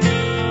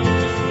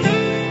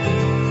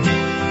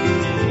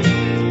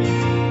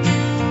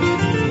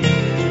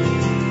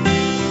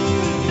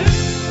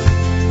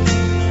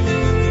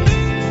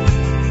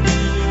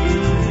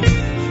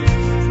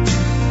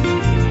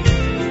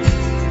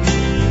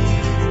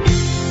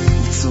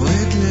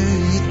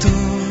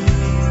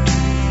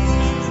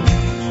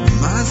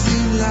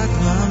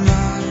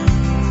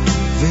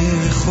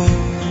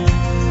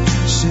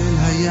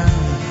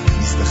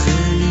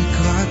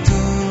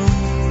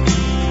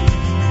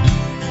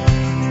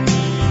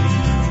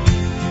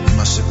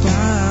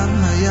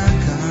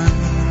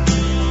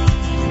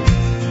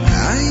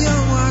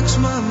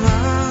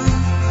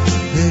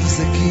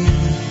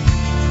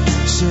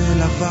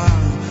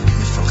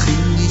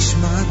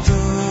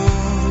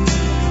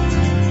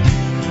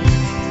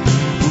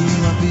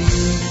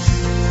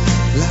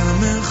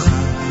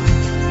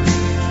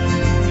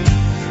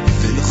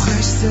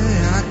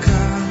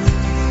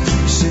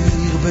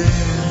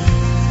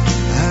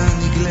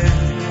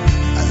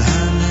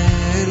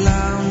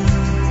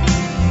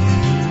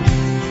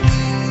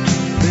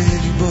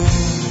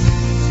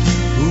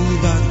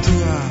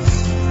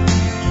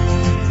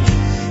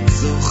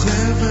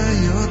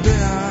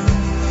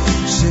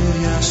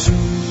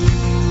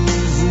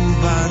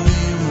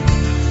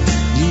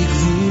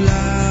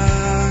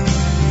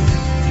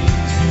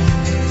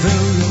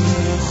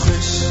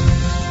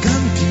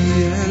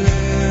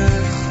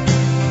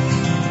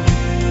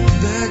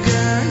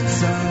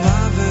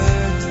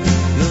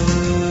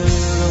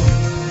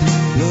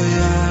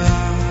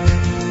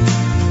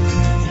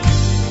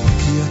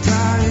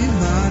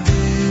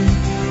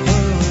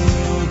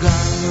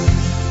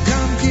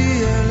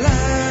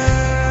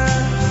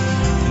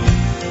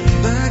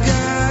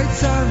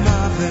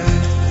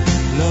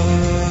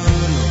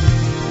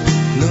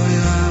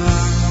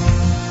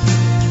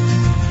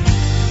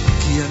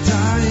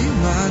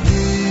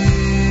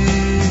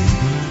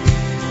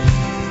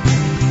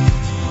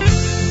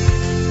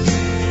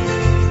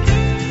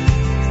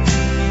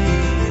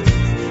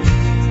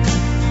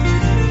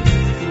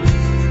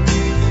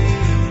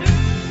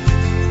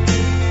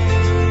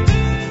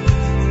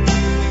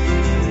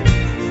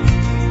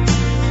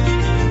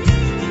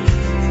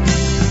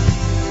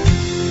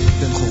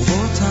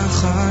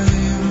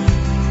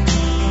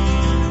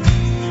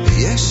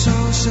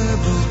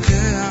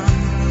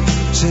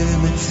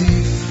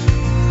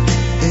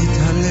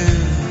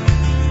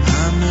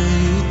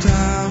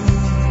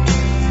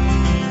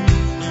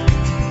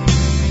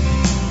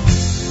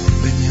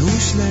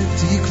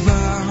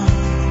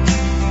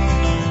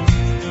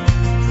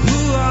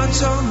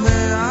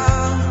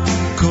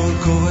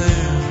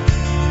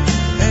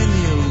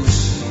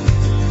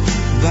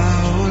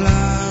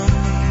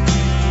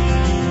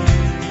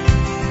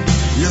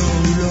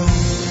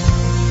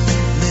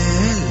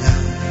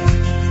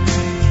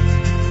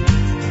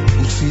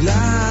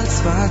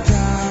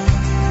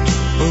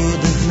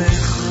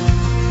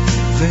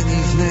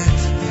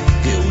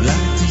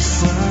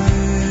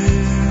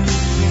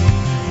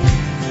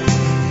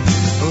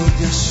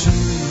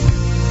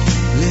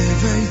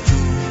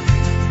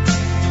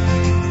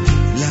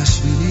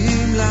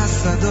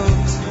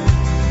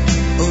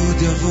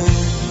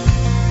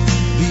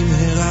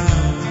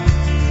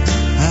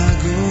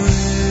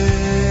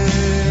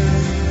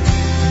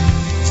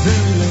 There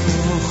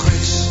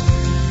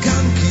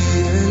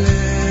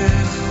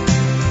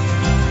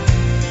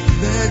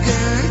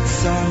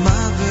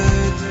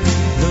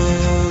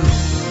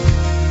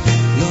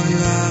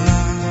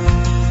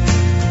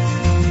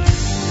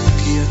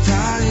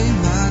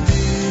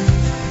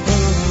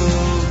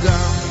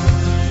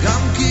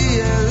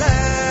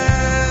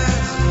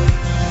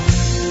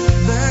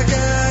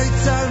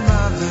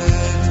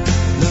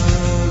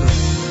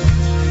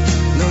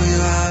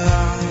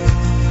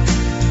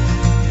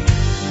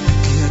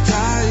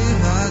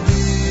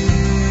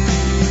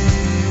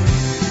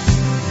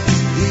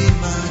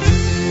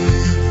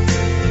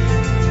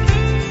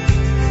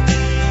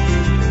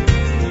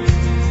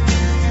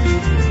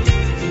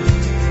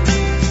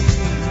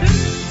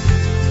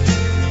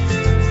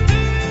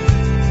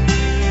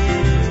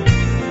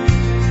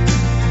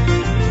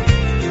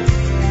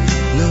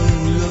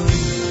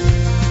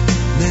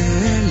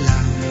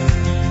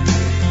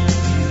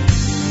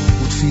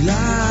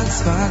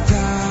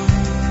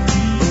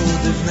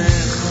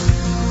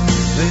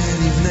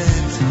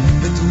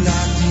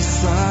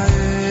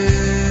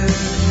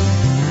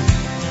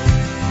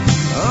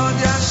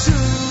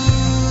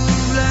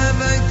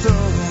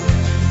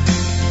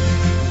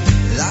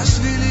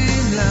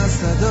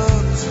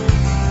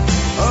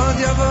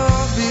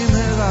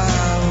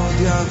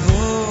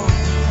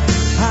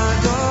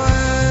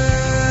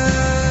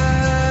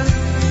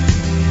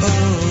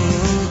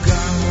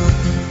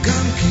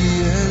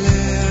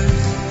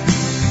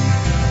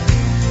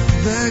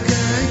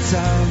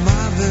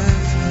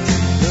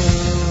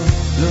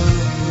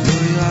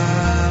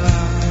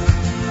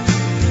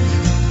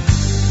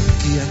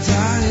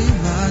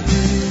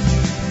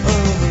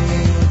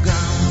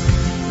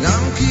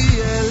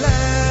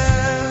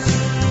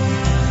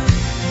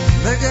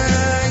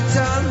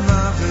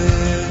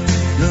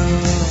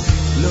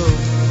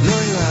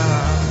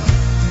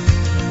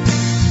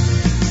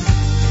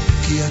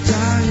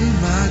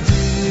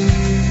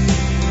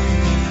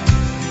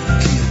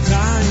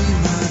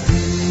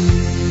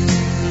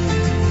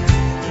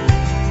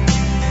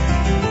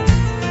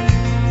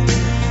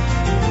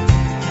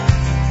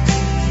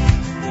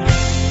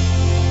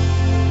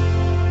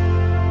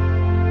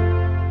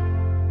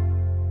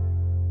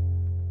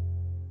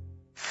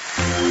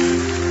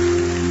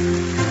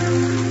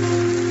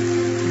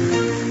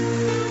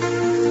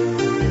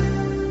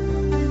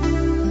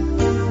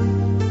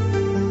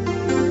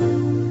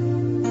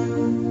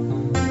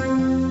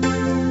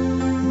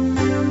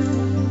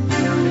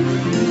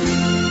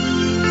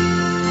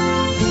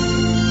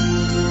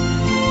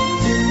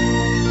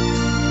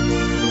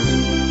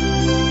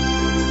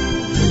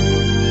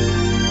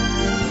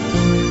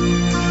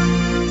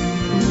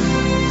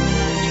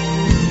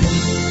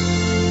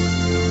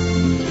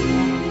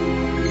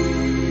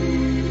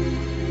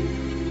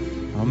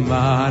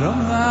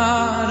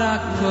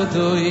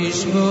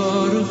הקדוש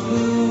ברוך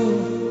הוא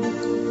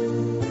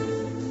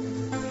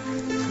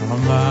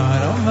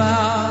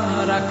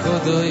אומר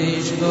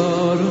הקדוש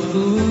ברוך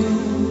הוא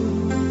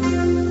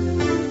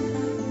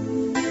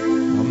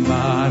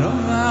אומר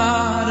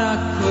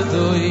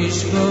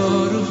הקדוש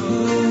ברוך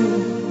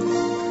הוא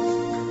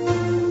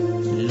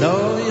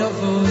לא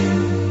יבוא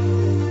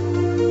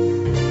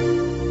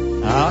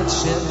עד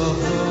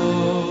שבוא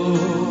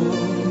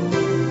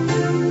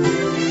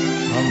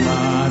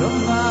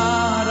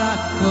אומר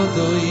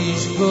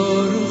הקדוש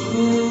ברוך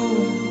הוא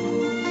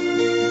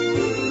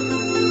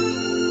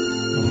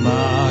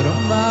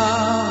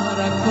אומר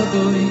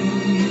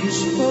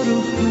הקדוש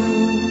ברוך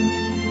הוא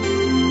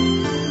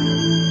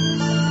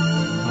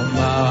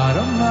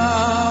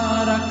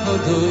אומר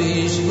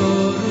הקדוש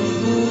ברוך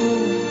הוא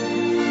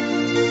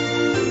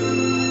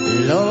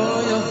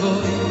לא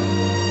יבוא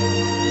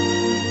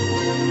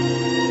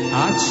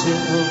עד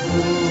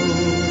שבוא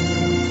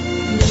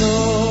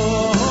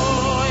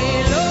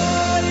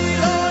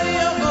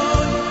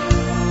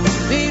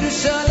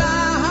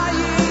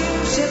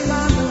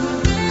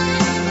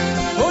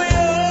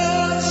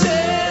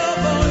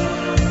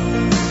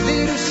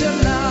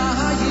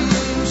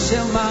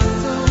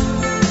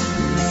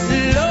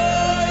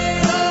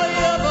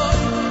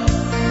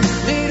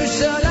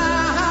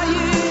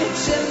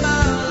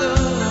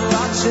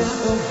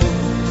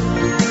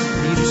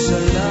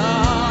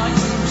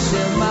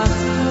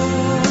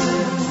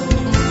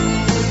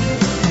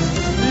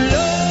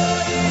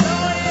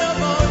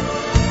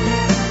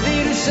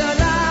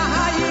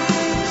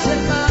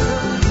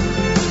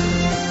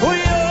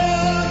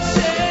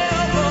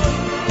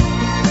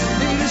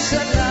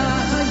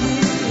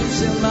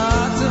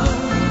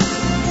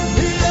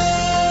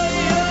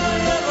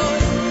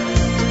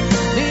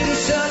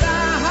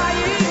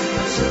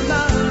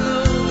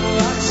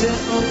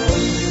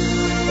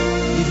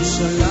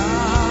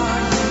Yerushalayim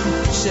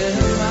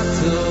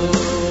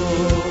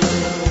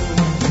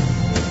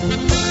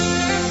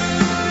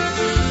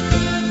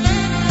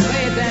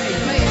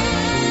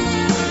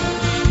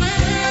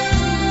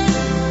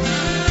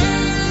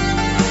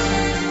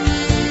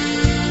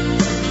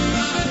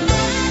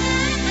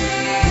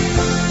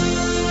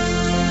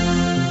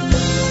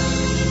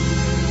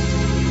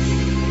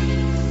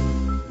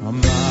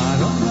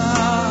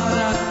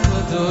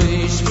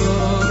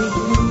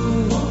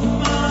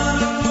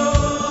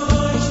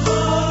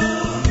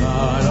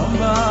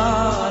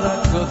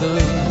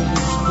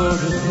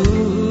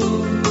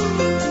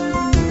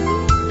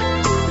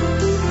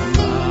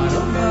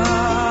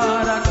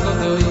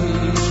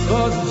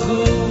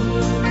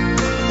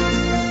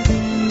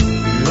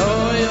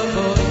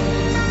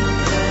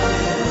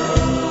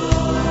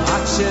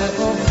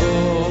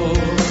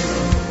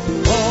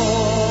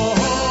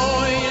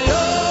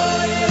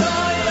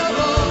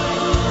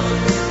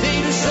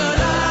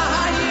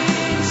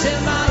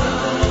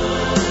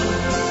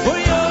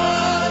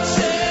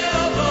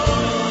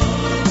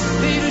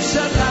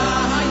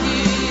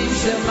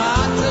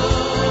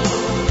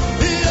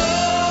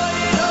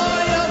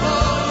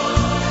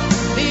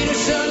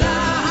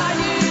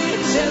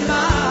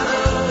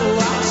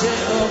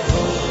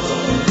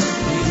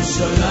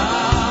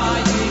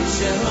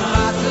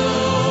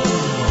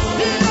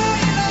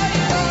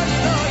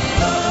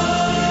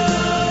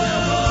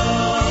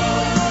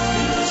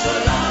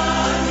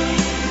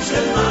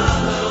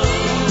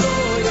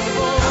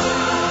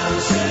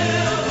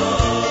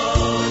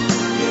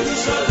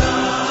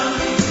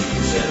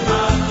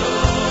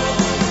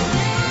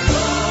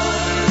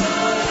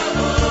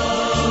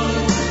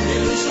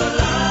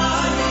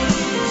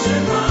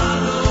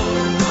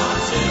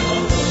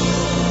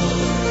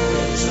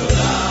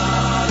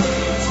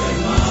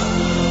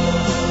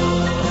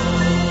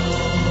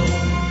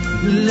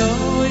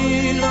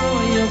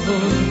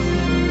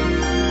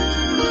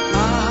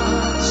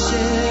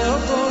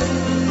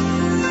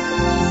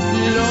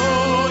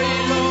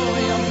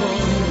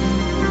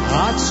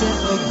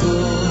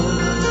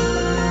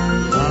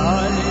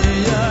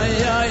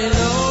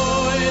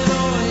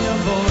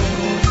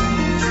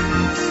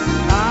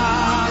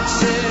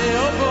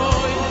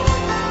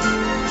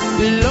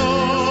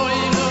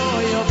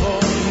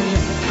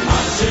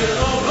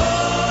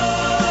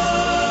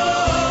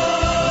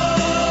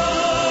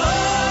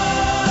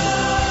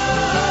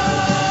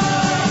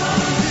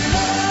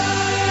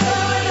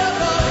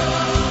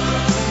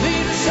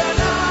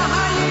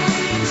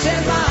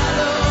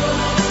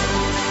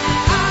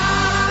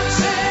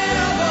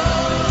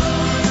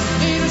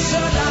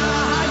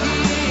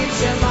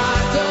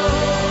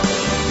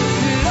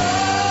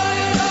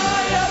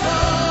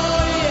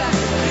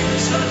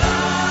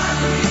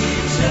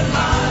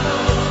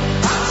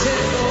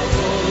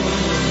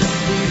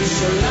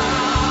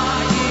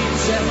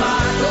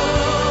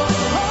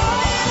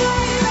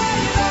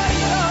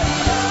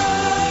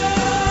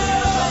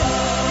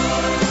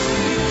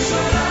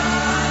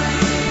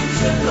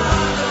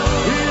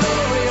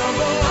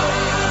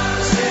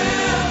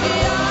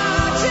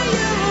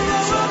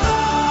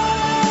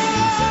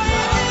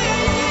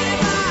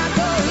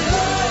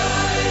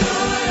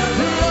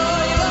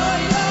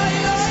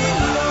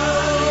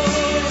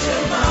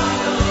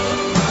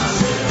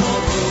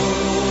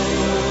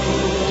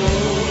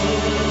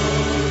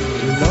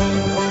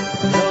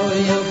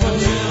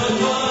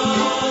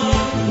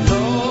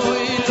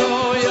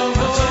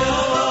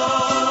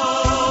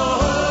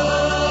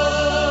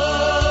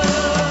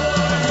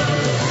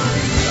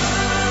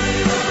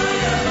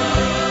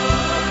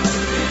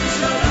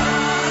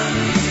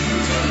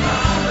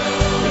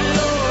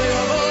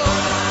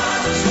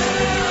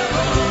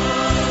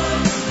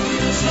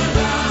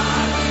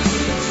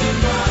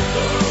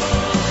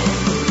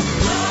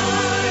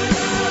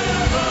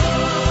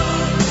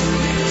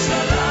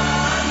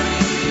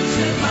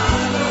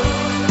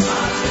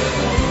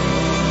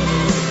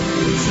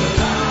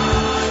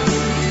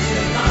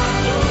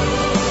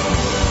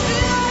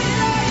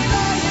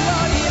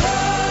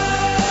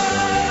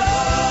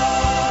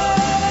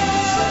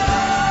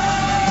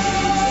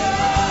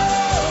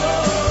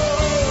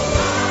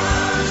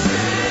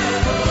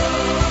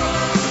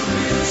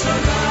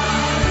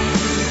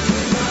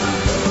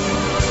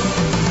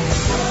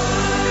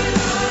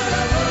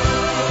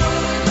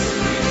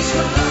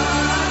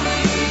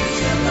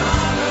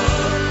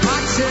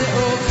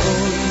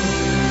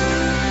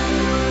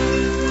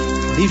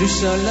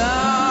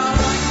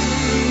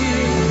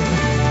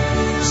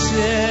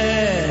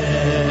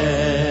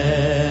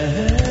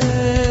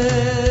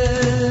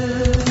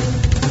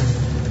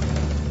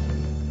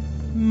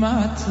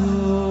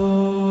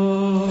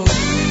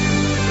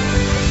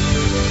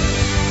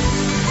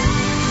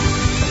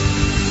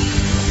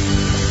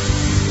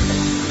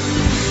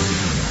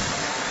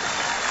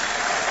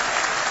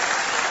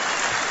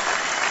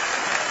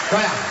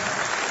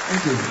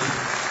Thank you.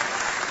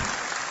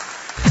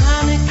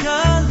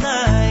 Hanukkah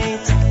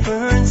light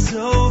burns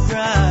so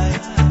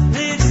bright,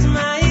 lifts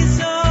my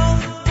soul,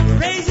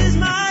 raises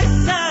my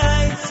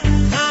sights.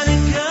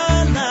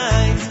 Hanukkah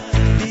light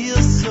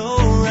feels so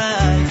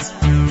right.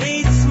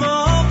 8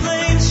 small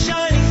flames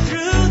shining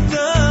through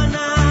the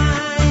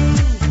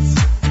night.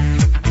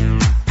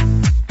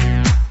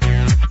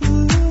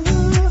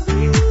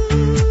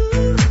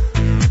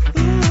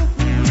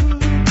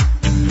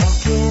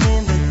 Walking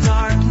in the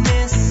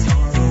darkness,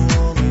 sorrow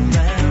all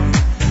around,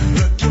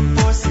 looking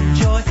for some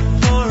joy,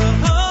 for a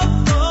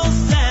hopeful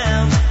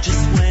sound.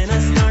 Just when I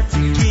start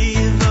to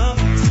give up,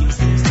 seems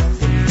there's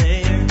nothing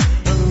there.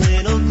 A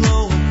little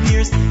glow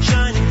appears,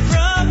 shining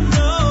from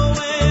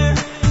nowhere.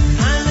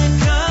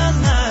 Hanukkah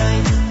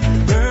light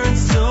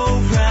burns so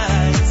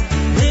bright,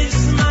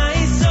 lifts my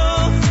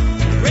soul,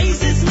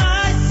 raises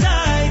my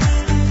sights.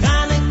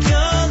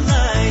 Hanukkah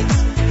light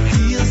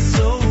feels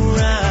so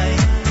right.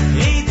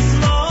 8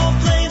 small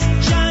flames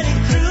shining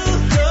through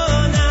the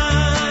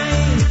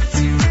night.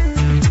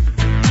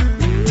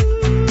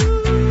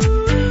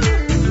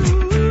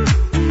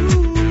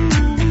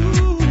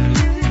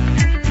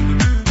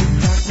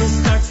 Darkness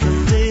starts to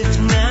lift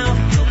now,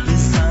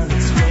 helpless on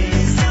its way.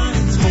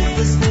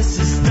 Hopelessness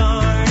is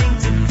starting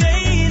to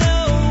fade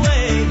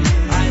away.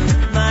 I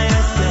lift my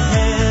eyes to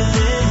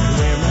heaven,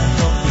 where my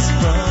hope is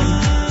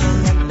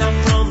from. Now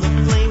from the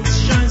flames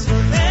shines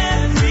for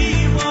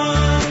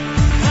everyone.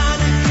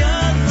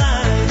 Hanukkah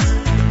light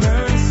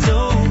burns so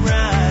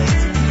bright,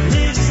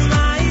 lifts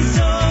my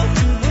soul,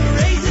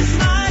 raises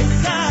my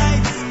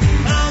sights.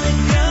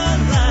 Hanukkah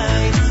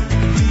light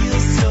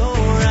feels so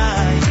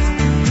right.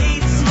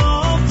 8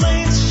 small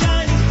flames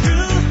shining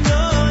through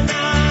the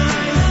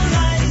night. The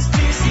light is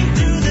piercing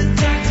through the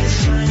darkness,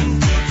 shining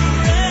through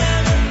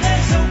forever.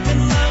 There's hope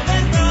and love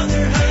and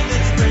brotherhood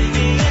that's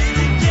bringing us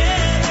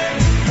together.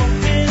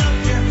 Open up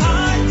your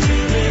heart to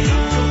it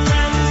all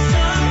around the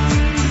sun.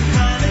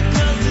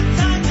 Hanukkah's the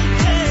time to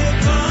play a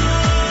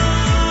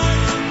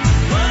part.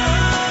 Whoa,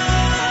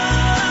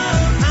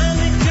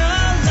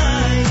 Hanukkah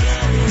light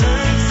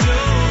burns so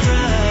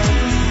bright,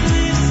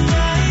 lifts my soul, raises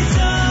my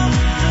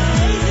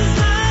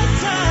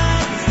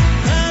sights.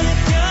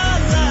 Hanukkah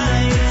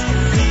light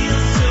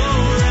feels so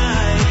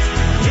right.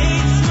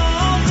 8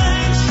 small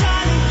flames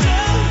shining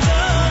through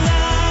the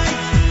night.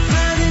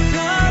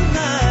 Hanukkah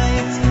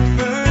light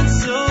burns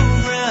so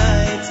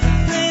bright,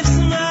 lifts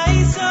my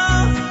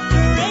soul,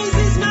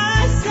 raises my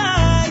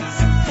sights.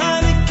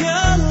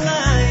 Hanukkah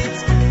light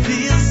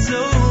feels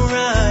so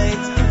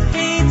right.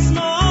 8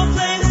 small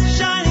flames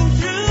shining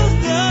through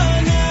the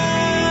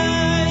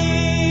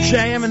night.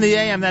 JM in the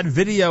AM, that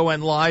video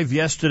went live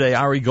yesterday.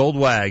 Ari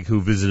Goldwag,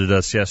 who visited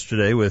us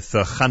yesterday with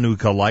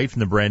Chanukah Light from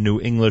the brand new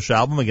English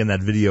album. Again,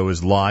 that video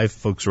is live.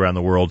 Folks around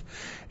the world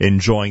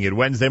enjoying it.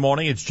 Wednesday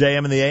morning, it's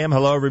JM in the AM.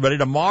 Hello, everybody.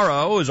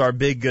 Tomorrow is our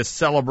big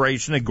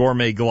celebration at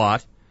Gourmet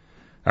Glatt,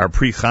 our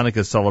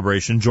pre-Chanukah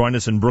celebration. Join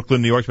us in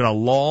Brooklyn, New York. It's been a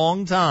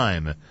long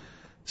time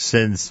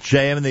since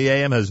JM in the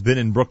AM has been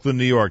in Brooklyn,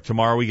 New York.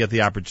 Tomorrow we get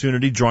the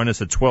opportunity. Join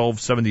us at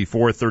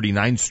 1274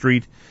 39th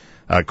Street,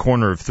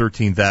 corner of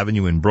 13th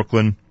Avenue in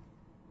Brooklyn.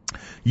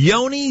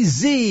 Yoni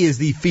Z is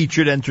the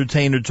featured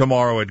entertainer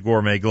tomorrow at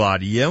Gourmet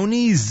Glatt.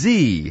 Yoni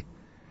Z.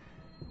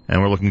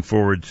 And we're looking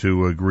forward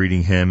to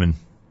greeting him and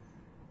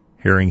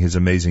hearing his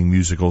amazing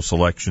musical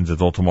selections.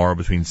 It's all tomorrow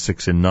between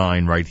 6 and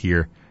 9 right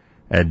here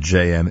at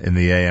JM in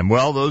the AM.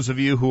 Well, those of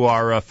you who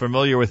are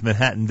familiar with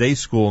Manhattan Day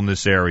School in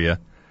this area,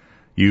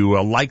 you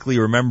likely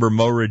remember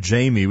Mora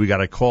Jamie. We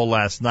got a call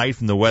last night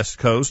from the West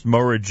Coast.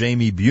 Mora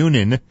Jamie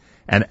Bunin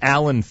and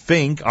Alan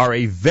Fink are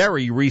a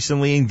very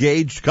recently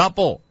engaged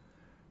couple.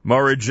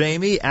 Mora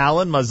Jamie,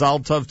 Alan, Mazal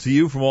Tov to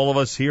you from all of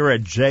us here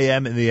at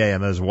JM in the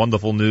AM. That's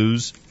wonderful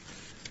news.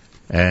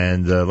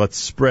 And let's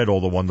spread all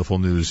the wonderful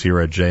news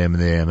here at JM in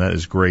the AM. That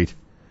is great.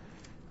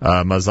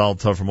 Mazal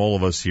Tov from all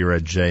of us here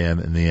at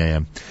JM in the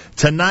AM.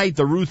 Tonight,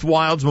 the Ruth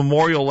Wilds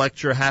Memorial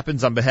Lecture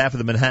happens on behalf of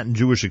the Manhattan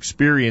Jewish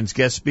Experience.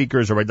 Guest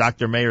speakers are by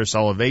Dr. Meir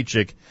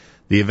Soloveitchik.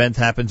 The event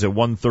happens at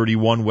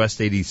 131 West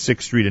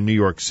 86th Street in New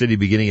York City,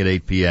 beginning at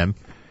 8 p.m.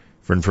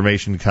 For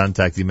information,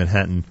 contact the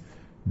Manhattan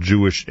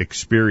Jewish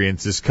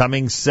Experience. This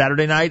coming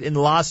Saturday night in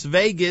Las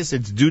Vegas,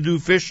 it's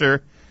Dudu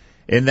Fisher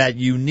in that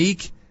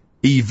unique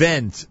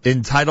event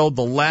entitled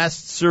The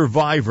Last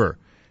Survivor,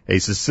 a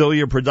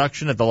Cecilia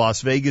production at the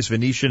Las Vegas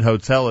Venetian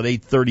Hotel at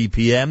 8:30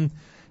 p.m.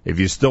 If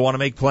you still want to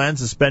make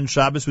plans to spend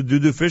Shabbos with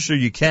Dudu Fisher,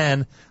 you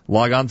can.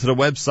 Log on to the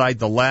website,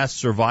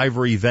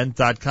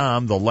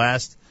 thelastsurvivorevent.com,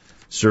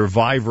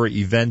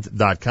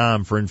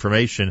 thelastsurvivorevent.com for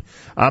information.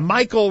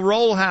 Michael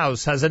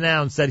Rollhouse has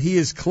announced that he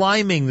is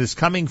climbing this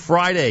coming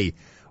Friday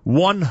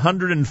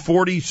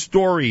 140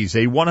 stories,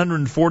 a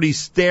 140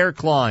 stair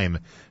climb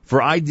for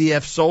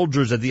IDF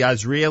soldiers at the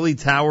Israeli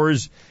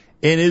Towers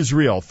in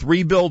Israel.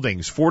 3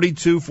 buildings,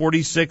 42,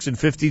 46, and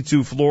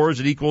 52 floors.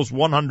 It equals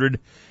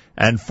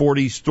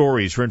 140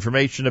 stories. For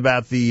information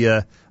about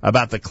the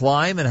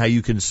climb and how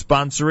you can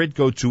sponsor it,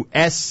 go to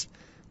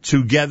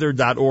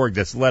stogether.org.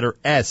 That's letter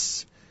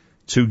S,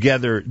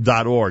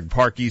 together.org.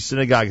 Park East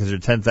Synagogue has their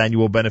 10th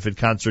annual benefit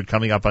concert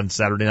coming up on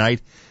Saturday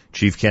night.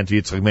 Chief Cantor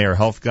Yitzchak Meir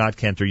Helfgott,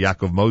 Cantor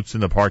Yaakov Motz,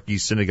 and the Park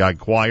East Synagogue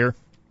Choir.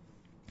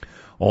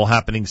 All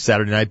happening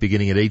Saturday night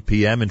beginning at 8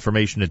 p.m.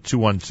 Information at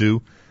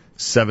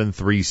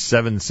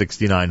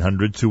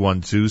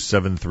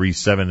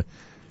 212-737-6900,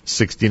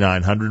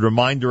 212-737-6900.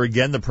 Reminder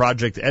again, the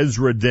Project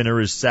Ezra dinner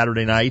is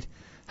Saturday night,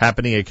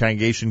 happening at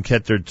Congregation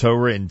Keter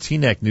Torah in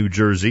Teaneck, New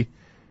Jersey.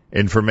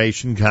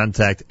 Information,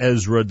 contact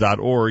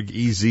Ezra.org,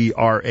 EZRAH.org.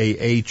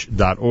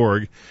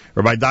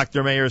 Rabbi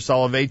Dr. Meir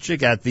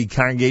Soloveitchik at the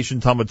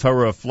Congregation Talmud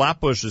Torah of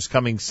Flatbush is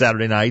coming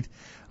Saturday night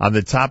on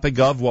the topic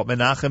of what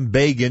Menachem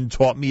Begin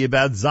taught me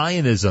about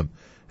Zionism.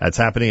 That's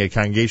happening at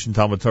Congregation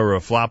Talmud Torah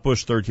of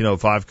Flatbush,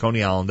 1305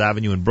 Coney Island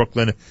Avenue in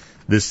Brooklyn,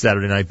 this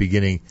Saturday night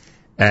beginning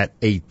at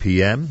 8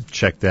 p.m.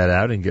 Check that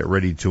out and get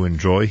ready to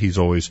enjoy. He's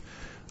always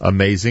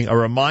amazing. A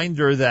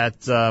reminder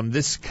that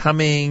this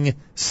coming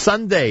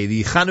Sunday,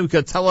 the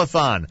Chanukah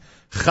Telethon,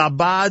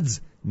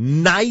 Chabad's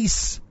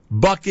Nice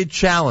Bucket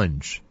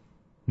Challenge.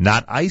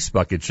 Not Ice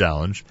Bucket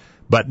Challenge,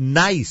 but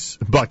Nice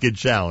Bucket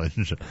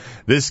Challenge.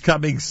 This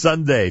coming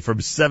Sunday from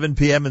 7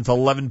 p.m. until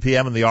 11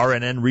 p.m. on the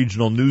RNN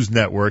Regional News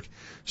Network,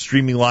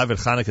 streaming live at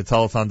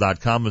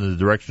ChanukkahTelethon.com in the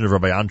direction of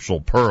Rabbi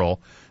Anshel Pearl.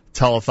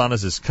 Telethon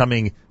is this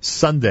coming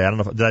Sunday. I don't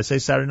know, did I say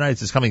Saturday night?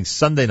 It's this coming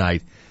Sunday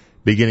night,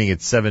 beginning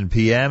at 7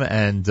 p.m.,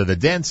 and the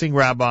Dancing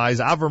Rabbis,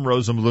 Avram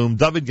Rosenblum,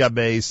 David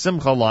Gabay,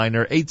 Simcha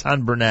Leiner,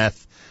 Eitan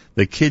Bernath,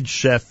 the Kid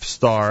Chef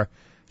star,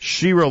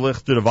 Shira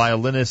Lichter, the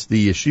violinist,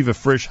 the Yeshiva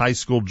Frisch High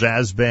School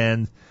Jazz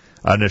Band,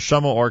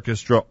 Neshama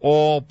Orchestra,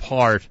 all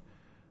part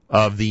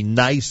of the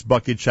Nice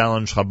Bucket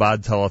Challenge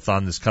Chabad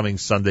Telethon this coming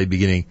Sunday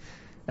beginning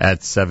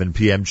at 7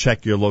 p.m.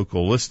 Check your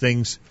local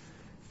listings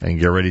and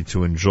get ready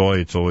to enjoy.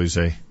 It's always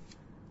a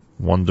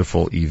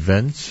wonderful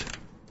event.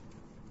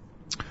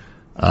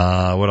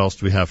 What else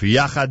do we have for you?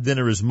 Yachad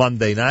dinner is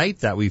Monday night.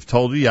 That we've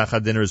told you.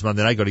 Yachad dinner is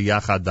Monday night. Go to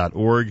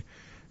yachad.org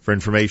for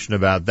information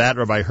about that.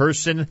 Rabbi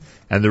Herson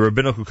and the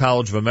Rabbinical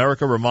College of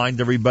America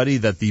remind everybody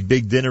that the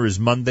big dinner is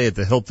Monday at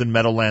the Hilton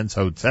Meadowlands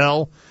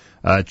Hotel,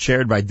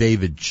 chaired by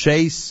David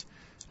Chase,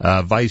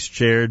 vice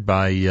chaired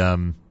by,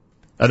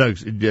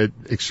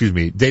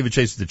 David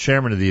Chase is the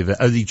chairman of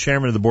the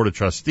chairman of the Board of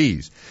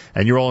Trustees.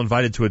 And you're all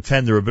invited to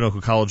attend the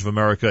Rabbinical College of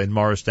America in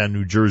Morristown,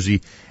 New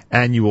Jersey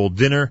annual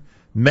dinner.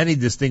 Many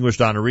distinguished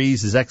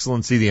honorees. His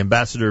Excellency, the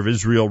Ambassador of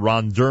Israel,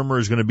 Ron Dermer,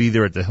 is going to be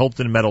there at the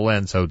Hilton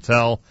Meadowlands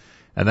Hotel,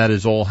 and that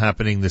is all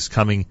happening this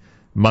coming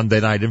Monday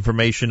night.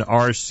 Information,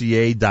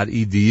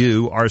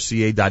 rca.edu,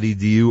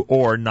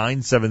 or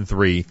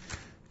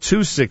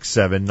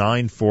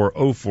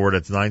 973-267-9404.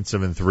 That's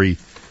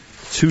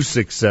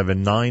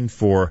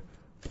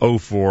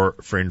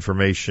 973-267-9404 for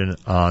information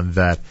on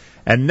that.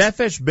 And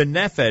Nefesh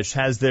B'Nefesh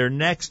has their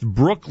next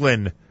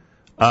Brooklyn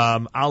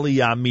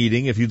Aliyah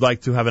meeting. If you'd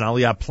like to have an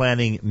Aliyah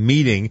planning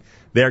meeting,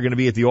 they're going to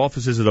be at the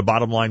offices of the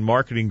Bottom Line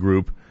Marketing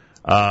Group,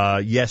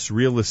 Yes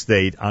Real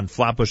Estate, on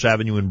Flatbush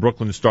Avenue in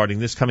Brooklyn, starting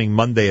this coming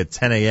Monday at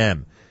 10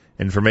 a.m.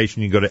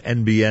 Information, you can go to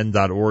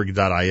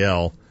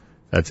nbn.org.il.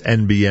 That's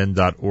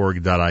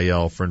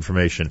nbn.org.il for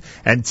information.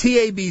 And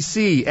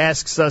TABC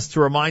asks us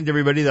to remind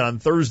everybody that on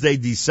Thursday,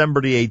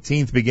 December the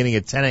 18th, beginning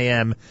at 10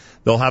 a.m.,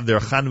 they'll have their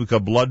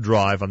Chanukah blood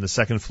drive on the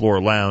second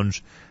floor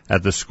lounge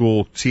at the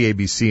school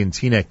TABC in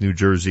Teaneck, New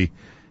Jersey.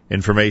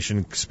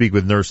 Information, speak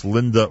with Nurse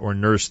Linda or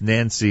Nurse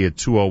Nancy at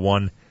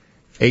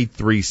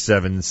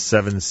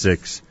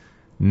 201-837-7696.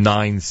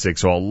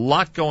 So a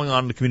lot going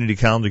on in the community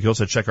calendar. You can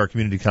also check our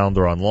community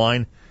calendar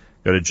online.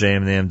 Go to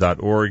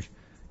jmnam.org,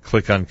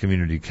 click on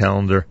community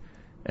calendar,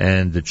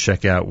 and to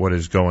check out what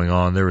is going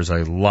on. There is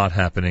a lot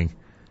happening,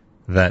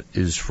 that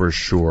is for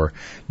sure.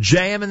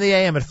 JM in the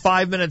AM at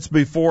 5 minutes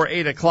before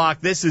 8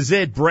 o'clock. This is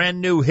it.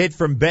 Brand new hit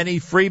from Benny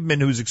Friedman,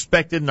 who's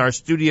expected in our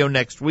studio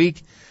next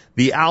week.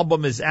 The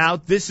album is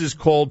out. This is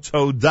called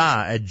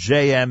Todah at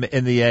JM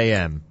in the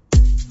AM.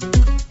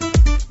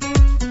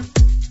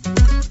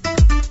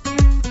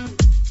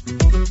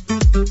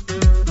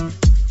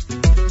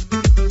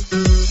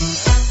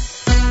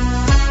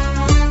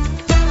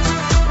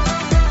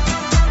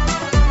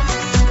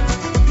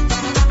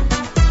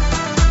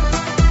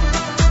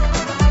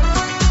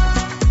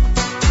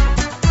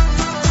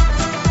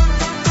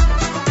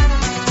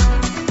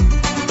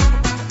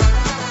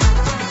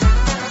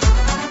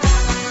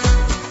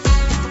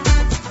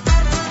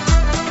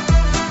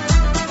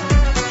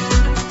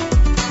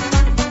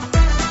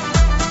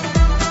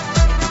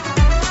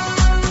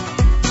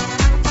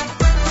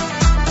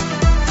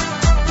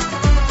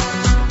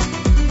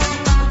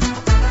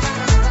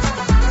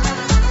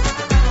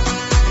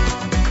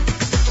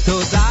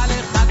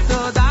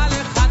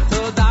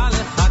 תודה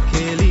לך,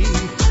 כלי,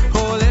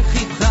 הולך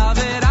איתך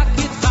ורק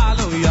איתך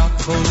לא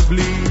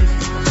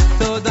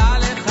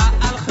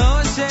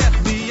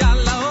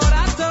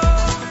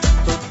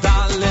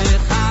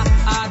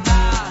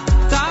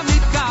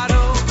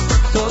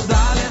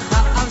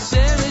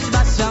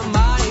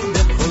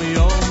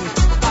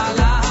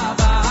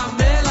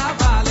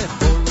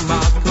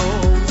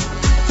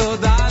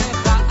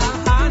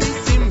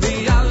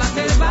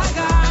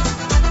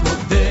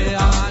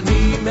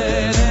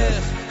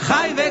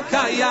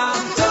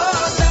קיים.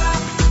 תודה,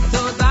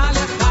 תודה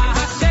לך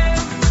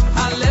השם,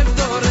 הלב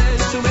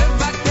דורש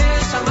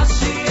ומבקש על מה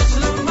שיש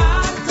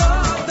לומר.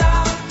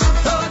 תודה,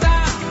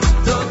 תודה,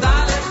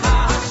 תודה לך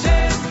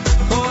השם,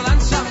 כל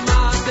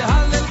הנשמה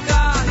תהלל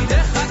כאן, היא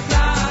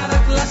מחכה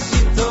רק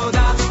לשיר.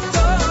 תודה,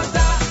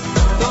 תודה,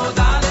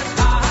 תודה לך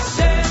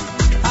השם,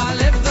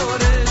 הלב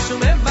דורש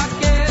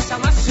ומבקש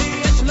על מה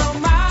שיש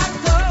לומר.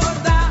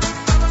 תודה,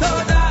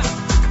 תודה,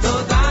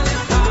 תודה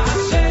לך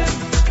השם,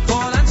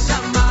 כל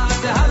הנשמה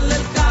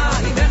תהלל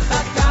כאן, היא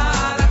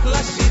מחכה רק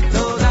לשיר.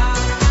 תודה.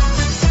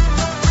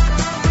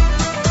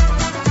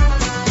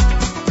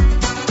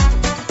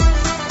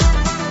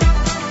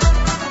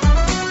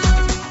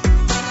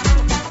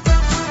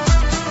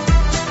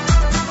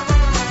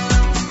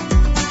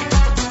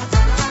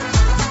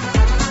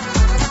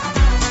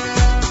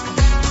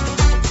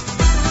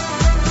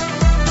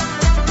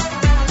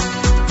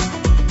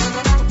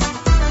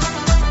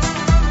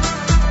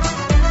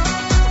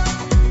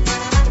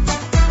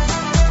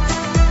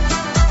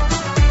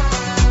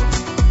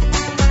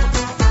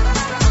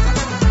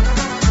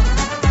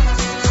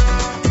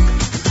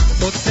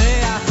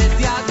 פותח את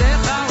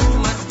ידיך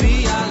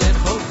ומצביע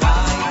לכל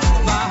חי,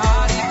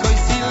 בהרי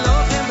כויסי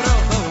לוחם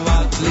רוחו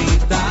על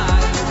פליטי,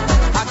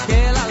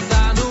 הקל על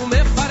זן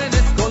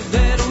ומפרנס כל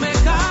זר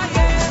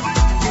ומקיים,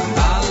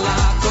 על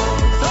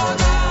הכל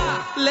תודה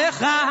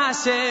לך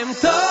השם.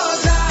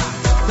 תודה,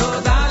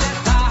 תודה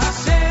לך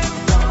השם,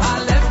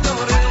 הלב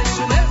דורש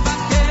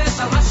ומבקש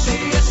על מה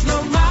שיש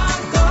לומר.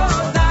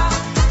 תודה,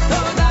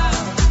 תודה,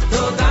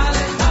 תודה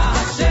לך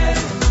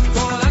השם,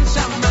 כל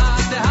הנשמה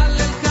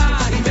תהלל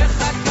כאן, היא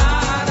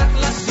מחכה רק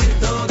לשיר.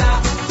 תודה,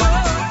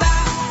 תודה,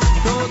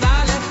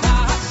 תודה לך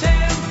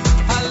השם,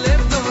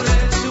 הלב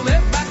דורש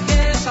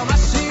ומבקש על מה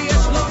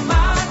שיש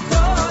לומר.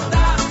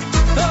 תודה,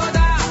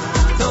 תודה,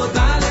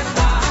 תודה לך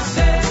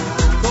השם,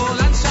 כל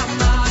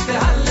הנשמה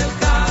תהלל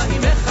כאן, היא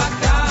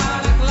מחכה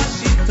רק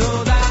לשיר.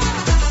 תודה.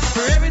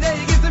 For every day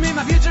you give to me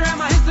my future and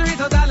my history.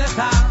 תודה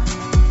לך.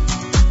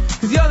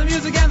 'Cause you're the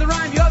music and the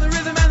rhyme, you're the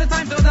rhythm and the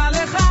time. תודה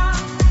לך.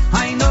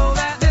 I know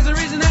that there's a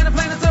reason and a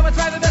plan, and so I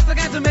try the best I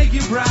can to make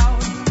you proud.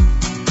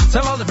 So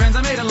all the friends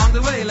I made along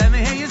the way, let me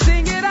hear you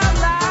sing it out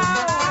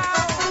loud.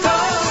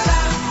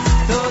 תודה,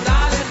 תודה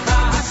לך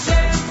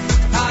השם,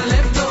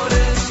 הלב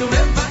דורש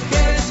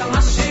ומבקש על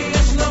מה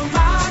שיש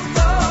לומר.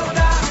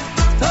 תודה,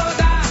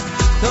 תודה,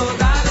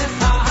 תודה לך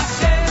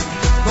השם,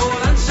 כל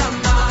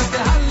הנשמה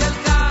תהלל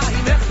כאן,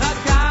 היא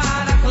מחכה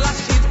רק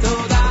לשיר.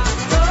 תודה,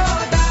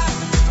 תודה,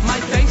 my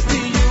thanks to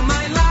you,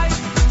 my life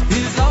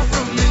is all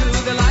from you,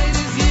 the light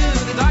is you,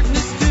 the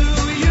darkness too,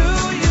 you,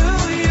 you,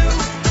 you.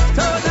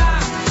 תודה,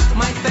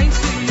 my thanks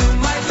to you,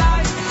 my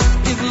life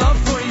is love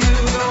for you,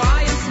 though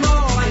I am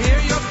small, I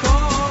hear your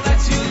call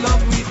that you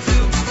love me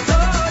too.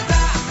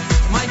 תודה,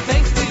 my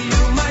thanks to you,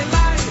 my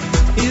life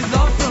is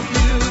all from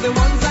you, the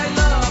ones I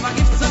love, I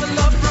give some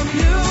love from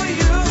you,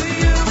 you,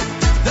 you.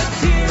 The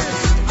tears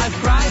I've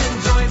cried and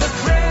joy, the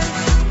friends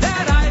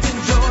that I've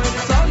enjoyed,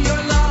 it's all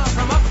your love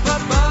from up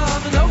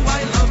above, know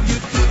I love you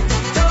too.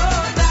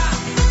 תודה,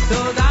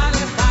 תודה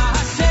לך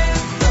השם,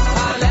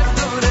 הלב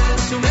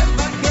דורש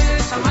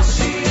ומבקש על מה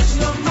שיש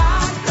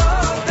לומר.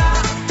 תודה,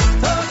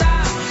 תודה,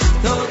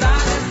 תודה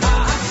לך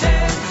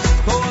השם,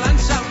 כל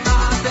הנשמה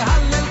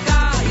תהלל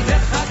כאן, היא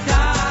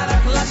מחכה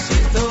רק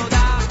לשיר.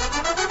 תודה.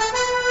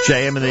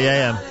 JM in the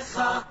AM.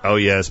 Oh,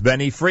 yes.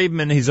 Benny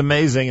Friedman, he's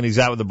amazing, and he's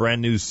out with a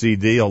brand new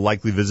CD. He'll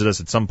likely visit us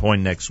at some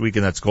point next week,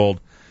 and that's called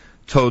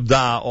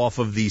Todah, off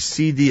of the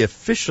CD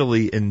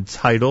officially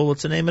entitled,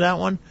 what's the name of that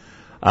one?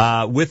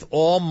 With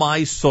All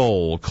My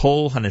Soul,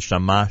 Kol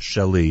Haneshama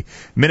Sheli.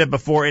 Minute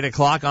before 8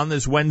 o'clock on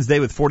this Wednesday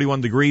with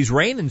 41 degrees,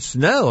 rain and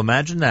snow.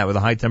 Imagine that, with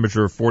a high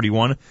temperature of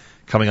 41,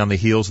 coming on the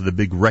heels of the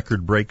big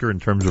record breaker in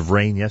terms of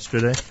rain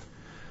yesterday.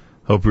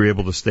 Hope you're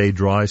able to stay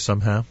dry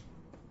somehow.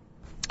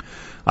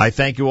 I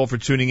thank you all for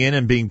tuning in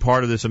and being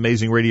part of this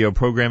amazing radio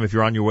program. If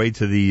you're on your way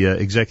to the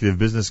Executive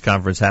Business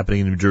Conference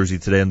happening in New Jersey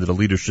today under the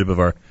leadership of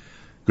our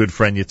good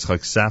friend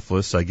Yitzchak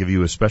Saflis, I give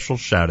you a special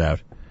shout-out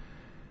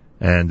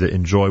and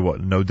enjoy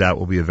what no doubt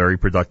will be a very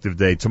productive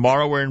day.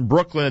 Tomorrow we're in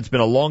Brooklyn. It's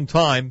been a long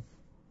time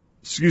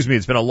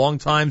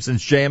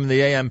since JM in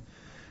the AM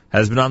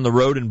has been on the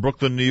road in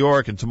Brooklyn, New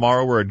York, and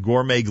tomorrow we're at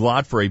Gourmet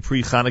Glatt for a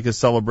pre-Hanukkah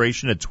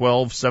celebration at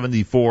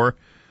 1274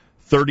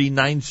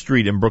 39th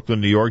Street in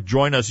Brooklyn, New York.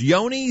 Join us.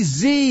 Yoni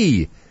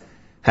Z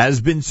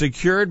has been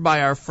secured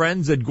by our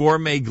friends at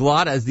Gourmet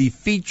Glatt as the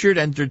featured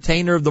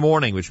entertainer of the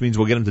morning, which means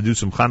we'll get him to do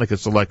some Hanukkah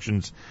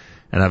selections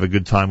and have a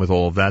good time with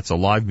all of that. So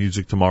live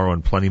music tomorrow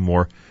and plenty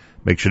more.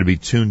 Make sure to be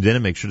tuned in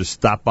and make sure to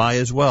stop by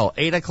as well.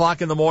 8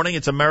 o'clock in the morning,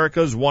 it's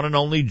America's one and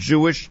only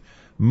Jewish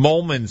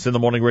Moments in the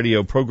Morning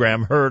radio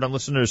program, heard on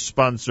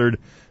listeners-sponsored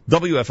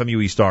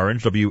WFMU East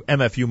Orange,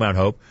 WMFU Mount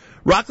Hope,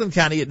 Rockland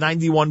County at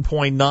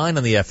 91.9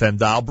 on the FM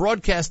dial,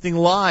 broadcasting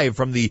live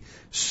from the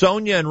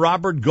Sonia and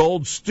Robert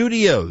Gold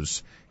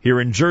studios here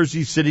in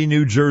Jersey City,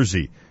 New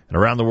Jersey, and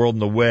around the world on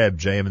the web,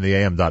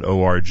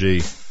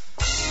 jmintheam.org.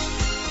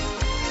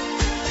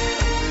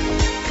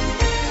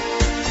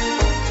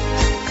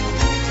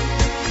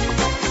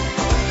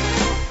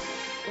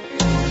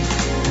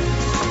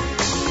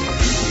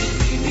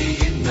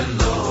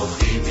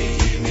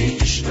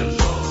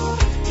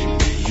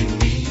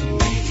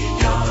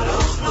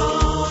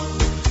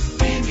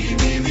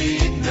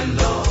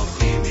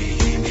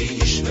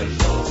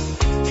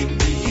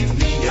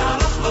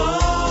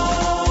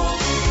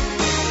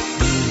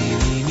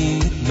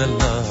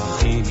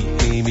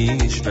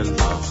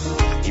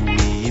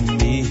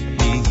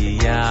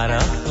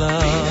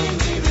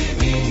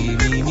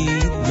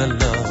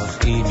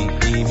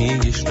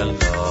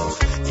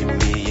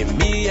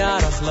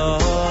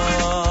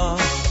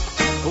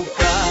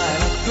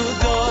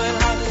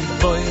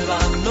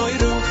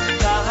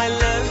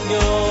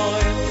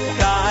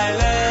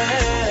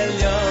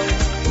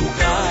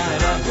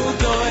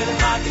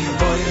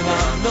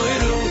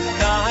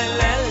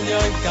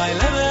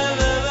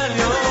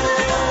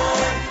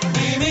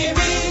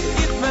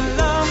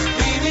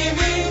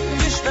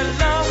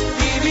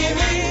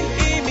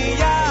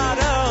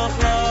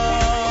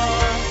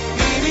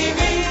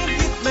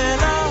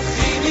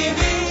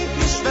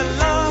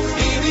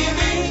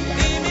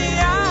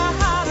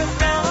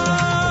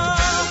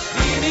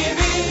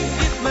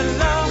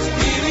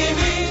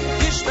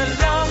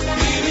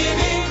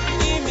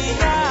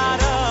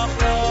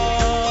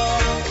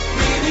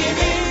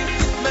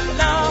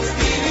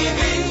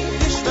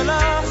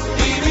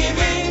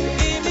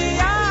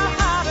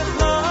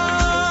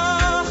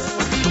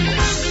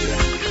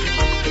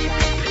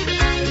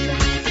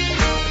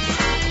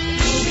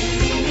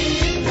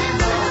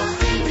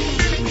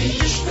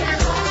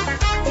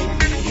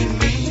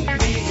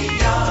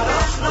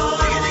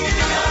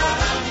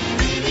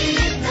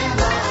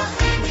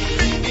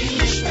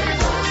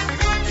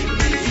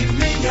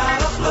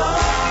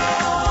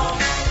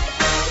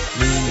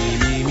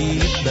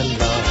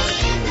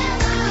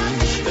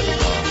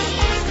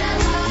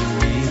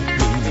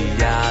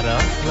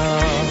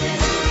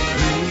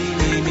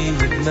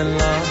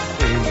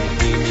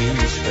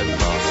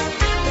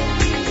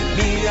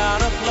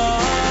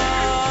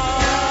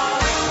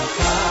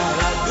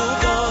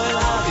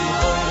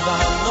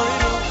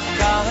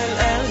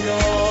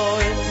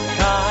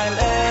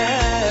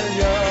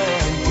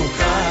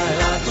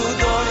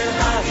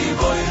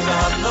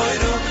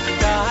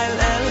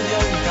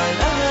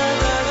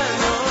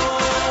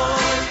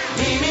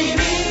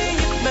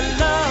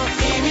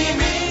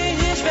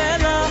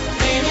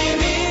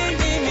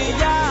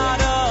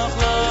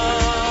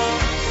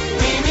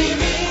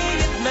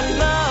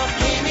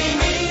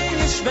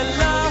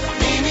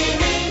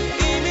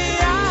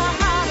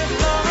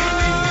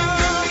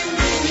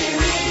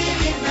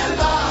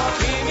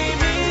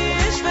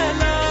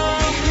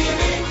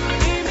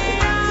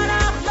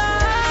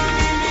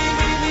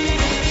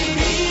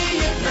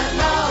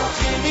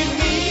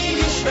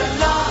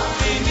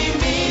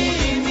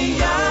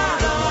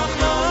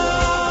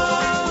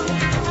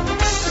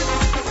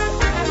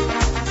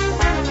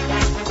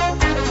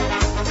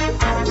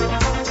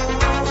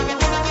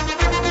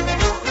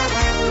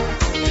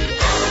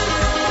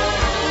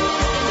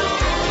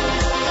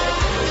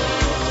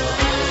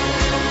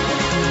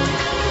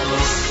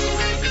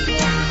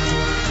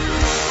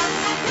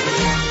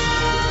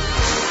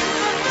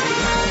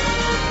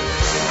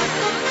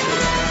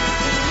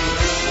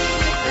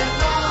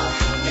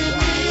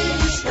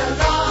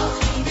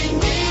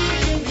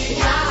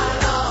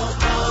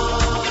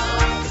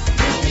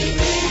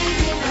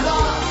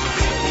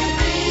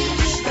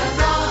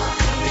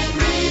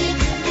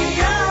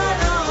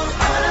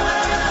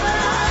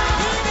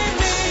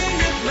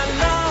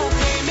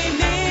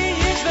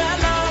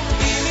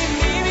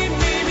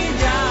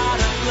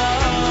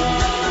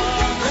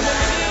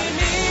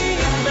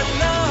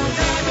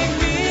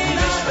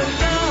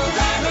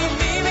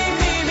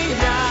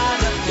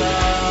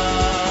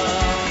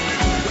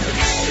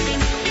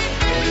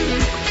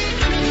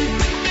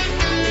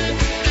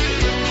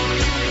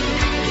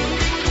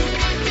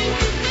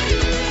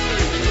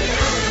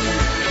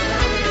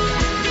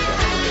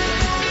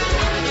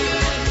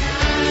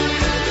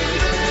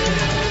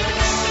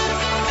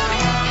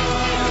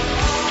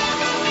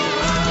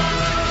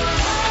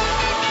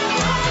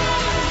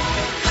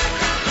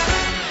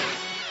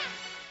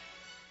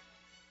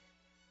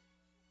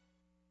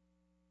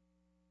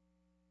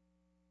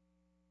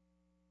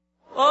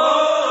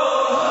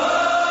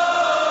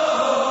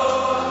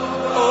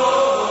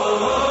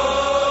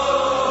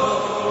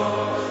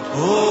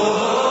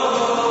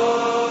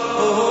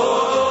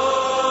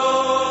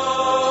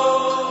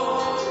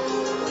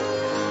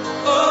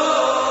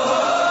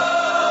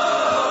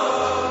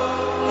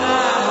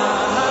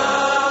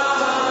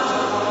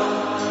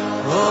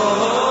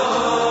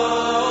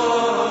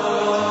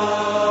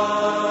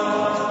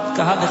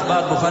 קהל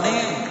נכבד,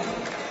 מוכנים?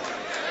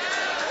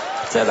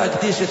 רוצה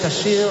להקדיש את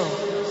השיר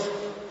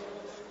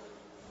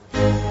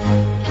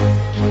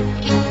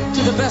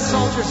To the best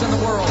soldiers in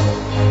the world,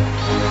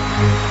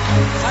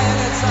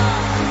 חיילי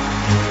צה"ל.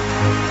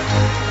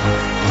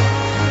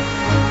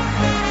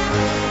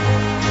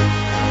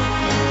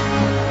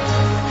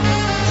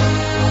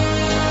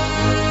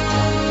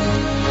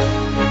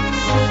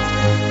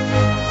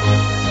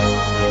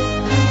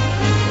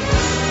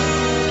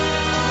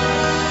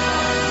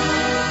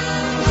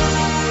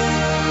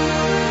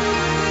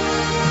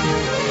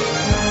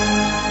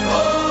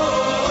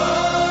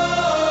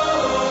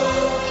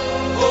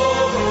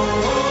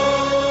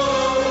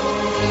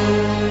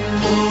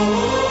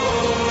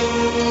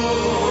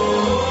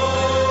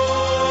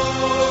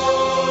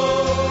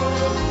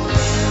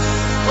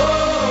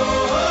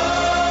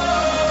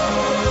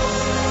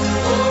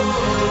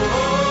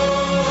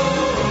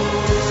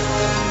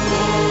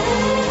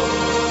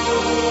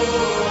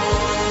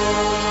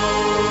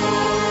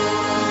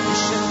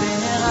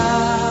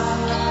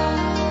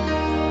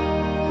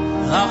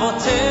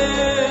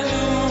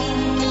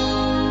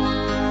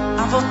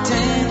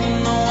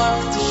 אבותינו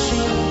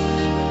הקדושים,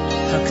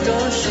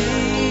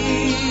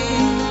 הקדושים,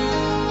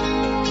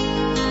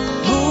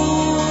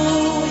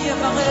 הוא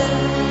יברך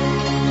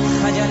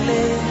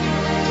חיילי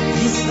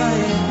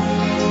ישראל,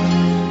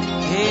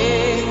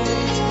 את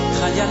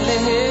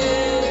חיילי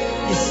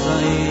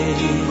ישראל,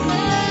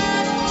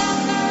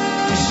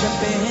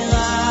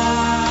 תשפרה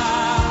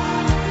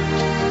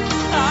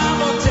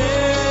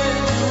אבותינו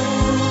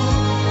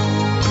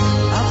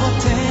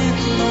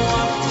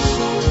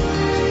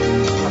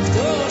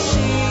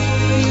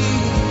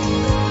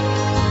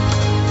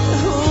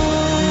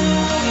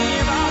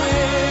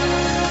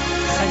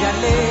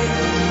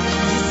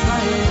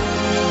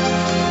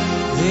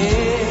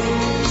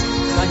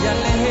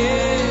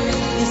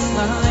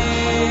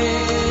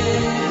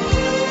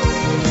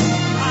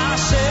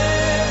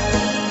Hashem,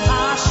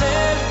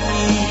 Hashem,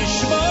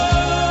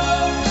 Yishmor.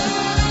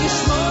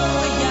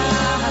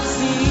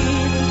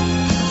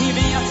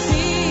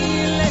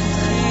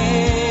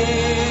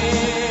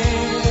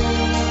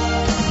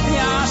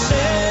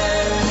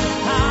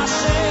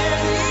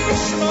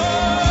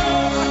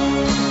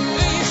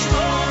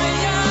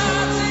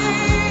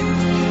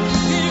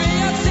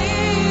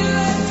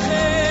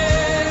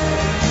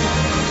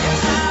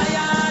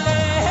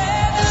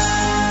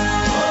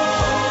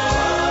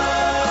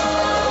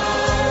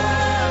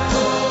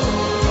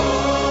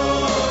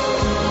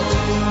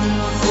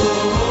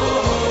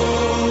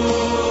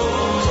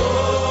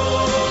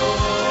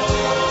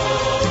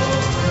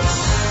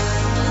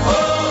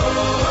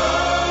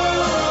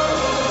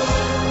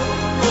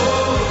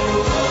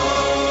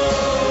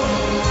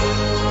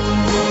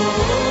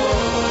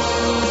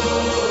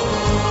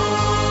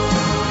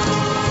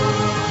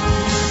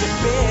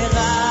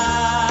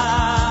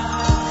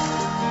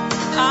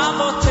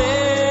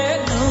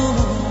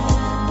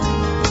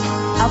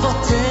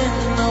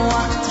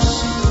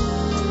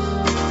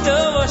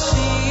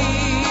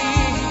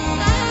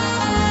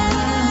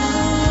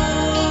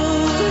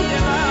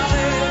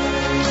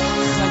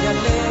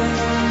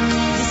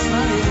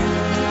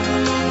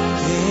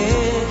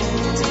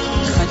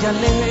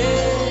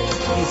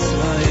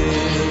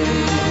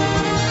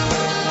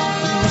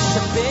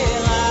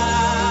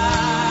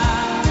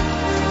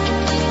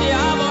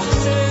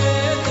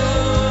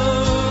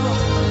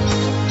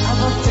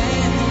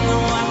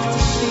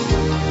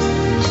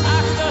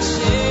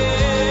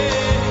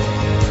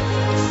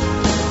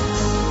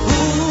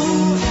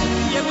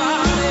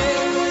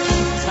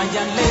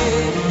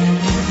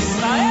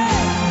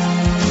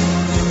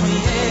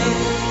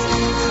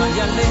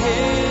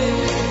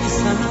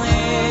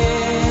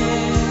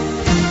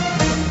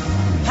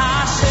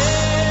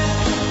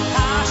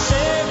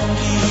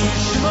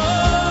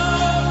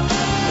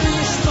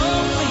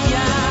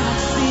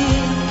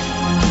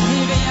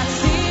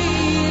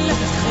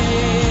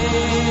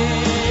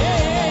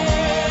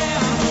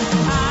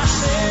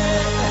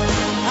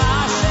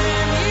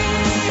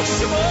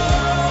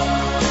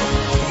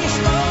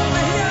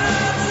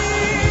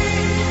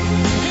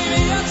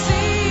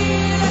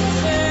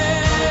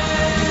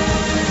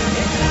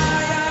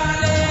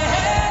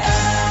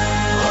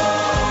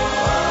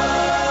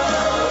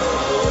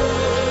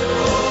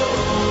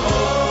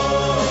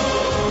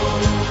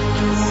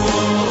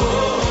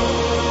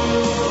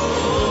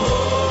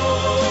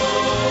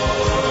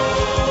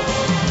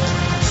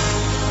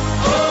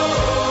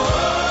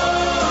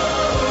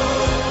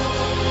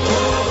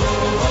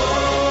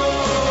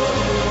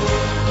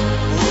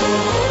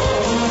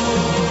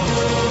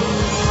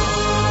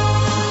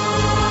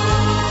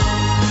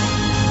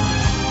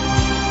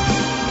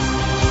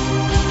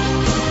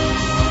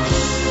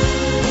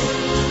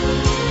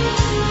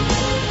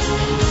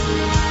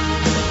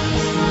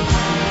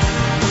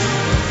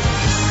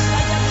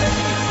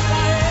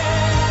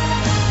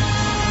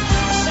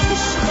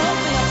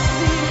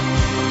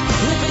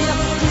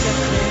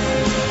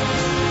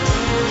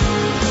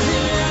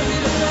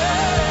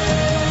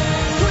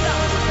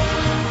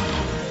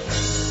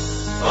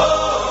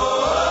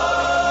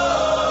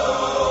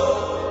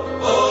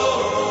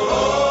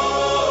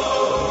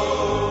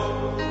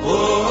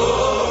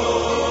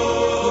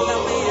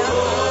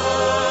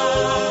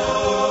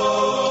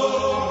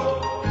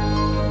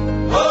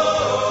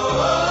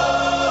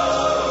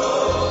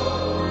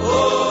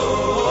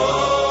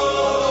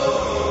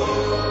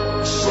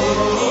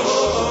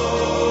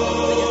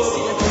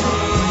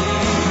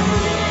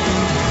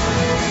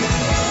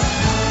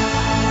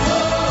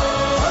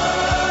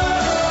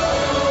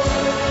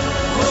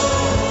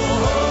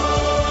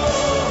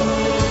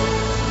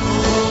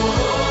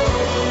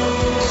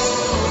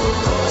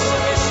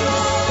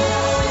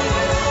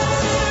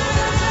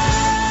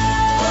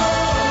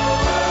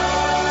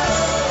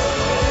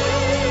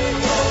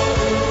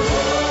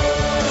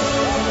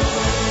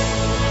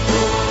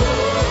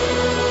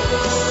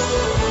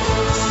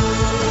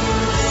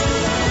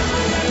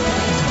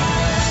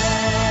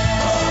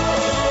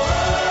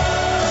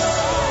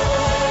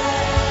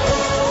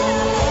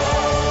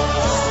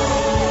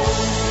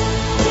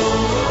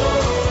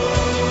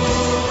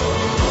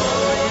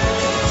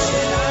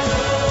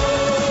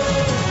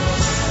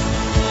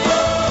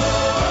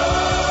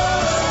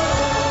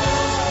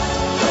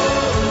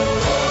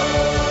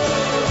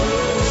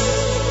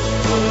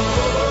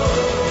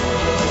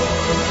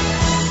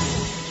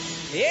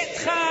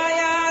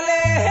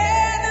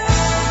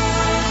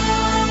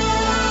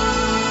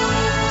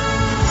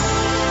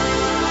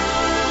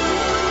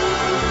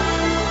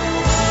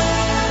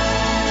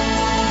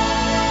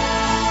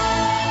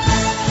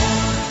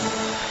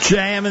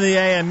 JM in the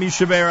AM,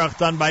 Misha Berach,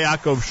 done by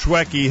Yaakov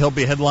Shweki. He'll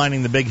be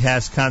headlining the Big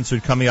Hass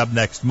concert coming up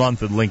next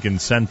month at Lincoln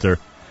Center.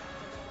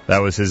 That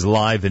was his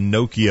live in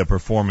Nokia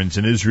performance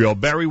in Israel.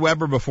 Barry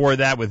Weber before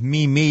that with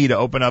Me to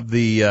open up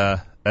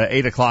the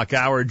 8 o'clock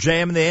hour.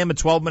 JM in the AM at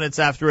 12 minutes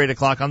after 8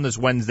 o'clock on this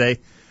Wednesday.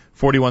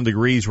 41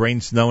 degrees, rain,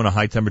 snow, and a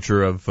high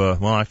temperature of,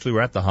 actually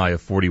we're at the high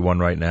of 41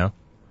 right now.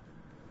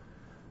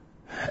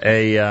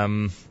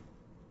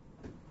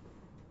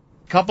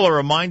 Couple of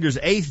reminders.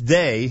 Eighth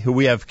Day, who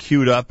we have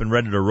queued up and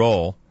ready to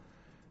roll.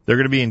 They're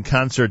going to be in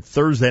concert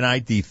Thursday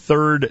night, the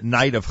third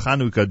night of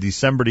Chanukah,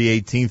 December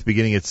the 18th,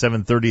 beginning at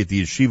 7:30 at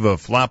the Yeshiva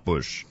of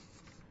Flatbush.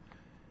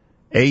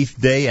 Eighth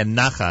Day and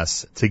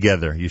Nachas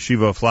together.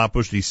 Yeshiva of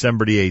Flatbush,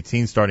 December the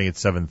 18th, starting at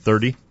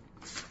 7:30.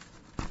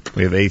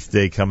 We have Eighth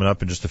Day coming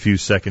up in just a few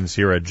seconds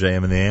here at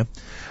JM and the AM.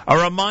 A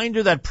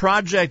reminder that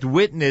Project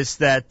Witness,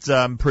 that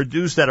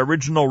produced that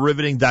original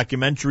riveting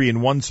documentary in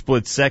one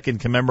split second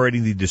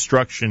commemorating the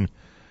destruction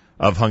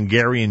of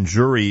Hungarian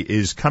Jewry,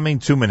 is coming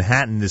to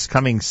Manhattan this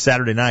coming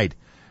Saturday night.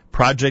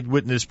 Project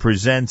Witness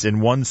presents in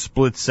one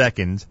split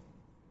second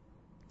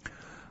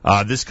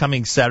this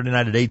coming Saturday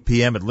night at 8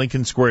 p.m. at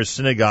Lincoln Square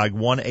Synagogue,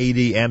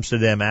 180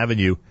 Amsterdam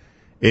Avenue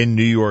in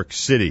New York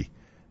City.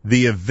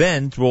 The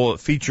event will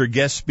feature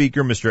guest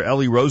speaker Mr.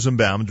 Eli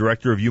Rosenbaum,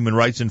 Director of Human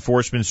Rights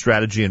Enforcement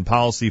Strategy and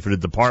Policy for the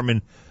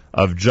Department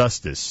of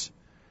Justice.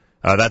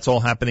 That's all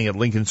happening at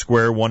Lincoln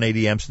Square,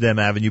 180 Amsterdam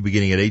Avenue,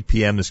 beginning at 8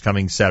 p.m. this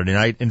coming Saturday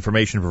night.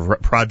 Information for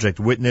Project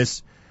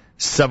Witness,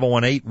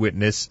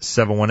 718-WITNESS,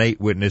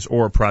 718-WITNESS,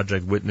 or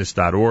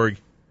projectwitness.org,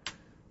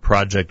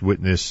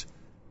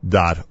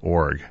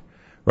 projectwitness.org.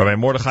 Rabbi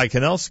Mordechai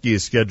Kanelsky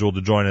is scheduled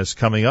to join us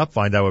coming up.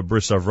 Find out what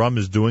Bris Avrohom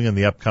is doing in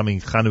the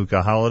upcoming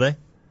Chanukah holiday.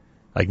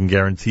 I can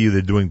guarantee you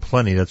they're doing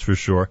plenty, that's for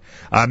sure.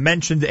 I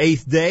mentioned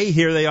Eighth Day.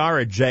 Here they are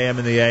at JM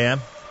in the AM.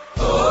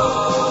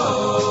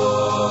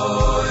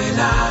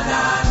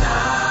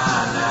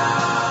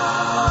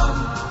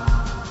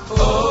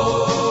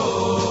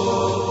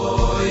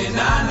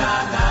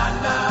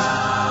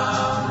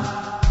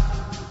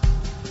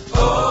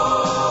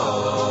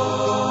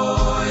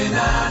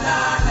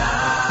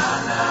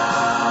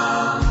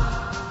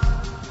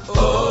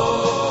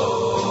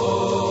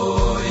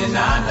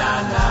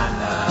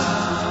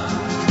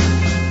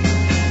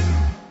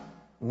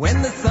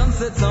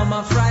 On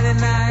my Friday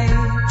night,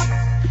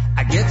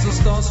 I get so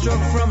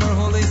starstruck from her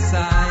holy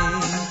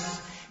sight.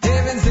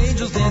 Heaven's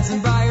angels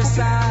dancing by her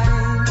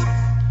side,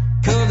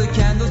 colored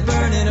candles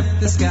burning up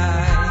the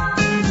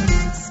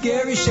sky,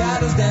 scary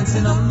shadows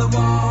dancing on the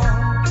wall,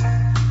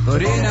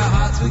 but in our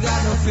hearts we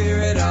got no fear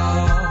at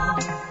all.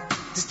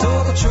 Just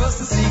total trust,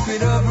 the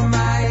secret of her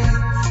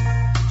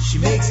might. She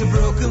makes a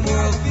broken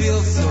world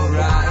feel so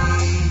right,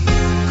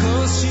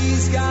 'cause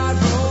she's got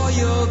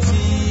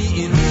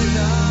royalty in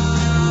rhythm.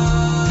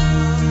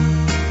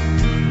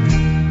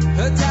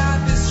 Her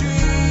tapestries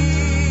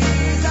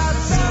are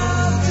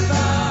so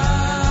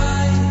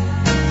divine,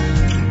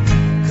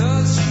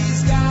 'cause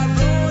she's got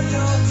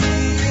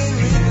royalty in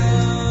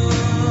rhythm,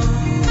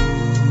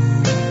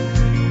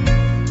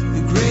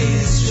 the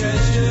greatest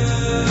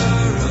treasure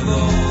of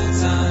all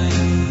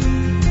time.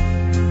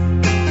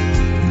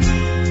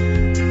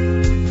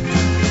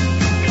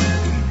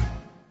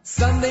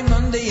 Sunday,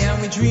 Monday,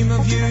 and we dream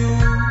of you.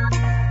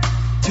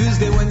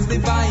 Tuesday, Wednesday,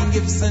 buying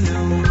gifts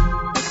anew.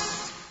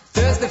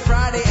 Thursday,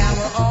 Friday, and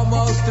we're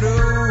almost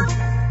through.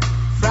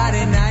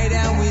 Friday night,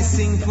 and we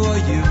sing for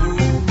you.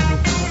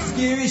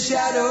 Scary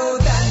shadow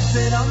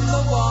dancing on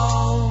the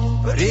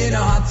wall, but in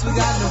our hearts we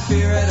got no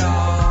fear at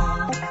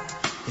all.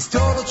 It's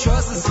total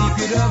trust, the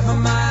secret of her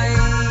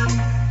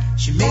mind.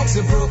 She makes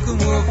a broken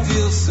world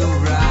feel so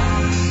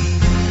right,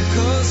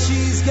 'cause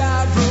she's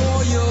got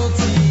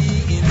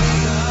royalty in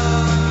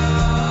her.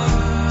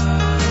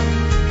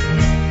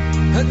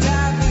 Her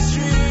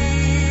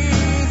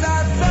tapestries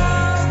are so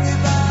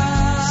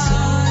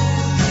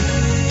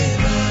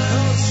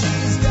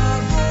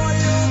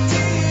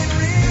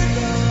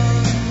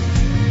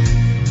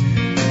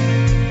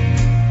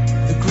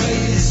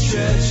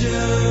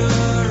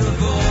treasure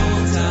of all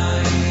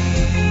time.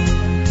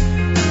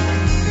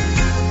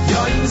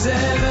 Yoim ze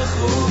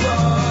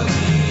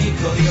mechuvali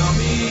kol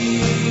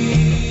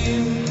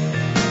yomim,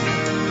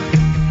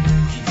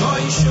 ki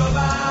koi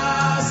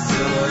shovas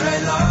zur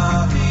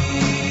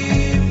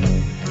elamim.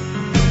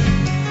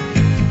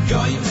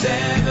 Yoim ze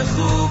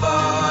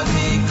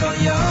mechuvali kol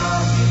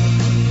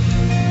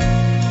yomim,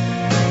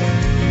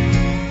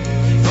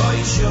 ki koi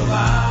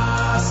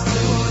shovas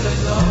zur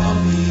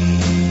elamim.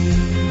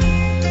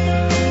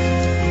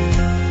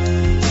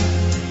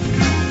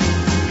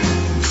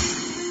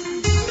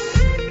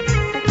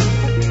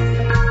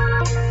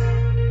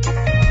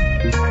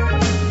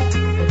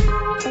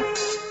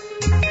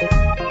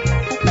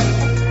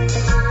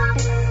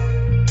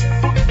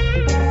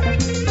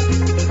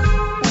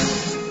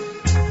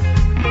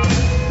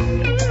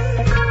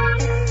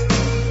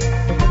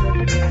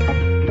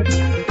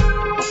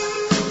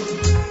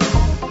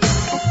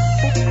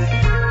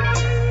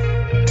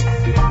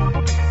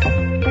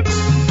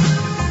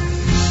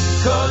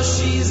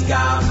 She's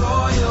got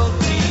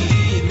royalty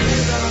in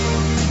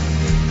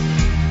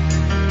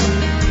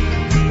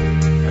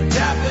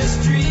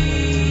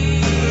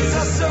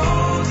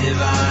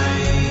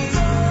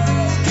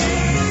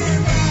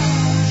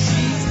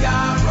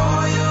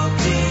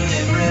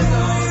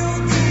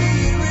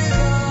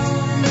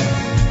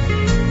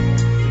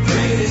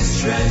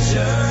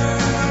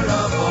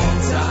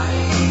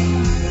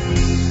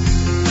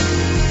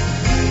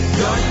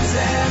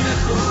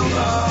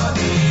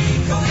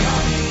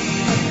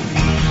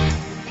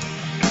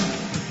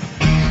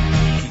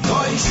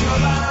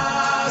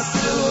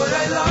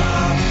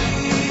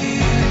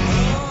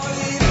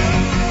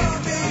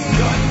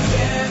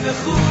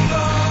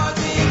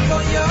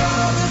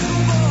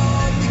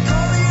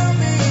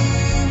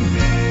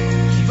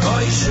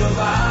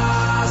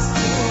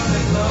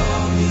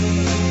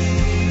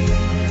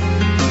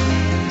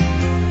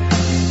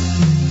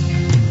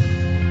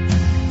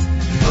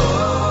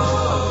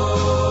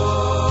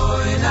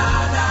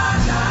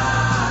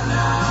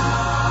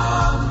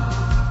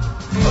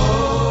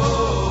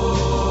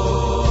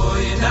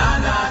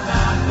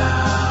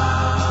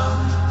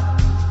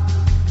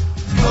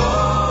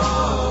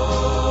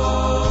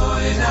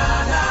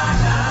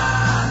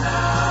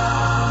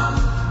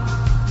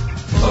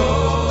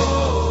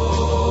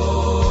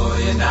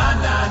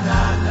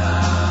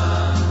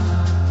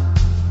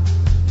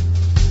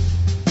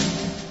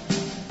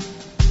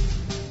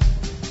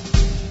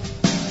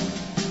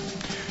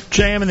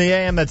JM in the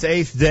AM, that's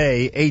 8th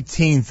day,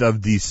 18th of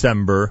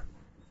December,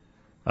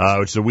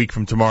 which is a week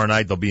from tomorrow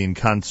night. They'll be in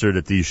concert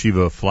at the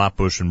Yeshiva of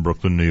Flatbush in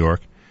Brooklyn, New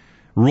York.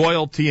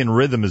 Royalty and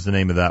Rhythm is the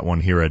name of that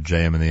one here at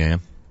JM in the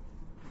AM.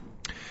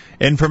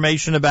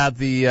 Information about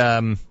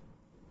the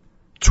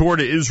tour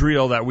to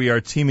Israel that we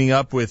are teaming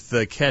up with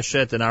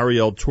Keshet and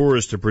Ariel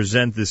Tours to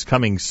present this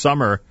coming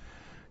summer.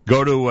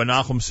 Go to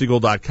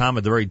NachumSegal.com.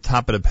 At the very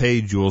top of the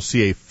page, you will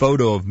see a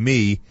photo of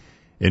me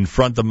in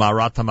front of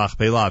Marat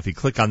HaMachpelah. If you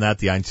click on that,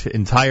 the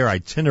entire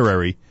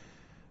itinerary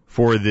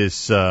for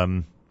this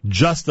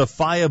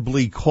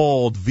justifiably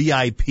called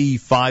VIP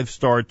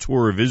 5-star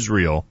tour of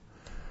Israel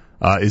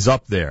is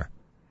up there.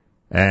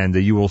 And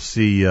you will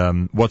see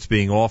what's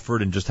being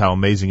offered and just how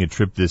amazing a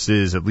trip this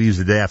is. It leaves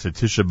the day after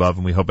Tisha B'Av,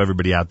 and we hope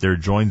everybody out there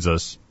joins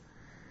us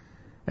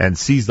and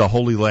sees the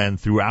Holy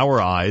Land through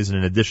our eyes, and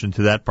in addition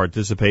to that,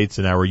 participates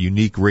in our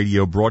unique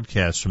radio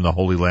broadcasts from the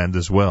Holy Land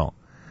as well.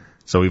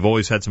 So we've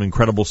always had some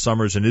incredible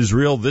summers in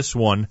Israel. This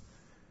one,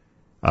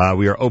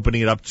 we are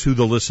opening it up to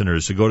the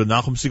listeners. So go to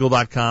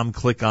NachumSegal.com,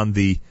 click on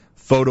the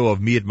photo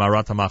of me at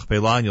Marat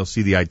HaMachpelah, and you'll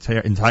see the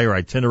entire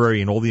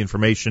itinerary and all the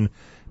information.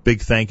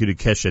 Big thank you to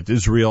Keshet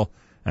Israel,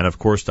 and of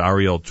course to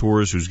Ariel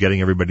Tours, who's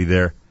getting everybody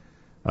there.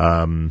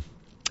 A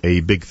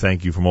big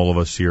thank you from all of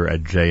us here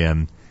at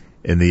JM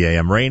in the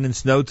AM. Rain and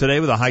snow today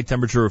with a high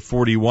temperature of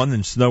 41,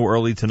 and snow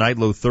early tonight,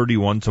 low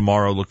 31.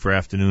 Tomorrow, look for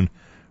afternoon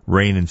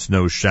rain and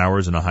snow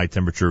showers and a high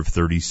temperature of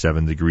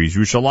 37 degrees.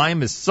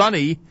 Yerushalayim is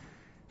sunny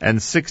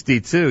and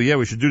 62. Yeah,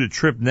 we should do the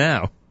trip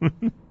now.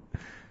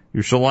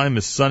 Yerushalayim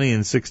is sunny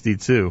and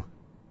 62.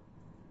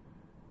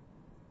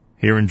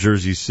 Here in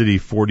Jersey City,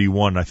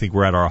 41. I think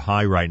we're at our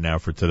high right now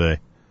for today,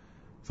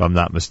 if I'm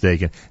not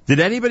mistaken. Did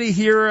anybody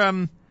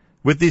hear,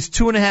 with these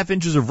 2.5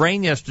 inches of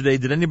rain yesterday,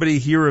 did anybody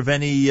hear of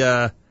any,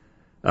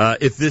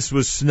 if this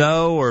was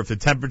snow or if the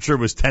temperature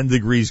was 10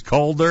 degrees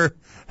colder,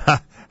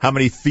 how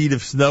many feet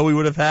of snow we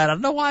would have had? I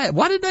don't know why.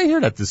 Why didn't I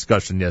hear that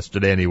discussion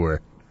yesterday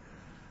anywhere?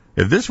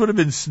 If this would have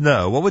been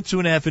snow, what would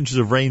 2.5 inches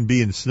of rain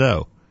be in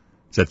snow?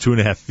 Is that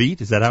 2.5 feet?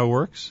 Is that how it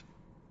works?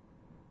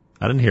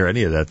 I didn't hear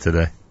any of that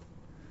today.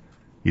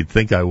 You'd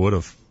think I would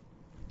have.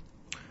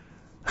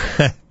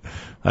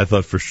 I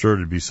thought for sure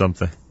it'd be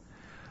something.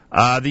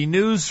 The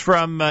news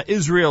from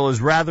Israel is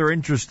rather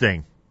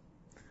interesting.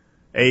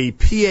 A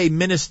PA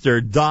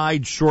minister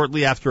died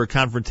shortly after a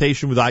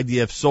confrontation with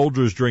IDF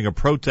soldiers during a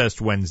protest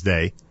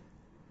Wednesday.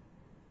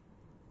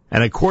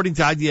 And according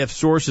to IDF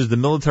sources, the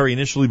military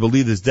initially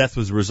believed his death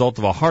was a result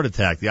of a heart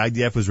attack. The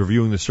IDF was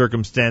reviewing the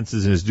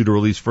circumstances and is due to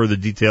release further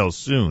details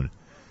soon.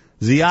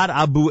 Ziad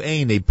Abu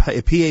Ain, a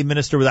PA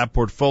minister without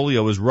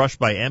portfolio, was rushed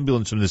by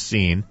ambulance from the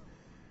scene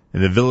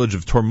in the village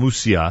of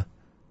Tormusia,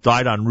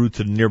 died en route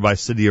to the nearby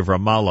city of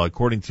Ramallah.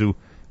 According to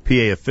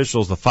PA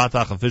officials, the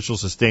Fatah official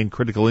sustained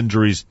critical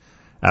injuries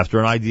after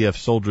an IDF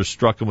soldier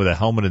struck him with a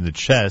helmet in the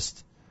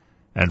chest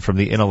and from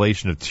the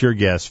inhalation of tear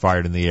gas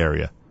fired in the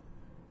area.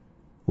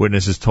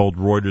 Witnesses told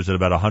Reuters that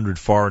about 100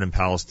 foreign and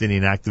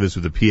Palestinian activists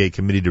with the PA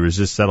Committee to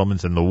Resist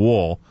Settlements and the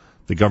Wall,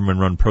 the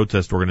government-run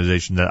protest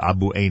organization that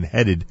Abu Ain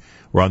headed,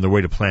 were on their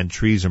way to plant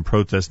trees and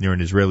protest near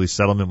an Israeli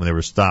settlement when they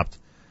were stopped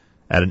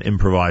at an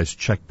improvised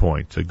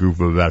checkpoint. A group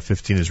of about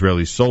 15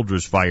 Israeli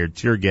soldiers fired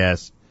tear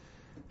gas,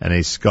 and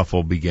a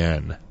scuffle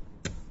began.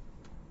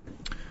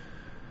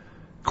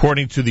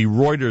 According to the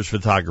Reuters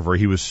photographer,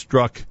 he was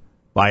struck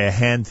by a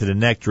hand to the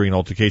neck during an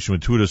altercation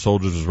with two of the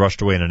soldiers, was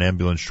rushed away in an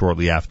ambulance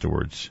shortly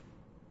afterwards.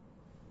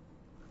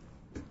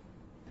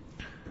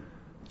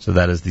 So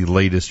that is the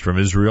latest from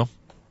Israel.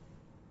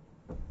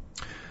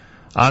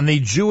 On the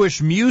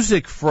Jewish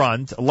music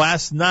front,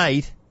 last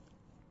night,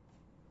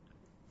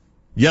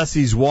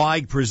 Yossi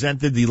Zweig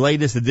presented the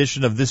latest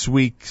edition of this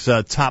week's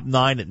Top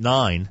 9 at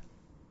 9.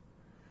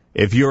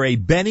 If you're a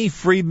Benny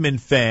Friedman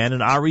fan,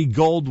 an Ari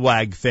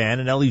Goldwag fan,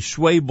 an Eli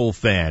Schwabel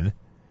fan,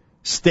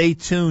 stay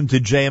tuned to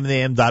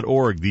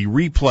jmnam.org. The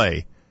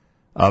replay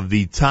of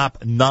the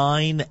Top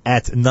 9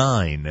 at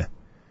 9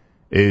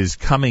 is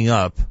coming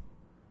up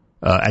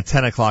at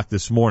 10 o'clock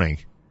this morning,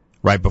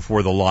 right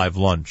before the live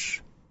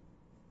lunch.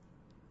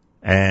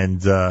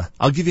 And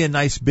I'll give you a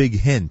nice big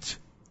hint.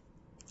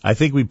 I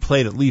think we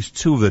played at least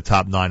 2 of the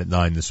Top 9 at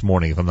 9 this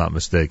morning, if I'm not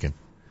mistaken,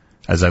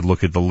 as I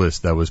look at the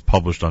list that was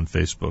published on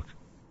Facebook.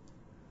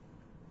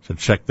 So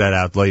check that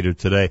out later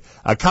today.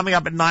 Coming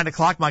up at 9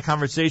 o'clock, my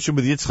conversation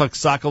with Yitzchak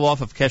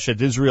Sokolov of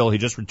Keshet Israel. He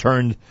just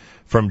returned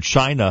from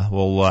China.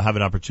 We'll have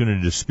an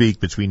opportunity to speak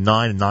between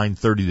 9 and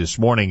 9:30 this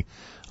morning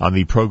on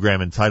the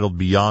program entitled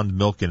Beyond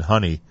Milk and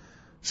Honey.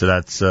 So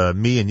that's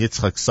me and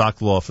Yitzchak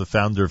Sokolov, the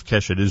founder of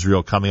Keshet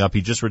Israel, coming up.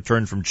 He just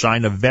returned from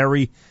China.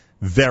 Very,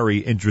 very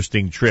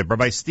interesting trip.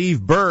 Rabbi Steve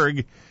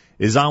Berg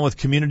is on with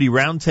Community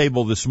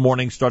Roundtable this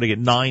morning starting at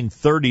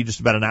 9:30,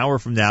 just about an hour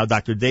from now.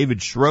 Dr. David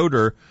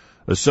Schroeder,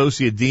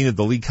 Associate Dean of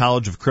the Lee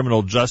College of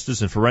Criminal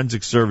Justice and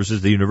Forensic Services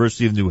at the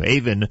University of New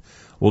Haven,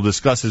 will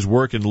discuss his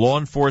work in law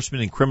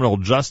enforcement and criminal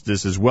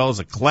justice, as well as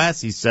a class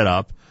he set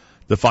up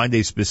to find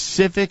a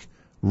specific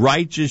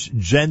righteous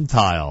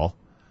Gentile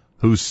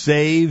who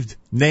saved,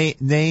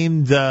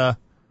 named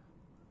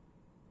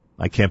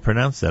I can't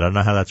pronounce that. I don't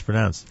know how that's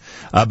pronounced.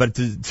 But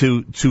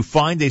to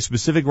find a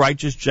specific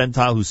righteous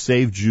Gentile who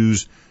saved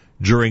Jews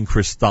during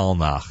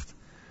Kristallnacht.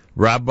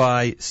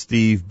 Rabbi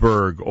Steve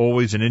Berg,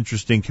 always an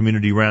interesting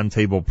community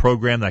roundtable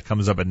program that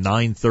comes up at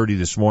 9:30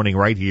 this morning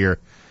right here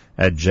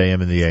at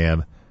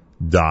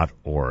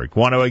jmintheam.org.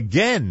 Want to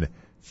again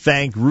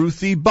thank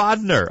Ruthie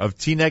Bodner of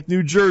Teaneck,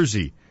 New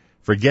Jersey,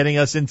 for getting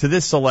us into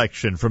this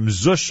selection from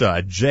Zusha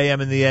at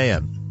JM in the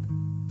AM.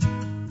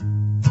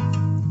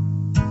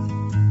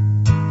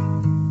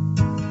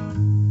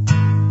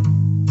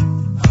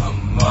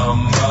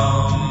 Lo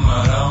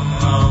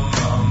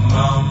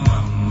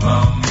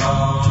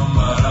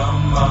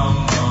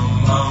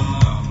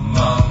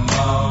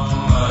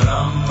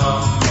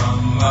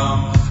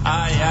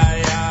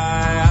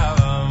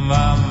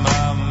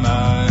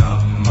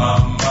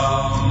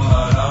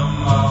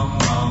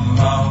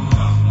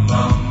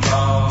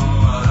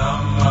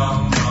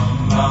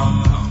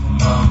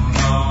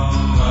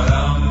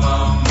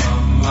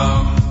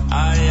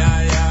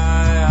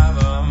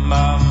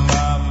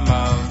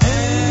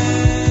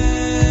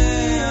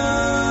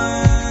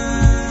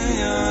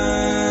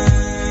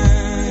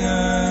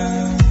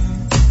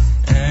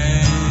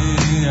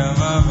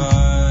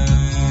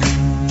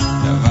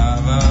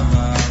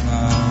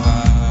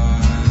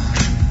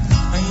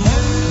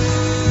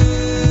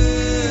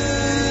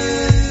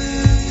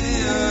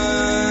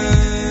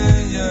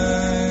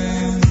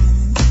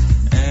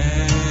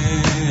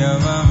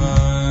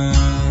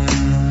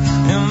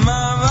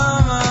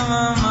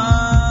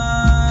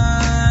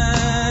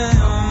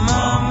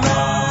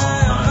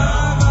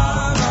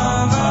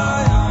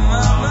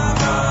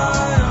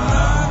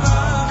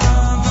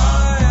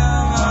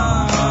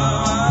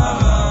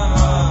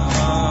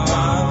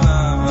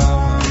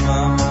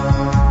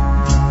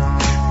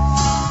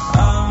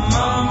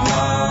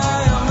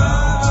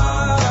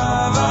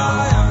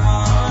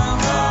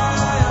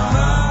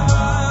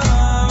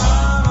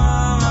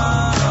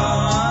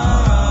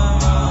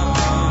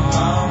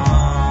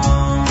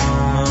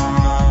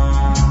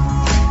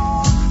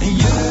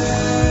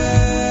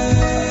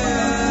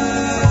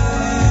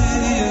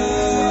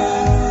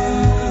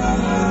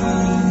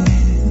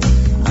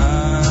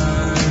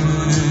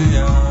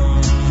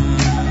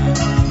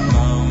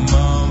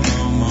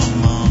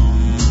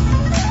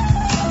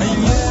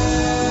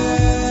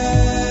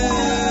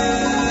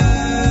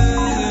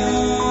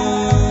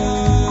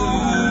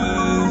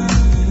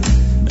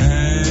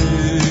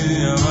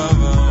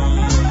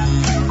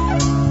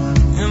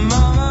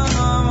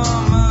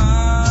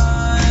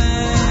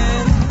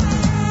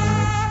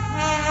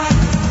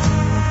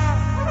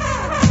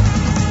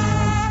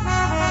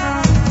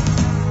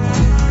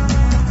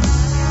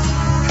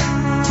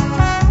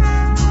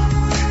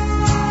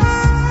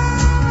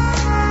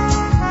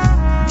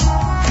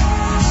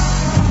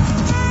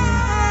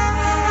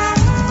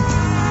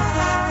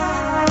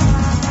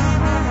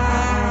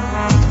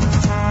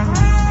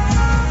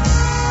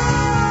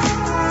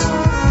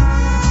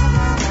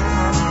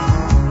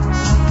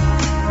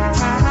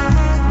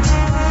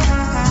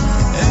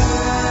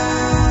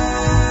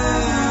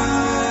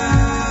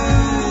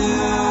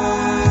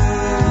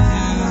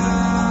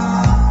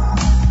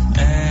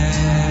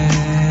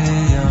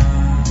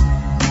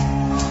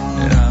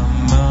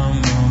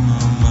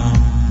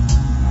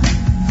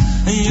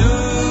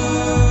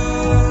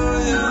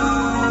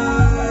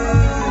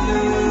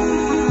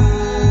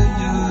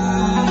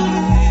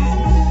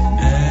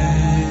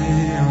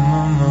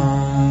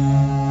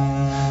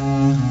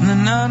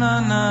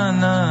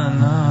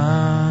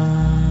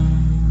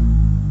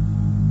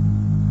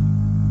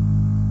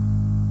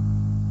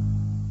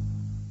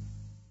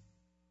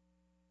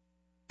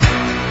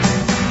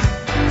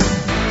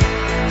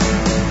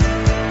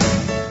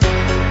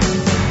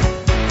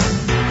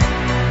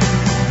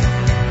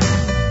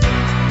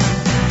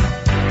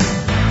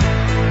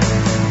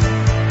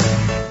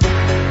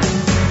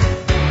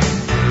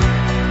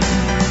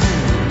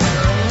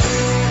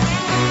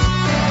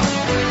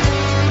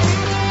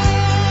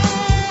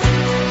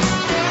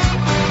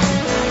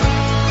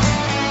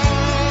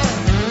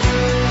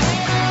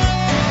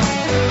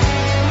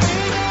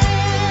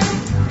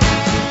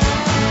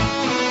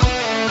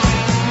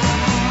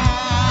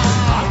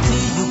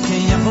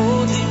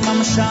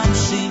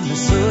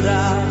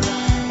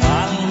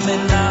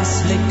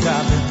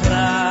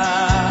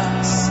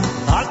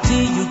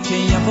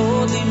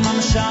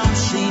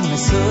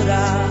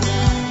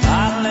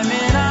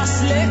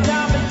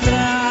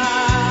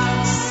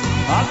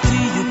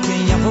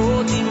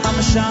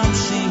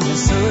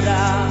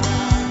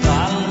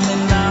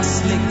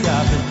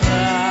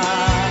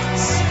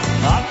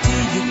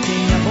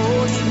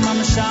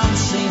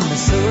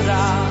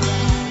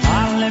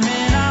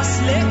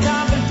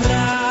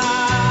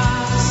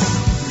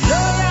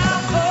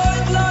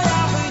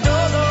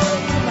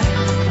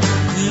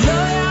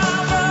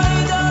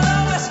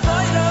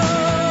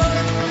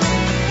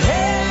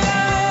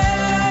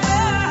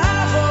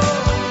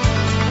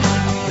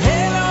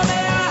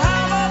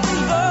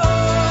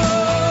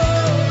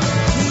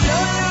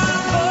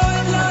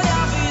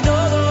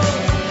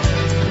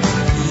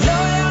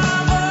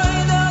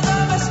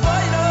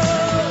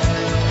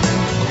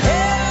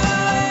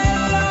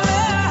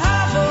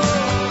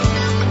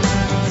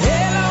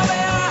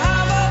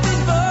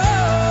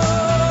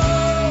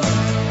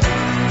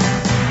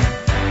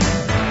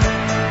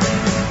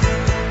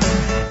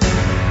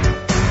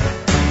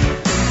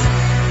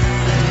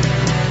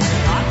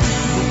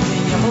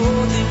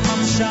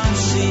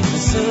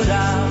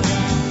מסורב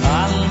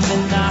על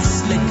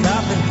מנס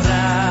לקבל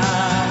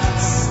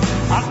פרס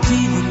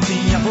עתיד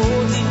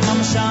יעבוד עם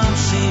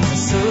המשמשים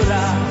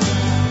מסורב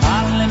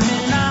על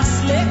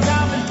מנס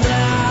לקבל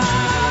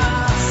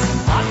פרס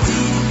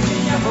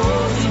עתיד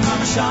יעבוד עם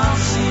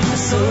המשמשים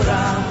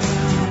מסורב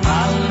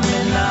על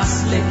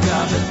מנס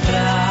לקבל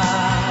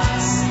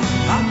פרס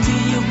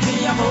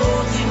עתיד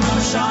יעבוד עם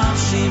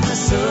המשמשים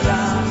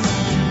מסורב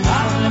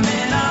על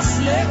מנס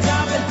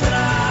לקבל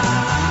פרס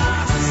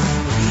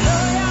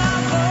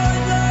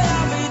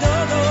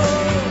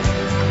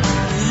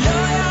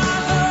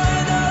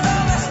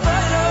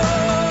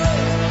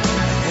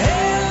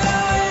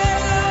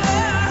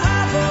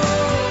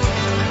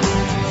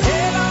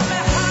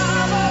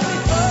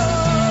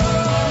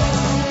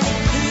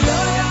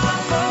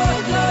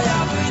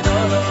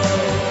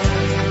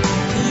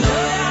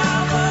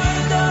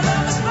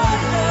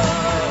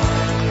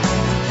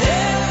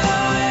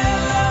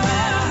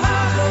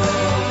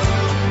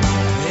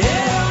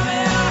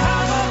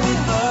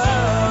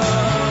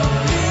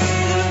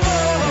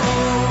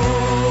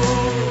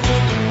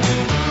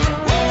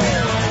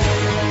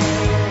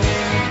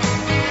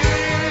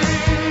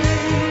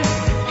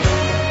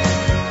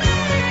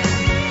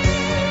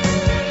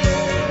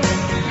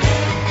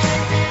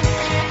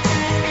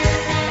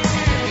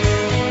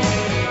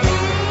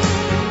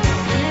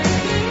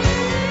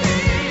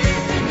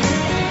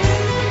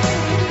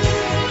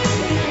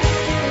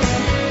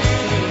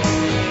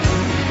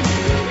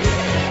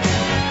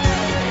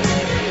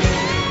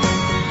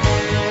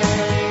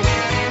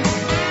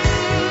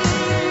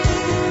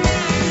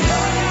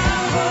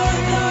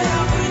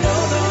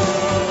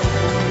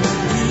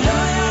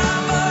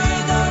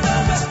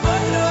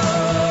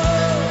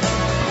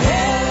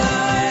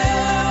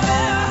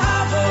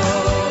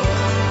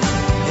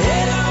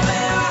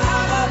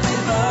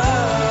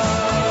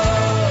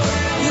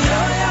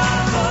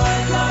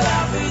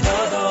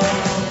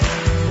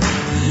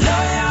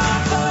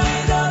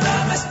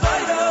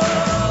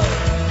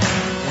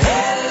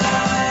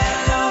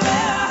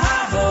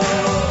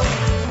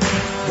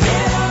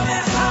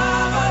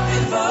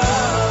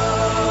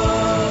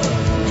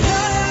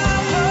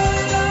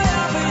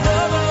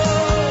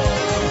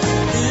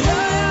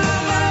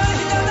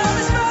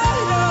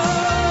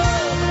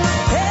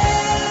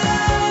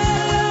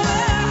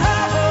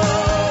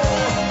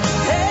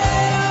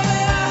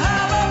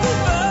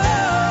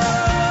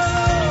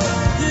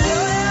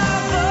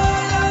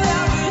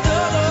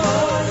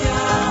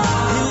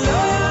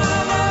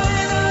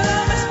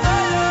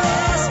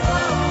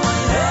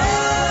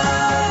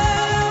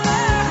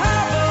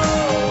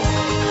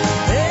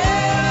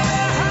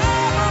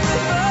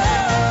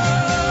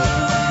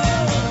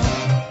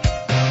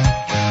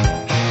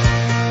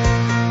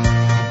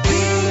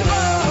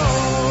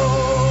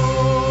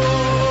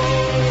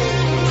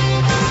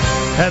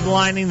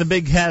Headlining the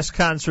Big Hass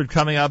concert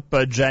coming up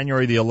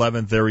January the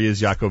 11th. There he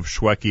is, Yaakov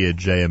Shweki at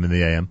JM in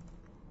the AM.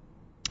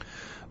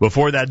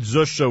 Before that,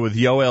 Zusha with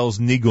Yoel's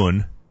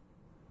Nigun.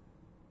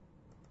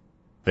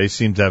 They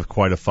seem to have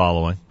quite a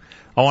following.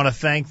 I want to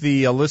thank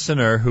the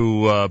listener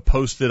who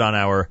posted on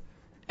our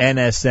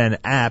NSN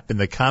app in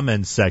the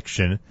comments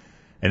section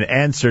an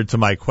answer to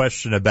my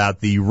question about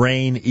the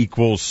rain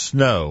equals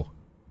snow.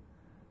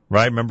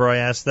 Right? Remember I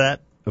asked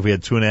that? If we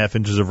had 2.5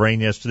 inches of rain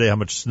yesterday, how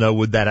much snow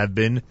would that have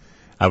been?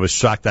 I was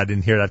shocked I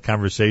didn't hear that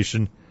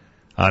conversation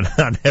on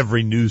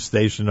every news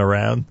station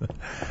around.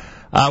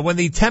 When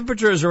the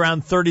temperature is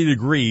around 30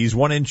 degrees,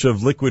 1 inch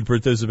of liquid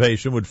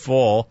precipitation would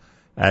fall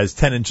as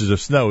 10 inches of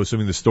snow,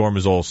 assuming the storm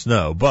is all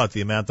snow. But the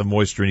amount of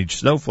moisture in each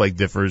snowflake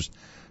differs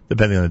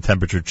depending on the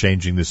temperature,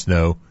 changing the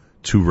snow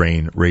to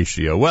rain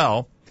ratio.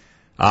 Well,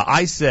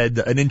 I said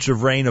an inch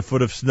of rain, a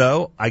foot of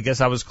snow. I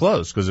guess I was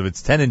close, because if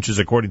it's 10 inches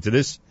according to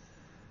this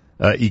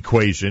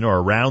equation, or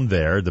around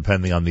there,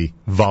 depending on the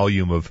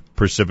volume of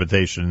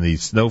precipitation in the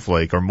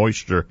snowflake or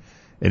moisture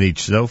in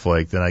each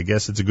snowflake, then I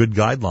guess it's a good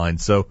guideline.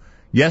 So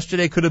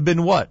yesterday could have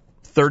been what?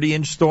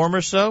 30-inch storm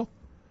or so?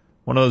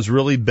 One of those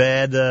really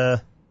bad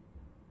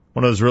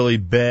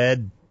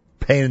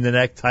pain in the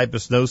neck type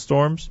of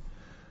snowstorms.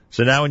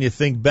 So now when you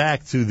think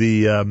back to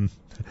the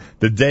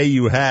day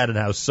you had and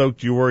how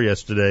soaked you were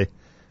yesterday, at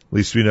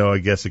least we know, I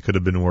guess it could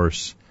have been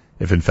worse.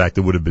 If, in fact,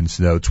 it would have been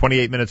snow.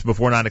 28 minutes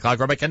before 9 o'clock,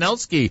 Rabbi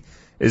Kanelsky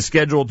is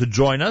scheduled to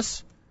join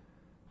us.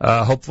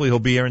 Hopefully he'll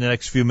be here in the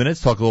next few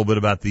minutes, talk a little bit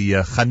about the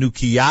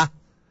Chanukiah,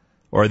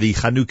 or the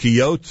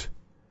Chanukiyot,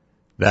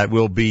 that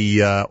will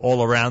be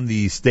all around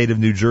the state of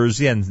New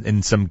Jersey and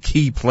in some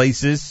key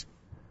places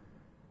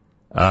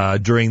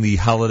during the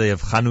holiday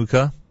of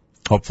Chanukah.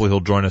 Hopefully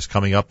he'll join us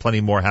coming up.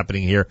 Plenty more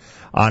happening here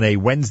on a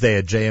Wednesday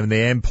at JM and the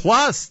AM.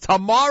 Plus,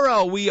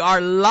 tomorrow we are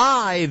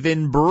live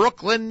in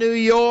Brooklyn, New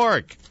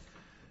York.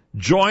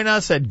 Join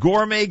us at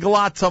Gourmet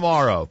Glatt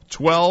tomorrow,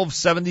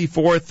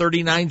 1274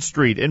 39th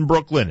Street in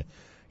Brooklyn.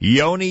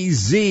 Yoni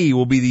Z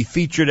will be the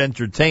featured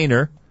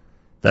entertainer.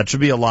 That should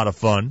be a lot of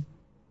fun.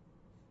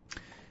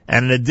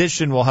 And in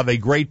addition, we'll have a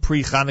great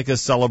pre-Hanukkah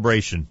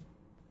celebration.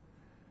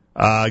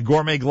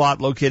 Gourmet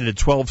Glot, located at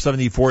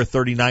 1274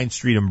 39th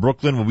Street in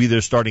Brooklyn, will be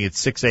there starting at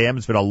 6 a.m.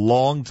 It's been a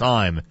long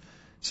time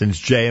since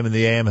JM and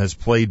the AM has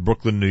played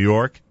Brooklyn, New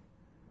York.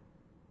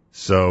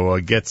 So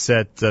get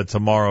set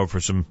tomorrow for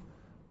some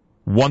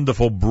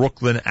wonderful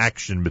Brooklyn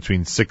action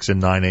between 6 and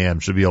 9 a.m.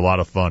 Should be a lot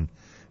of fun.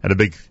 And a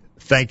big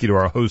thank you to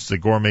our hosts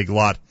at Gourmet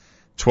Glot,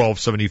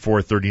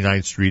 1274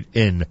 39th Street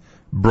in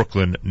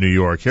Brooklyn, New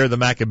York. Here are the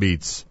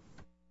Maccabeats.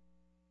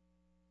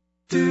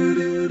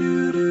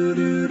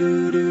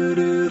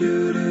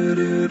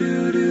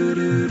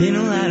 Been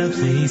a lot of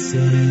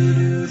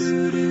places,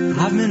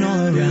 I've been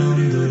all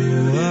around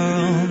the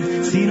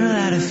world, seen a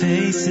lot of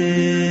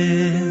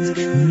faces,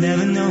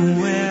 never know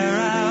where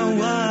I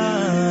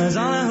was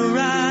on the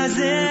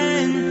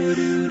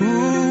horizon.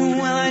 Ooh,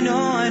 well I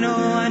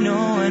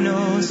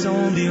know, so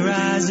I'll be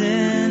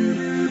rising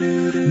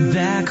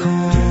back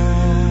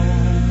home.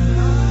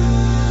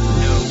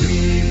 No,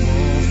 we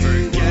won't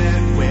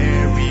forget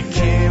where we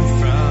came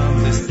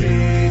from, the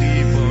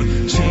city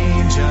won't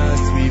change us,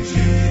 we've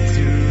been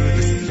through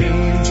the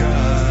same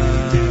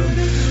drum.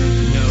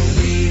 No,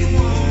 we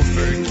won't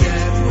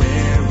forget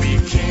where we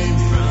came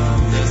from,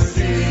 the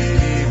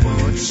city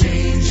won't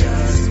change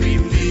us,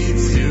 we've been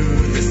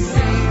through the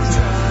same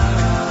drum.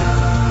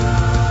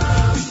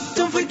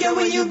 Don't forget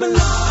where you belong.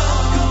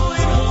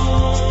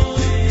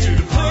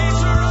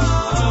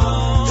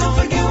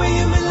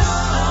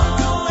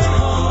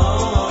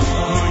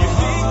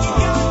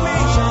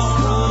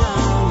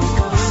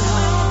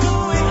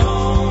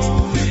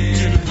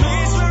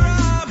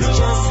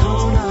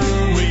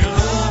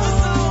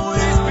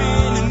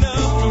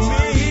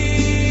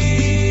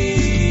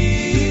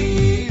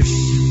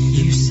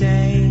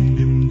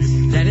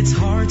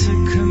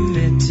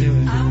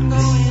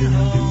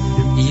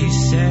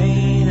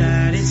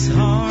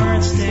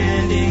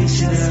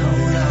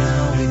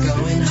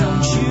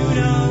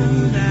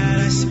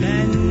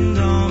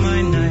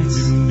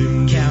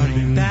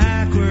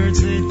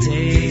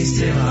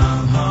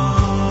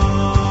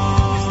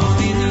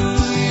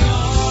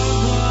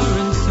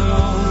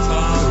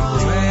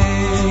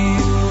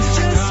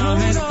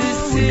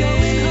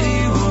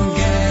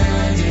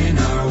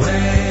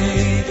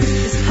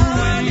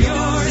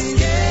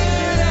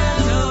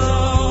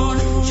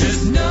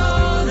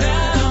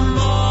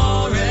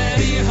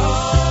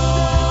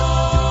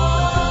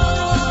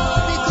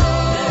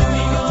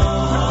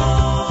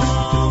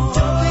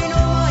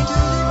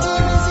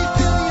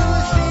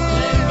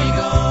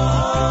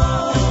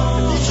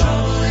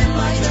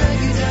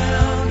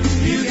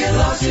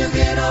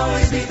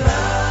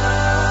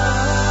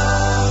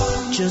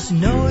 Just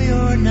know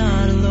you're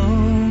not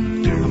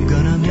alone. I'm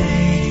gonna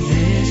make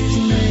this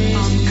place.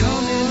 I'm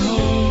coming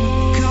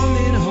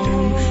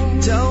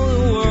home. Tell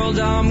the world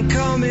I'm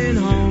coming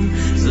home.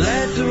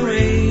 Let the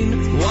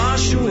rain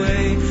wash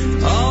away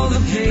all the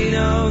pain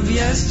of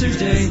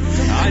yesterday.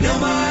 I know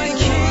my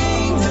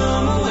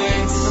kingdom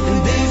awaits,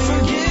 and they've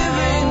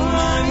forgiven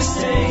my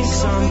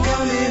mistakes. I'm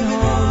coming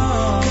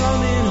home,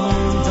 coming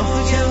home. Don't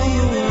forget me,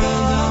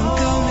 world, I'm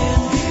coming.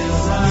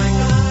 Feels like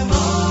I'm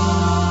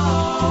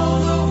all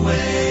the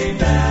way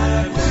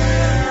back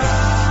where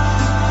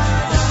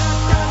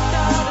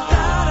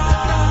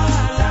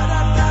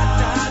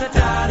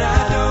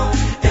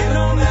it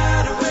don't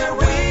matter where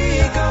we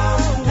go,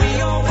 we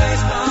always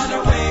find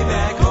our way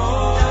back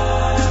home.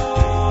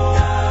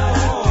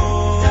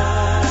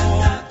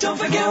 Don't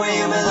forget where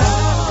you belong.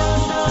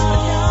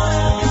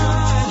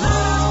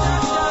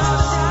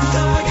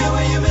 Don't forget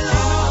where you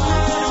belong.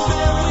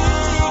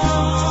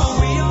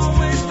 We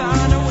always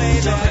find our way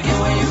back. Don't forget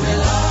where you belong.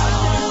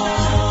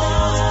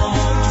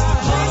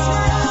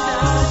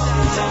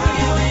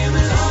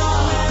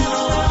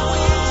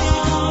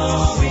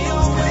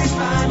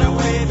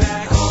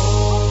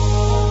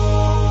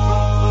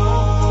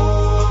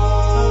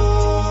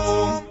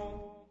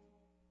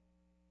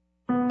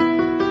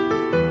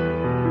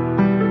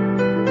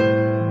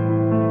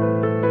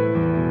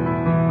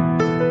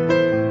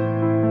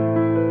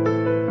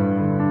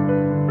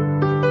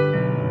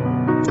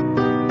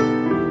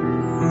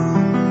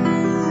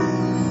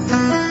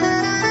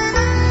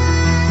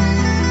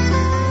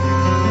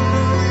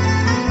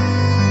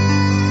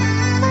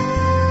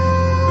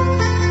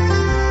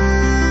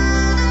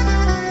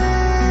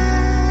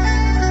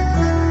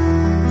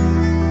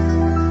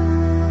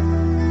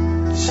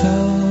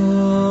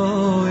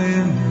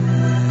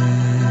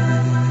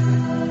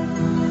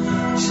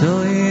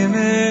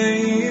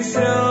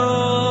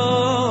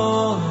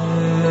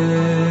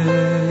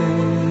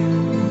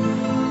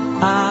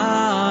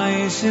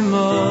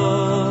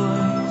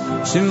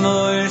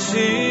 Shimoy,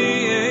 she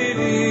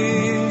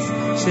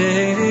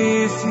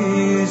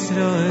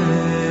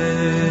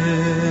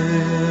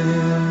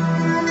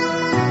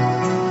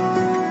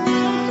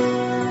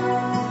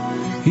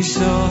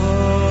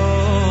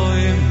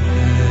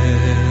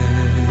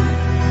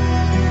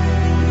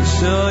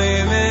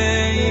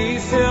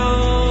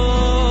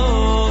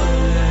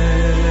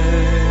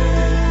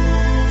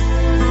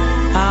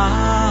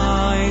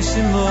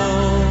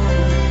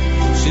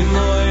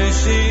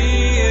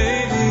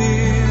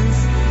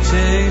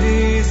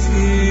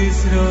is,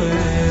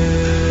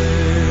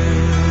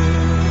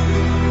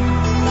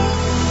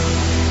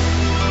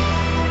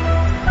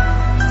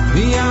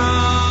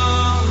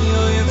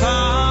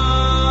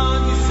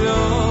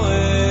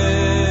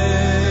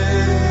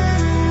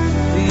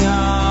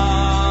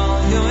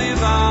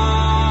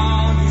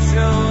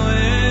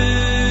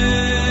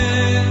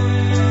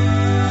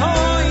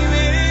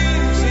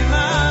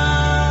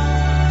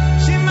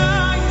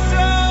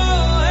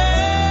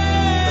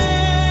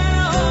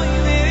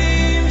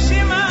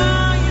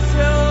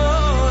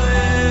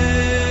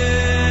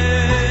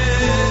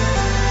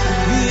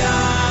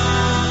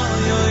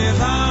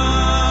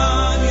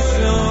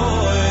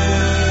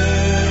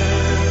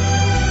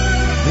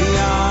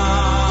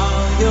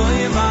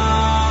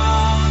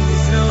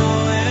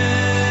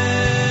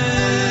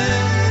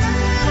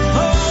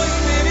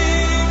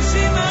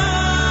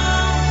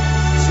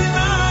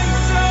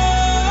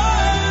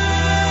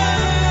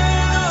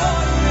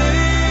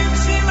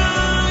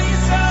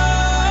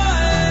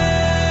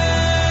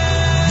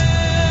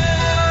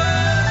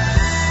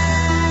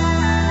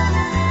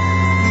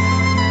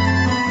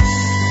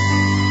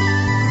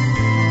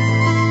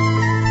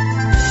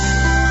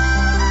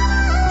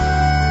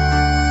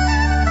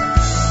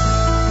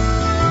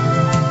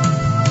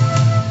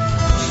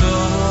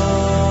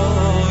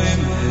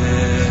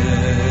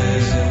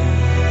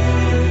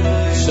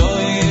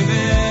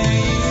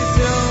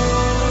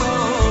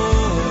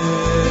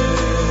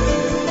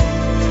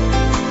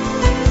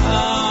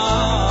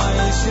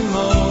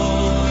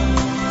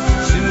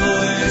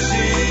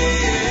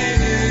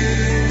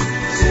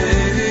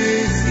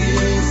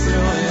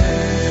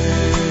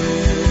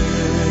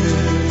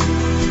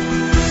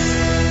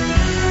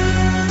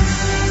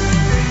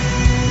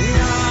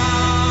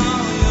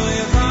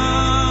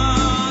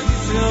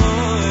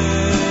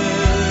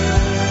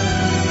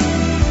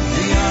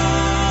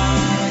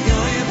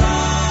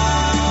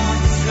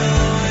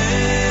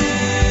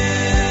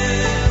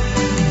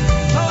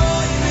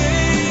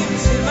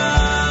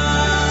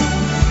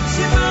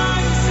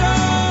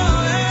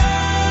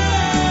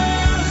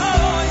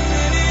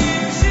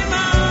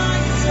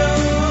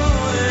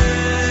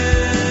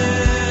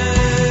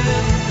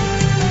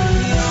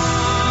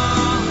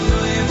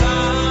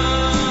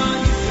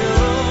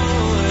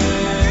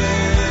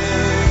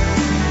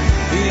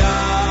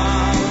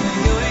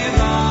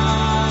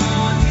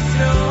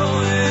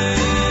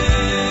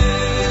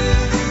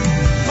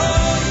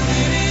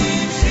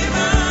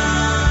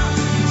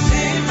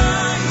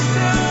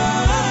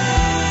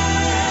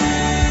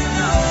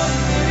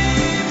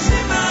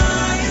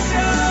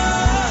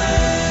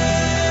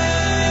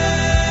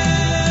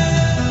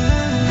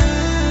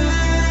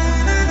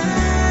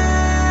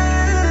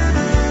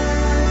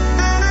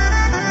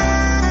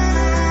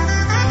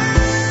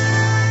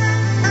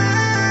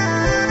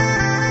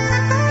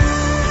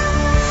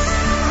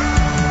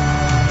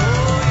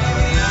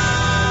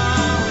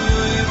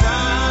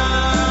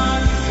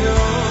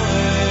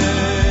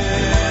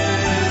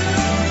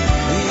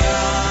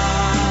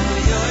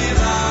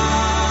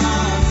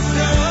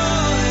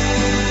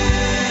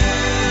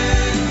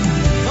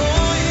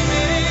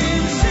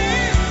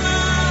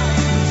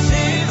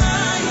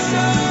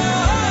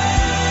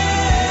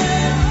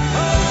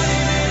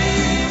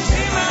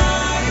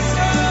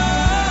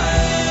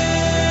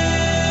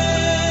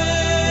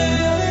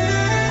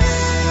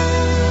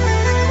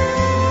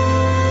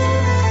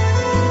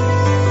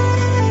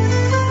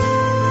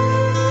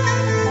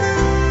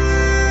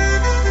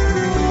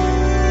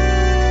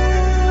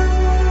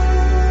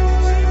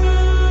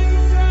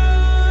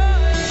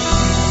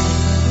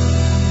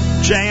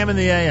 JM in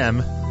the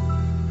AM.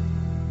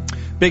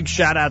 Big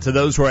shout out to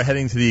those who are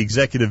heading to the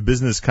Executive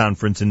Business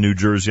Conference in New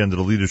Jersey under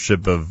the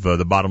leadership of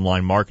the Bottom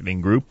Line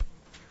Marketing Group.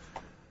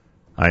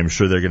 I'm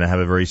sure they're going to have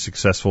a very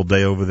successful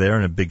day over there,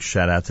 and a big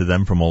shout out to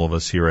them from all of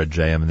us here at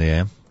JM in the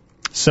AM.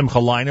 Simcha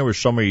Leiner with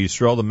Shomer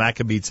Yisrael, the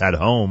Maccabees at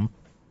home.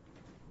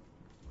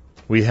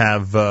 We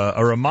have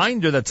a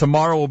reminder that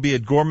tomorrow we'll be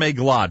at Gourmet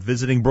Glatt,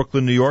 visiting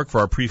Brooklyn, New York, for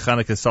our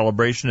pre-Hanukkah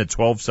celebration at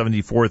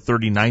 1274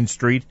 39th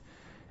Street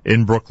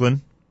in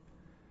Brooklyn.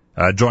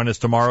 Join us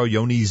tomorrow.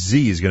 Yoni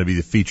Z is going to be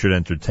the featured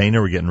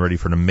entertainer. We're getting ready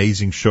for an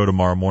amazing show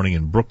tomorrow morning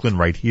in Brooklyn,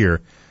 right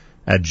here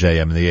at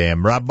JM in the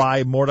AM.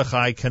 Rabbi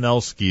Mordechai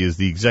Kanelsky is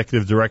the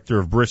executive director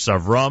of Bris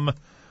Avrohom.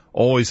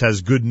 Always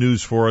has good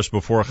news for us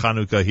before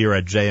Chanukah here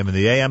at JM in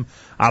the AM.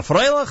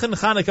 Afreilach and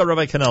Chanukah,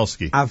 Rabbi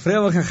Kanelsky.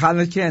 Afreilach and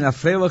Chanukah, and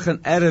Afreilach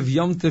and Erev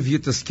Yom Tov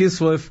Yutas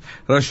Kislev,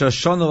 Rosh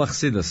Hashanah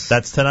L'Chassidus.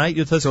 That's tonight,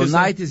 Yutas Kislev?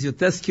 Tonight is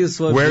Yutas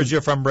Kislev. Where's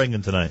your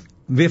Farbringen tonight?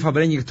 We're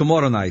Farbringen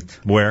tomorrow night.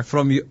 Where?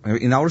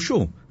 In our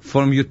shul.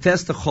 From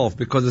Yutas to Chof,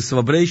 because the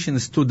celebration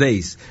is 2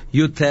 days.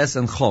 Yutas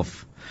and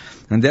Chof.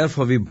 And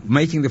therefore we're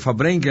making the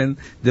Farbringen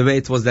the way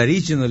it was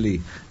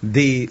originally.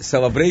 The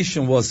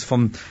celebration was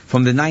from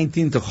the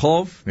 19th to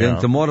Chov. Then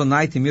tomorrow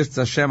night in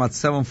Mirza Hashem at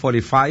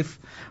 7:45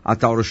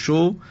 at our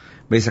shul.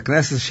 Beis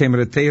HaKnesses Shem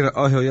Reteira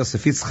Ohel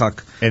Yosef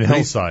Yitzchak. In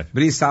Hillside.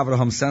 Bris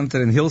Avrohom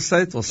Center in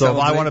Hillside. So if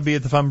I want to be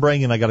at the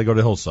Farbringen, I got to go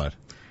to Hillside.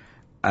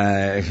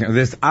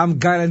 I'm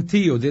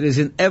guarantee you there is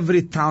in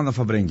every town of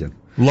Farbringen.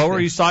 Lower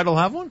East Side will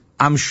have one?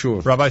 I'm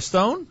sure. Rabbi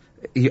Stone?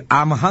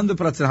 I'm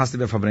 100% has to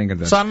be Farbringen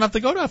there. So I don't have to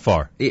go that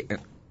far.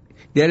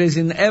 There is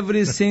in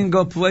every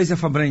single place a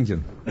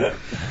Farbrengen.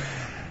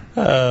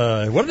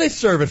 What do they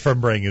serve at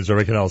Farbrengen,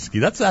 Rabbi Kanelsky?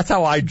 That's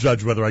how I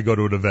judge whether I go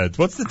to an event.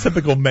 What's the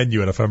typical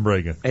menu at a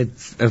Farbrengen?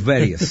 It's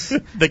various.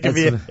 It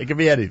can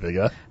be anything,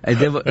 huh?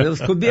 There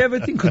could be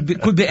everything, could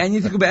be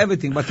anything, could be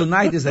everything. But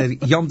tonight is a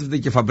Yom Tov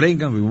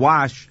Farbrengen. We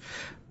wash.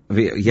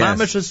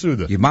 Mamash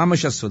Asuda.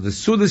 Mamash Asuda.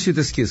 Suda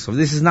Shutas Kisov.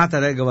 This is not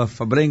a regular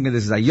Farbrengen.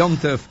 This is a Yom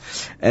Tov.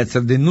 It's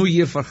the New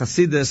Year for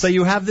Hasidus. So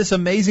you have this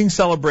amazing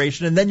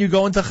celebration, and then you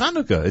go into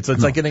Hanukkah. It's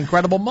like an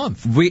incredible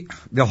month.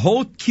 The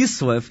whole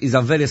Kislev is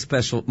a very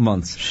special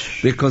month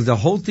because the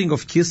whole thing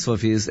of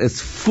Kislev is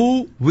it's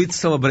full with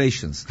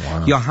celebrations.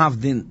 Wow. You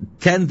have the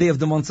 10th day of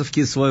the month of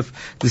Kislev,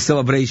 the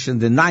celebration,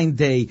 the 9th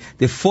day,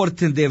 the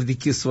 14th day of the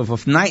Kislev,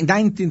 of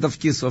 19th of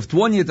Kislev,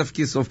 20th of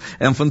Kislev,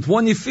 and from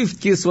 25th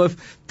Kislev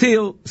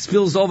till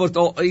spills over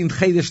in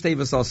Chedesh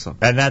Teves also.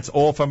 And that's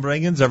all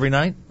Farbrengens every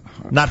night?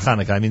 Not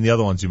Hanukkah, I mean the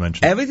other ones you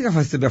mentioned. Everything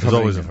has to be There's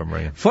always a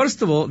Farbrengen.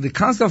 First of all, the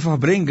concept of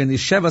Farbrengen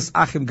is Shevas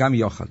Achim Gam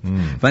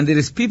Yochad. When there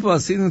is people are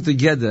sitting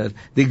together,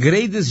 the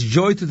greatest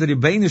joy to the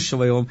Rebbeinu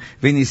Shalom,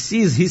 when he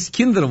sees his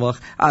Kinderwach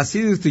are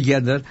sitting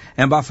together,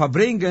 and by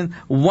Farbrengen,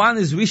 one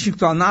is wishing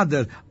to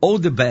another all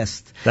the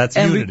best. That's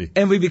unity.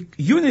 And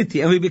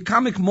we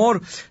becoming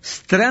more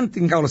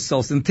strengthening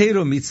ourselves in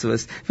Torah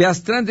mitzvahs. We are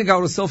strengthening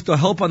ourselves to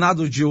help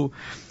another Jew.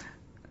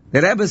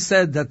 The Rebbe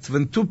said that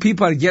when two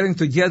people are getting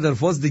together,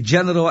 what's the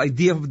general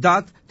idea of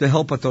that? To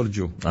help a third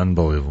Jew.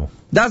 Unbelievable.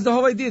 That's the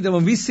whole idea, that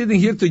when we're sitting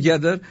here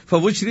together, for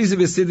which reason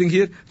we're sitting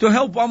here? To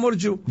help one more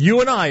Jew.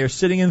 You and I are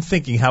sitting and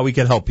thinking how we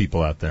can help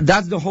people out there.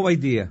 That's the whole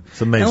idea.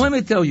 It's amazing. And let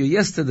me tell you,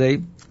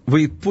 yesterday,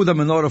 we put a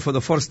menorah for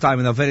the first time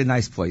in a very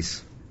nice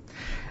place.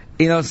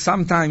 You know,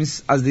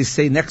 sometimes, as they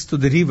say, next to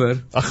the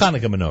river... A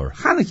Hanukkah menorah.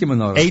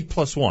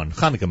 8+1,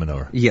 Hanukkah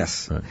menorah.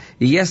 Yes. Right.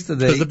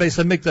 Yesterday... Because the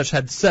Beis HaMikdash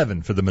had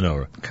 7 for the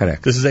menorah.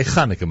 Correct. This is a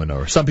Hanukkah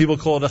menorah. Some people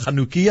call it a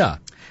Chanukiah.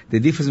 The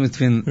difference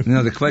between,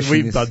 the question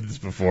We've is... done this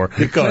before.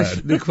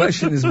 The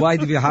question is, why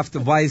do we have to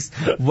what's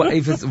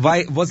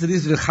the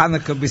reason with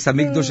Hanukkah, Beis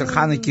HaMikdash and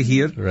Hanukkah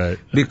here? Right.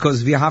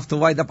 Because we have to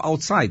light up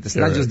outside. It's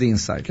not just the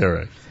inside.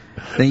 Correct.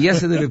 Then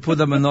yesterday we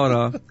put a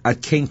menorah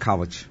at Kane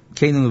College,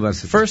 Kane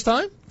University. First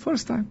time?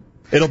 First time.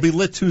 It'll be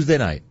lit Tuesday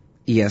night.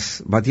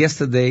 Yes, but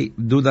yesterday,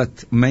 due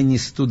that many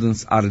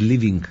students are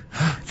leaving.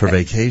 For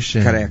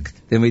vacation. Correct.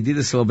 Then we did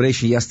a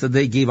celebration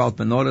yesterday, gave out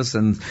menorahs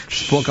and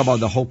spoke about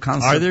the whole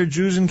concept. Are there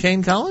Jews in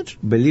Kane College?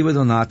 Believe it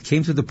or not,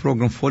 came to the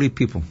program 40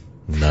 people.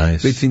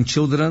 Nice. Between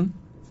children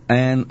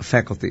and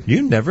faculty.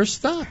 You never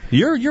stop.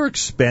 You're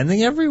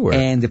expanding everywhere.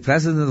 And the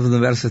president of the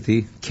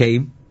university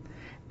came,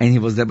 and he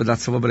was there with that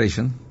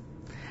celebration.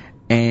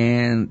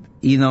 And,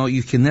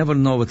 you can never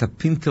know what a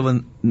pintel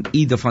and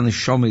Eid of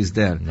Anishoma is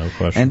there. No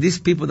question. And these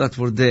people that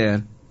were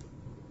there,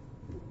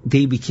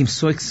 they became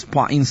so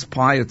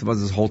inspired about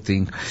this whole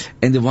thing,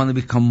 and they want to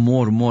become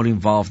more and more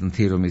involved in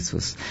Torah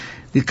mitzvahs.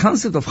 The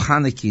concept of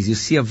Hanukkah is, you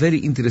see a very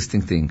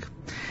interesting thing.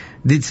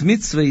 This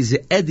mitzvah is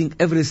adding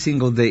every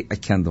single day a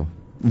candle.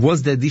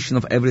 What's the addition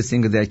of every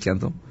single day a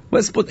candle?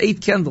 Let's put 8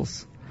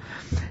 candles.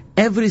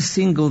 Every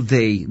single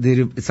day,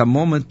 it's a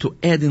moment to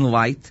add in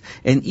light,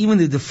 and even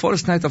in the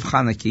first night of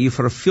Hanukkah, you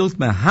fulfilled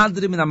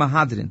mehadrin and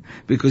mahadrin,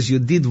 because you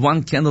did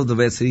one candle the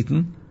way it's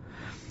written.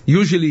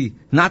 Usually,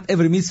 not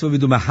every mitzvah we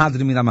do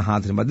mehadrin and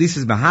mahadrin, but this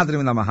is mehadrin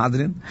and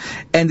mahadrin.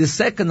 And the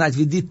second night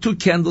we did 2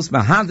 candles,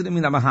 mehadrin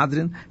and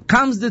mahadrin.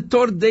 Comes the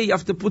third day, you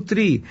have to put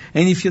 3.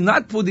 And if you're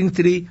not putting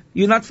 3,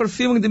 you're not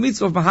fulfilling the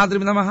mitzvah of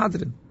mehadrin and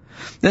mahadrin.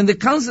 Then the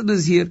concept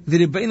is here,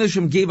 the Rebbeinu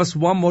Shem gave us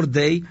one more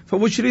day, for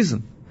which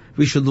reason?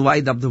 We should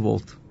light up the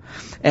world.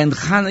 And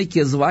Hanukkah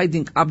is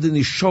lighting up the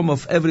nishom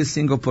of every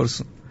single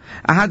person.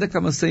 I had a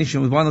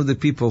conversation with one of the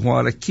people who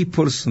are a key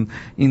person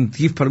in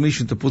give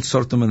permission to put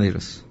certain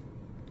menorahs.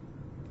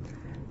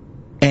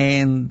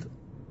 And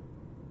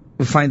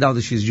we find out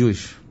that she's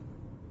Jewish.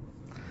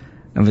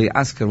 And we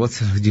ask her, what's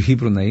her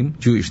Hebrew name,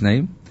 Jewish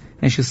name?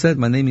 And she said,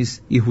 my name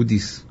is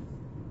Yehudis.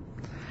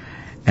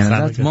 And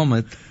at that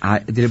moment,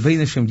 the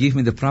Rebbeinu Shem gave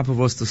me the proper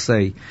words to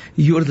say,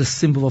 you are the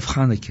symbol of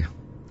Hanukkah.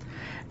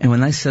 And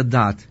when I said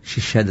that,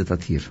 she shedded a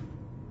tear.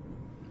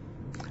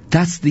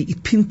 That's the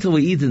Pintel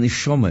Eden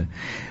Nishome.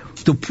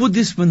 To put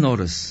these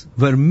menorahs,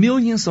 where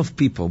millions of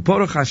people,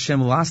 Baruch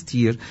Hashem, last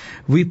year,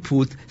 we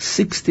put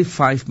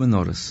 65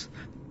 menorahs.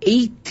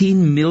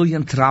 18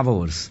 million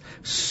travelers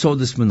saw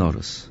these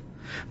menorahs.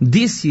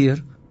 This year,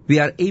 we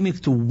are aiming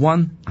to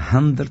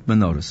 100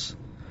 menorahs.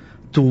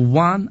 To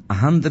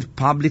 100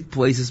 public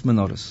places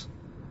menorahs.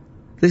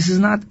 This is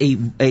not a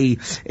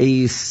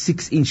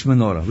 6-inch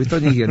menorah. We're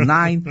talking here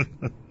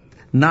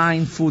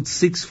 9 foot,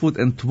 6 foot,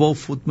 and 12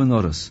 foot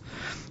menorahs.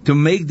 To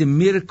make the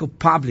miracle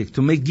public,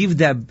 to give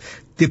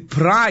the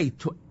pride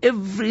to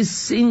every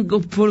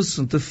single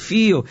person to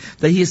feel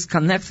that he is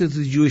connected to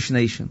the Jewish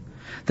nation.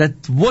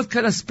 That what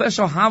kind of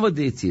special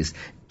holiday it is.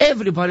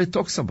 Everybody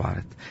talks about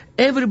it.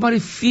 Everybody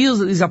feels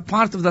that it's a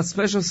part of that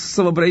special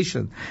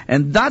celebration.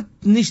 And when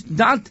we're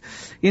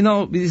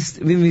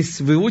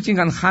looking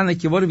on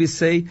Hanukkah, what do we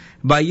say?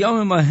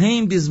 Bayom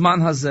Mahim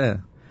Bizman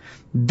Hazeh.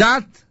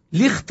 That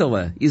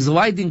Lichtele is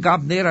lighting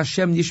up Ner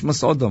Hashem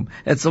Nishmas Odom.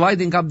 It's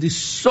lighting up the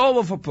soul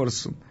of a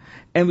person.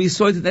 And we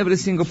saw it in every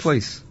single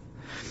place.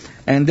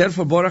 And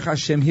therefore, Baruch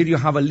Hashem, here you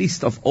have a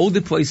list of all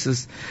the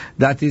places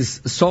that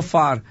is so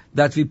far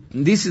that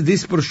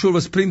this brochure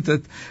was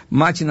printed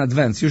much in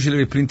advance. Usually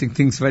we're printing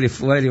things very,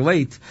 very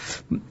late.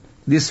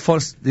 This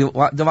first,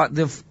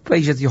 the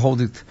page that you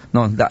hold it,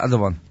 no, the other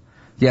one.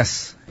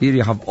 Yes, here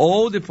you have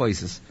all the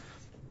places.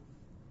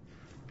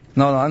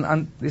 No,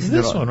 and this is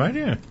this one right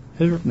here.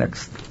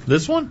 Next.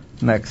 This one?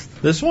 Next.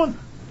 This one?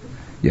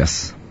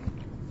 Yes.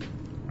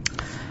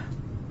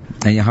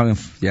 And you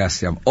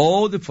have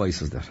all the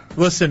places there.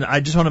 Listen,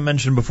 I just want to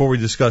mention before we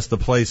discuss the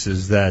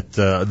places that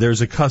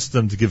there's a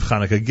custom to give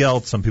Hanukkah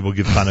gelt. Some people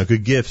give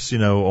Hanukkah gifts,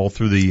 all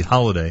through the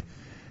holiday.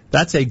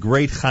 That's a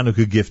great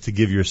Hanukkah gift to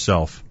give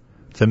yourself,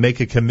 to make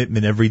a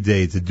commitment every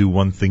day to do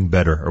one thing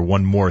better or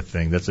one more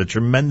thing. That's a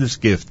tremendous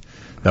gift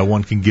that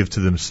one can give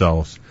to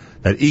themselves,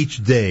 that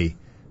each day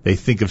they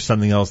think of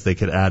something else they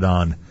could add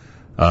on,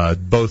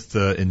 both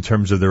in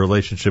terms of their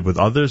relationship with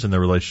others and their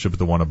relationship with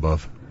the one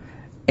above.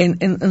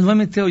 And let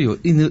me tell you,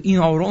 in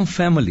our own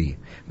family,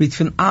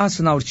 between us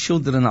and our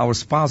children and our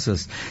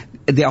spouses,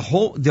 the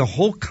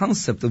whole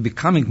concept of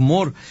becoming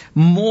more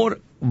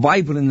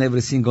vibrant in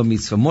every single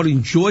mitzvah, more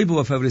enjoyable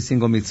of every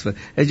single mitzvah,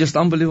 is just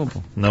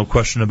unbelievable. No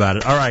question about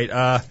it. All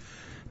right,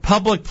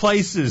 public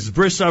places,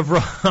 Bris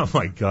Avrohom. Oh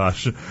my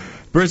gosh.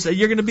 Bris,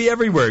 you're going to be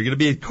everywhere. You're going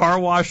to be at car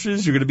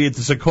washes. You're going to be at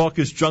the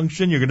Secaucus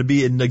Junction. You're going to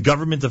be in the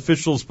government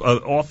officials'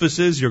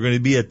 offices. You're going to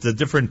be at the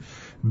different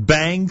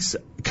banks.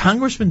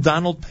 Congressman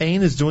Donald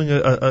Payne is doing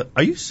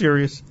are you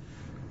serious?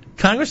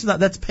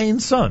 That's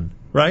Payne's son,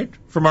 right?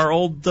 From our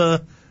old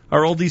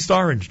East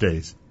Orange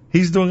days.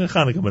 He's doing a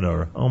Hanukkah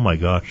menorah. Oh my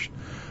gosh.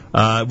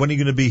 When are you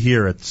going to be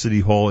here at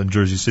City Hall in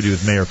Jersey City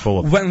with Mayor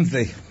Fulop?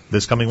 Wednesday.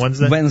 This coming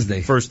Wednesday?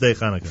 Wednesday. First day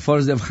Hanukkah.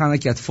 First day of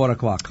Hanukkah at 4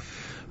 o'clock.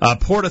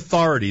 Port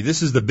Authority,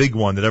 this is the big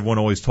one that everyone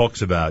always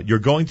talks about. You're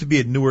going to be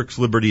at Newark's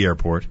Liberty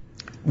Airport.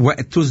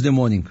 Tuesday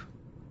morning.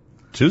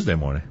 Tuesday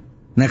morning?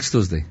 Next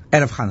Tuesday.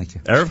 Erev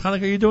Hanukkah. Erev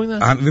Hanukkah, you're doing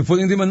that? We're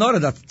putting the menorah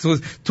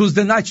that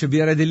Tuesday night should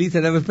be already lit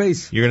at every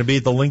place. You're going to be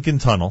at the Lincoln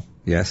Tunnel.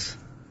 Yes.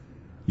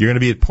 You're going to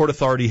be at Port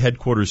Authority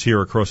headquarters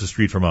here across the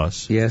street from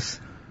us. Yes.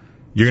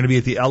 You're going to be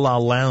at the El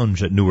Al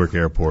Lounge at Newark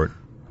Airport.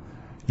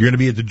 You're going to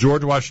be at the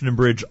George Washington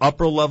Bridge,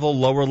 upper level,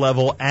 lower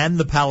level, and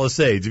the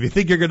Palisades. If you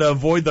think you're going to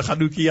avoid the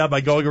Chanukiah by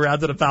going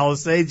around to the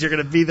Palisades, you're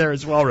going to be there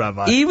as well,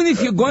 Rabbi. Even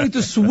if you're going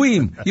to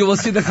swim, you will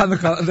see the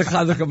Hanukkah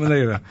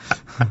menorah.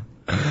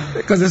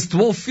 Because it's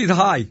 12 feet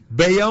high.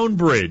 Bayonne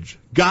Bridge,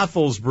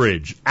 Goethals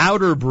Bridge,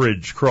 Outer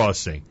Bridge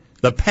crossing,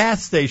 the PATH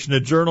station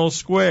at Journal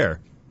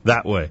Square,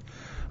 that way.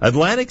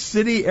 Atlantic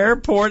City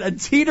Airport and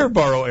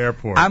Teterboro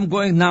Airport. I'm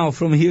going now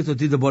from here to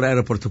Teterboro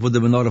Airport to put the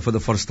menorah for the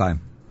first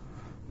time.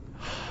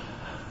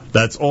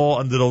 That's all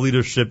under the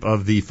leadership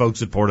of the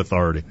folks at Port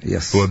Authority.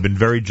 Yes. Who have been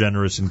very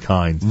generous and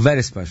kind.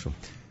 Very special.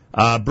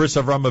 Bris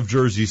Avrohom of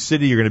Jersey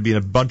City. You're going to be in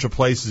a bunch of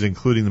places,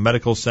 including the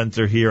medical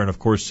center here and, of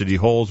course, City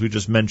Halls. We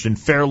just mentioned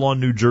Fair Lawn,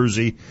 New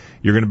Jersey.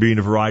 You're going to be in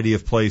a variety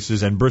of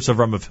places. And Bris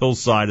Avrohom of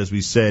Hillside, as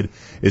we said,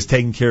 is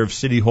taking care of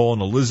City Hall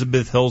in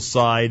Elizabeth,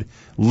 Hillside,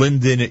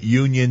 Linden,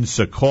 Union,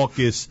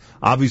 Secaucus,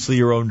 obviously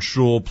your own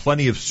shul,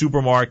 plenty of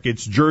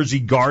supermarkets, Jersey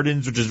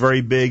Gardens, which is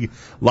very big.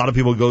 A lot of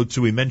people go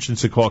to. We mentioned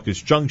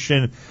Secaucus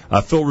Junction,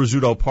 Phil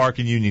Rizzuto Park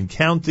in Union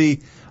County.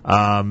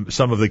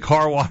 Some of the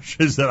car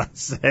washes that I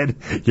said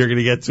you're going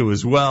to get to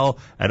as well,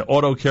 and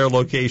auto care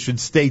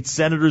locations, state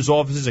senators'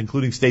 offices,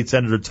 including State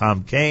Senator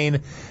Tom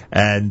Kaine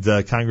and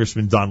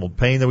Congressman Donald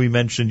Payne that we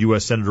mentioned,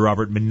 U.S. Senator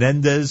Robert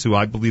Menendez, who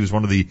I believe is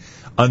one of the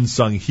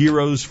unsung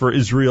heroes for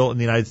Israel in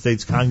the United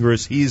States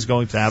Congress. He's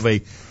going to have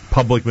a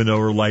public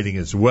menorah lighting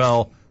as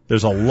well.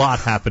 There's a lot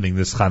happening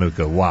this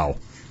Hanukkah. Wow.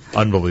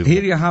 Unbelievable.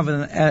 Here you have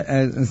in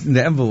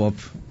the envelope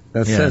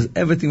that says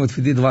everything what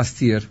we did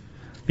last year.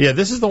 Yeah,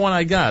 this is the one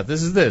I got.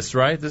 This is this,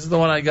 right? This is the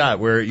one I got,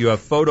 where you have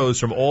photos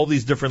from all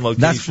these different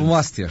locations. That's from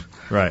last year.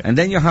 Right. And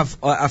then you have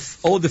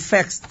all the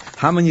facts,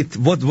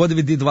 what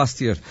we did last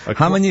year.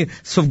 How many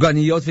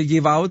sufganiyot we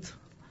gave out.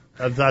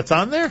 That's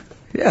on there?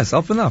 Yes,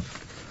 open up.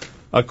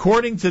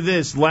 According to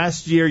this,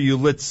 last year you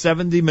lit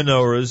 70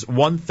 menorahs,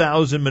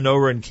 1,000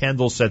 menorah and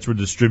candle sets were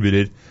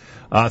distributed,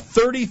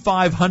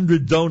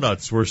 3,500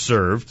 donuts were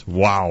served.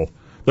 Wow.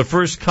 The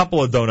first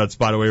couple of donuts,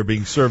 by the way, are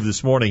being served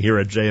this morning here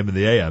at JM in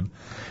the AM.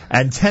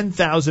 And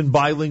 10,000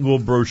 bilingual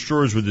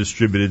brochures were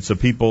distributed, so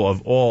people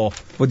of all...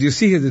 What do you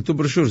see here, the two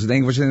brochures, the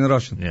English and the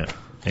Russian? Yeah,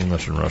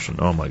 English and Russian.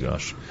 Oh, my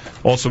gosh.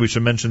 Also, we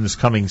should mention this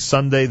coming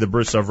Sunday, the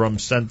Bris Avrohom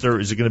Center.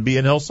 Is it going to be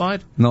in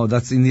Hillside? No,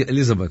 that's in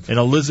Elizabeth. In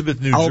Elizabeth,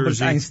 New Albert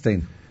Jersey.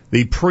 Einstein.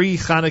 the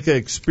pre-Hanukkah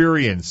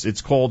experience.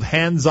 It's called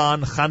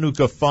Hands-On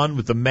Hanukkah Fun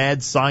with the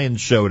Mad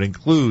Science Show. It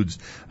includes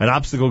an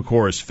obstacle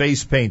course,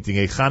 face painting,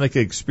 a Hanukkah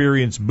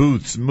experience,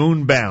 booths,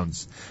 moon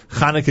bounce,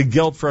 Hanukkah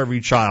gelt for every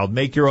child,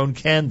 make your own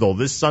candle.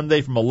 This Sunday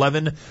from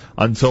 11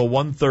 until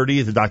 1:30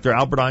 at the Dr.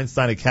 Albert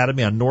Einstein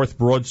Academy on North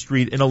Broad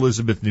Street in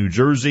Elizabeth, New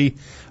Jersey.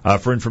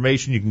 For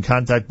information, you can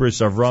contact Bris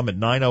Avrohom at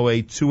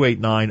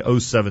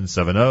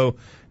 908-289-0770,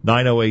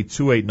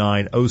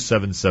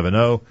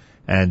 908-289-0770.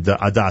 And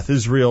Adath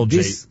Israel,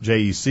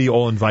 JEC,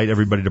 all invite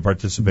everybody to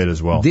participate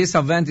as well. This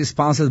event is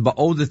sponsored by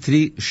all the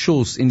three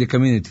shuls in the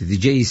community, the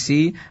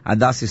JEC,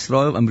 Adath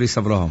Israel, and Bris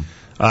Avrohom.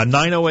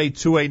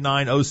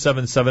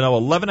 908-289-0770,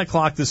 11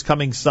 o'clock this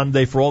coming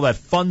Sunday for all that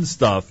fun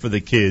stuff for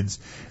the kids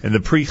and the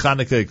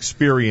pre-Hanukkah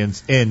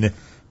experience in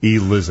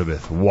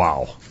Elizabeth.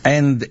 Wow.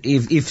 And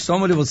if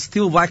somebody would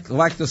still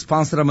like to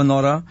sponsor a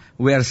menorah,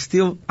 we are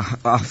still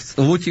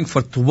looking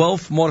for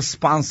 12 more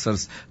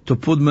sponsors to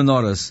put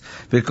menorahs,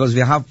 because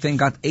we have, thank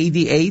God,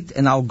 88,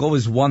 and our goal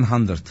is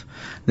 100.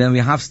 Then we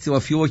have still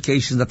a few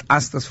occasions that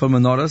asked us for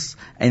menorahs,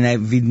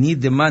 and we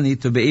need the money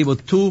to be able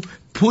to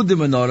put the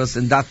menorahs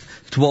in that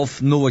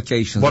 12 new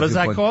occasions. What does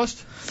that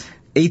cost?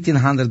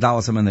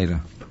 $1,800 a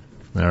menorah.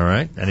 All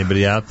right.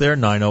 Anybody out there?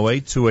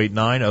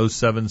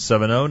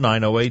 908-289-0770,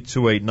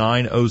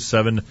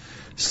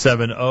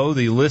 908-289-0770.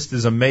 The list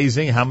is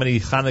amazing. How many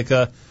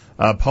Hanukkah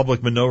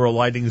public menorah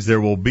lightings there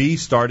will be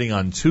starting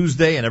on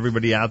Tuesday, and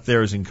everybody out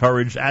there is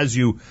encouraged as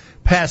you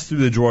pass through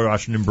the George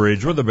Washington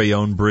Bridge or the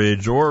Bayonne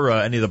Bridge or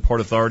any of the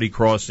Port Authority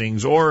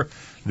crossings or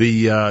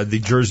the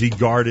Jersey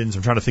Gardens.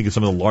 I'm trying to think of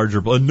some of the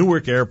larger,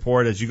 Newark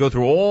Airport, as you go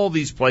through all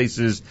these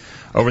places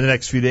over the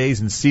next few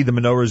days and see the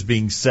menorahs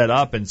being set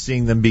up and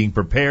seeing them being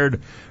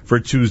prepared for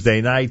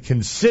Tuesday night.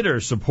 Consider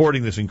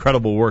supporting this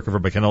incredible work of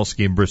Rabbi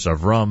Kanelsky and Bris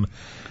Avrohom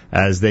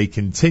as they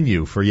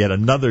continue for yet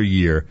another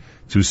year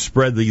to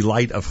spread the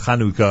light of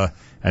Hanukkah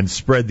and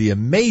spread the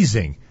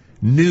amazing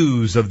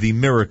news of the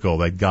miracle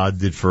that God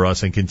did for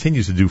us and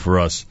continues to do for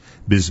us,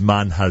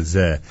 Bisman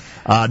Hazeh.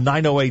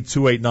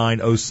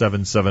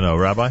 908-289-0770.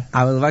 Rabbi?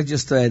 I would like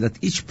just to add that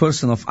each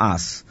person of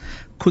us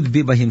could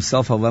be by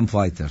himself a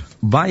lamplighter.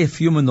 Buy a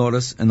few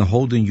menorahs and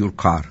hold in your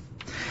car.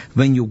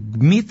 When you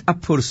meet a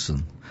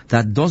person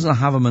that doesn't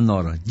have a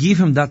menorah, give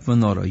him that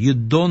menorah. You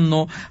don't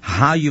know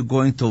how you're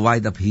going to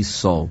light up his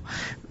soul.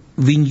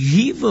 When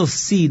he will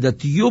see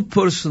that your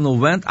person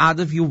went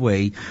out of your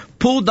way,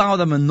 pulled out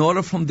a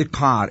menorah from the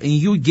car, and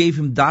you gave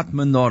him that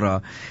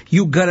menorah,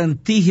 you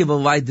guarantee he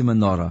will light the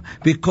menorah.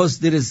 Because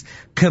there is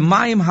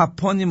kemayim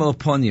haponim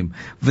alponim.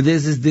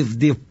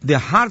 The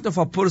heart of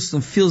a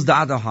person feels the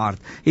other heart.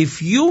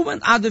 If you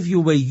went out of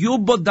your way, you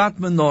bought that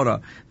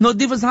menorah, no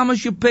difference how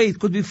much you paid. It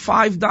could be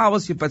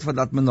 $5 you paid for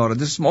that menorah.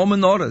 The small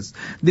menorahs,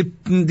 the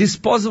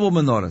disposable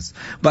menorahs.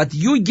 But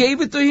you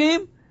gave it to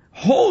him.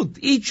 Hold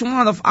each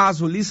one of us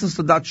who listens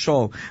to that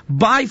show,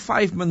 buy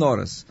 5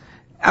 menorahs.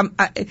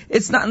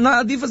 It's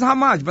not a difference how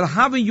much, but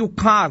having your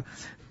car,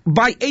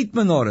 buy 8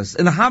 menorahs,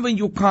 and having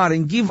your car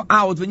and give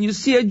out when you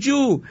see a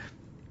Jew.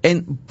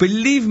 And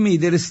believe me,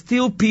 there is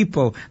still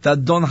people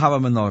that don't have a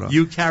menorah.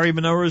 You carry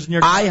menorahs in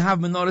your car? I have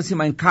menorahs in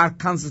my car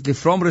constantly.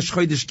 From Rosh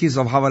Chodesh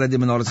Kislev, I have already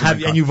menorahs in my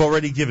car. And you've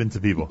already given to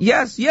people?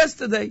 Yes,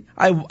 yesterday.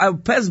 I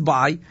passed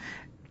by,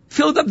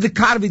 filled up the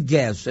car with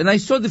gas, and I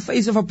saw the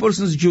face of a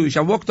person who's Jewish.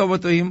 I walked over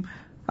to him.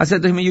 I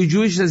said to him, "Are you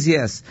Jewish?" He says,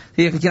 "Yes."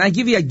 He said, "Can I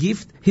give you a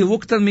gift?" He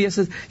looked at me and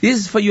said, "This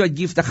is for you a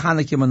gift, a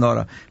Hanukkah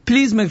menorah.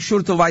 Please make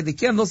sure to light the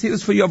candles. Here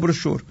is for you a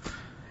brochure."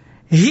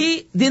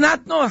 He did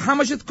not know how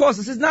much it cost.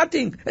 I said,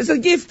 "Nothing. It's a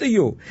gift to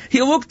you."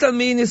 He looked at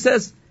me and he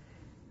says,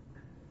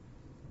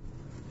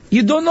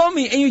 "You don't know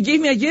me and you gave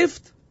me a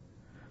gift?"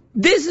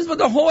 This is what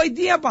the whole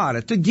idea about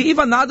it, to give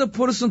another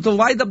person to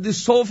light up the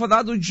soul of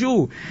another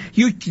Jew.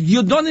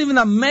 You don't even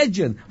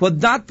imagine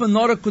what that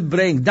menorah could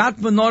bring. That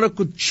menorah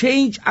could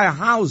change a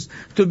house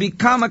to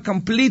become a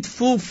complete,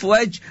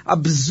 full-fledged,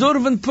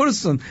 observant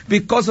person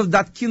because of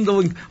that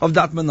kindling of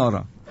that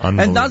menorah.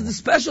 And that's the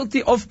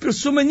specialty of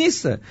Pirsum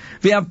Nisa.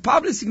 We are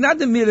publishing not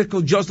the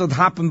miracle just that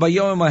happened by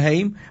Yom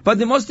HaHaim, but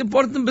the most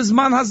important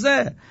Bisman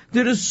Hazeh.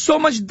 There is so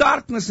much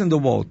darkness in the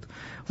world.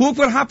 Look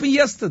what happened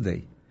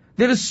yesterday.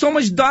 There is so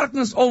much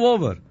darkness all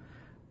over.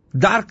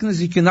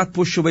 Darkness you cannot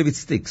push away with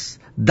sticks.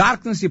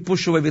 Darkness you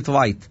push away with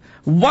light.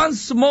 One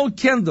small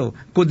candle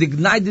could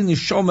ignite the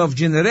neshama of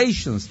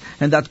generations,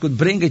 and that could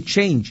bring a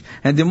change.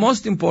 And the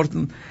most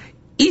important,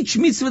 each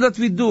mitzvah that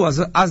we do, as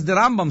the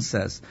Rambam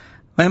says,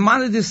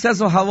 Maimonides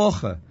says of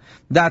halacha,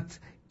 that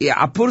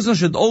a person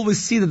should always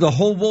see that the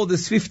whole world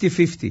is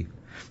 50-50.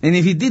 And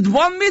if he did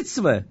one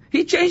mitzvah,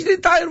 he changed the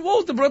entire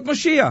world and brought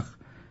Mashiach.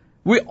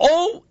 We're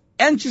all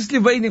anxiously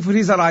waiting for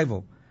his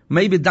arrival.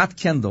 Maybe that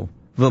candle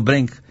will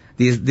bring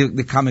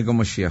the coming of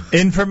Mashiach.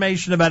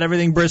 Information about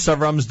everything Bris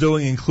Avrohom's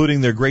doing, including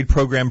their great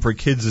program for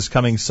kids, is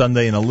coming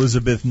Sunday in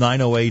Elizabeth,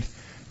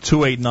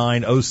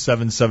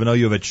 908-289-0770.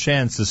 You have a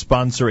chance to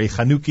sponsor a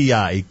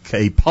Chanukiah,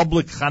 a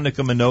public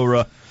Hanukkah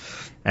menorah,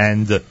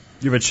 and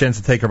You have a chance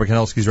to take Rabbi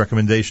Kanelsky's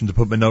recommendation to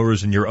put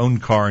menorahs in your own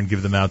car and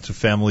give them out to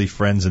family,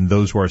 friends, and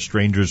those who are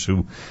strangers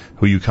who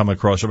you come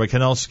across. Rabbi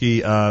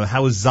Kanelsky,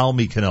 how is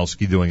Zalmi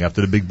Kanelsky doing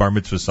after the big bar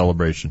mitzvah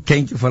celebration?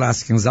 Thank you for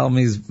asking.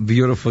 Zalmi is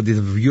beautiful. Did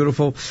a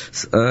beautiful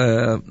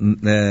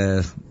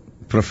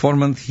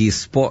performance. He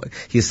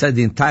said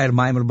the entire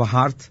Maimer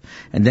Bahart,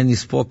 and then he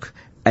spoke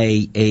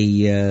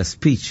a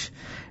speech,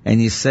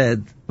 and he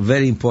said,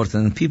 very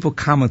important, and people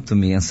come to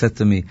me and said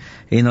to me,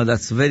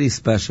 that's very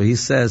special. He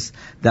says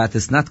that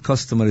it's not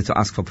customary to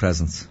ask for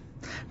presents,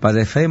 but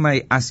if I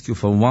may ask you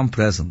for one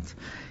present,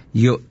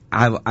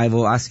 I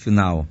will ask you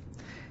now,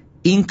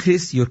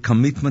 increase your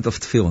commitment of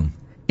tefillin,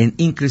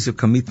 and increase your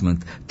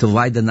commitment to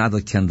light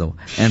another candle,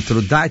 and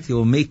through that you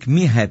will make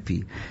me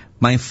happy,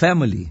 my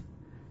family,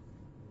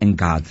 and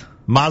God.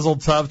 Mazel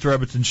Tov to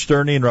Rabbi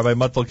Shterny and Rabbi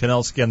Mordechai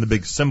Kanelsky on the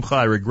big Simcha.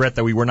 I regret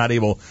that we were not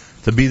able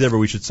to be there, but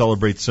we should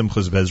celebrate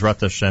Simchas Be'ezrat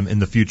Hashem in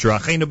the future.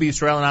 Acheinu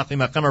B'Yisrael and Achim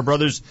Achem, our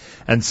brothers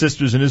and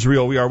sisters in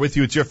Israel, we are with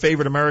you. It's your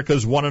favorite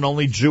America's one and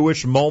only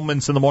Jewish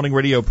Moments in the Morning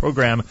radio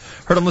program.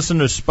 Heard and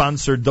listeners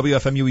sponsored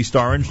WFMU East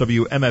Orange,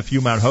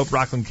 WMFU Mount Hope,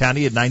 Rockland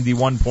County at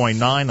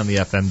 91.9 on the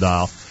FM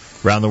dial.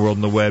 Around the world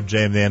on the web,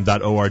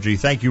 jmam.org.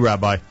 Thank you,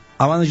 Rabbi.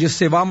 I want to just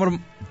say one more.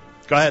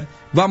 Go ahead.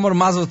 One more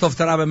Mazel Tov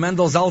to Rabbi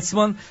Mendel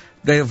Zaltzman,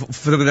 the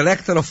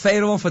director of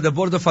Feiron for the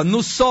board of a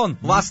new son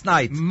last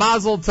night.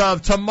 Mazel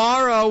Tov.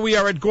 Tomorrow we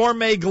are at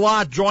Gourmet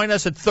Glatt. Join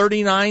us at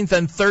 39th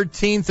and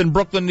 13th in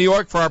Brooklyn, New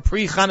York for our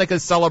pre-Hanukkah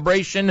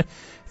celebration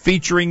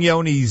featuring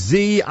Yoni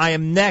Z. I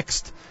am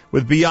next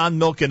with Beyond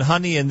Milk and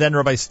Honey, and then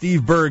Rabbi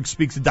Steve Berg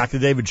speaks to Dr.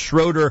 David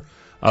Schroeder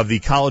of the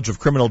College of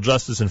Criminal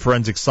Justice and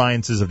Forensic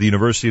Sciences of the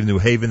University of New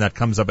Haven. That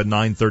comes up at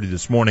 9:30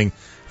 this morning,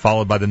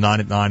 followed by the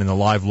 9 at 9 and the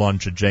live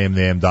lunch at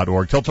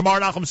jmam.org. Till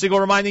tomorrow, Nachum Siegel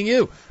reminding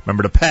you,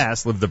 remember the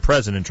past, live the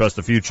present, and trust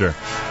the future.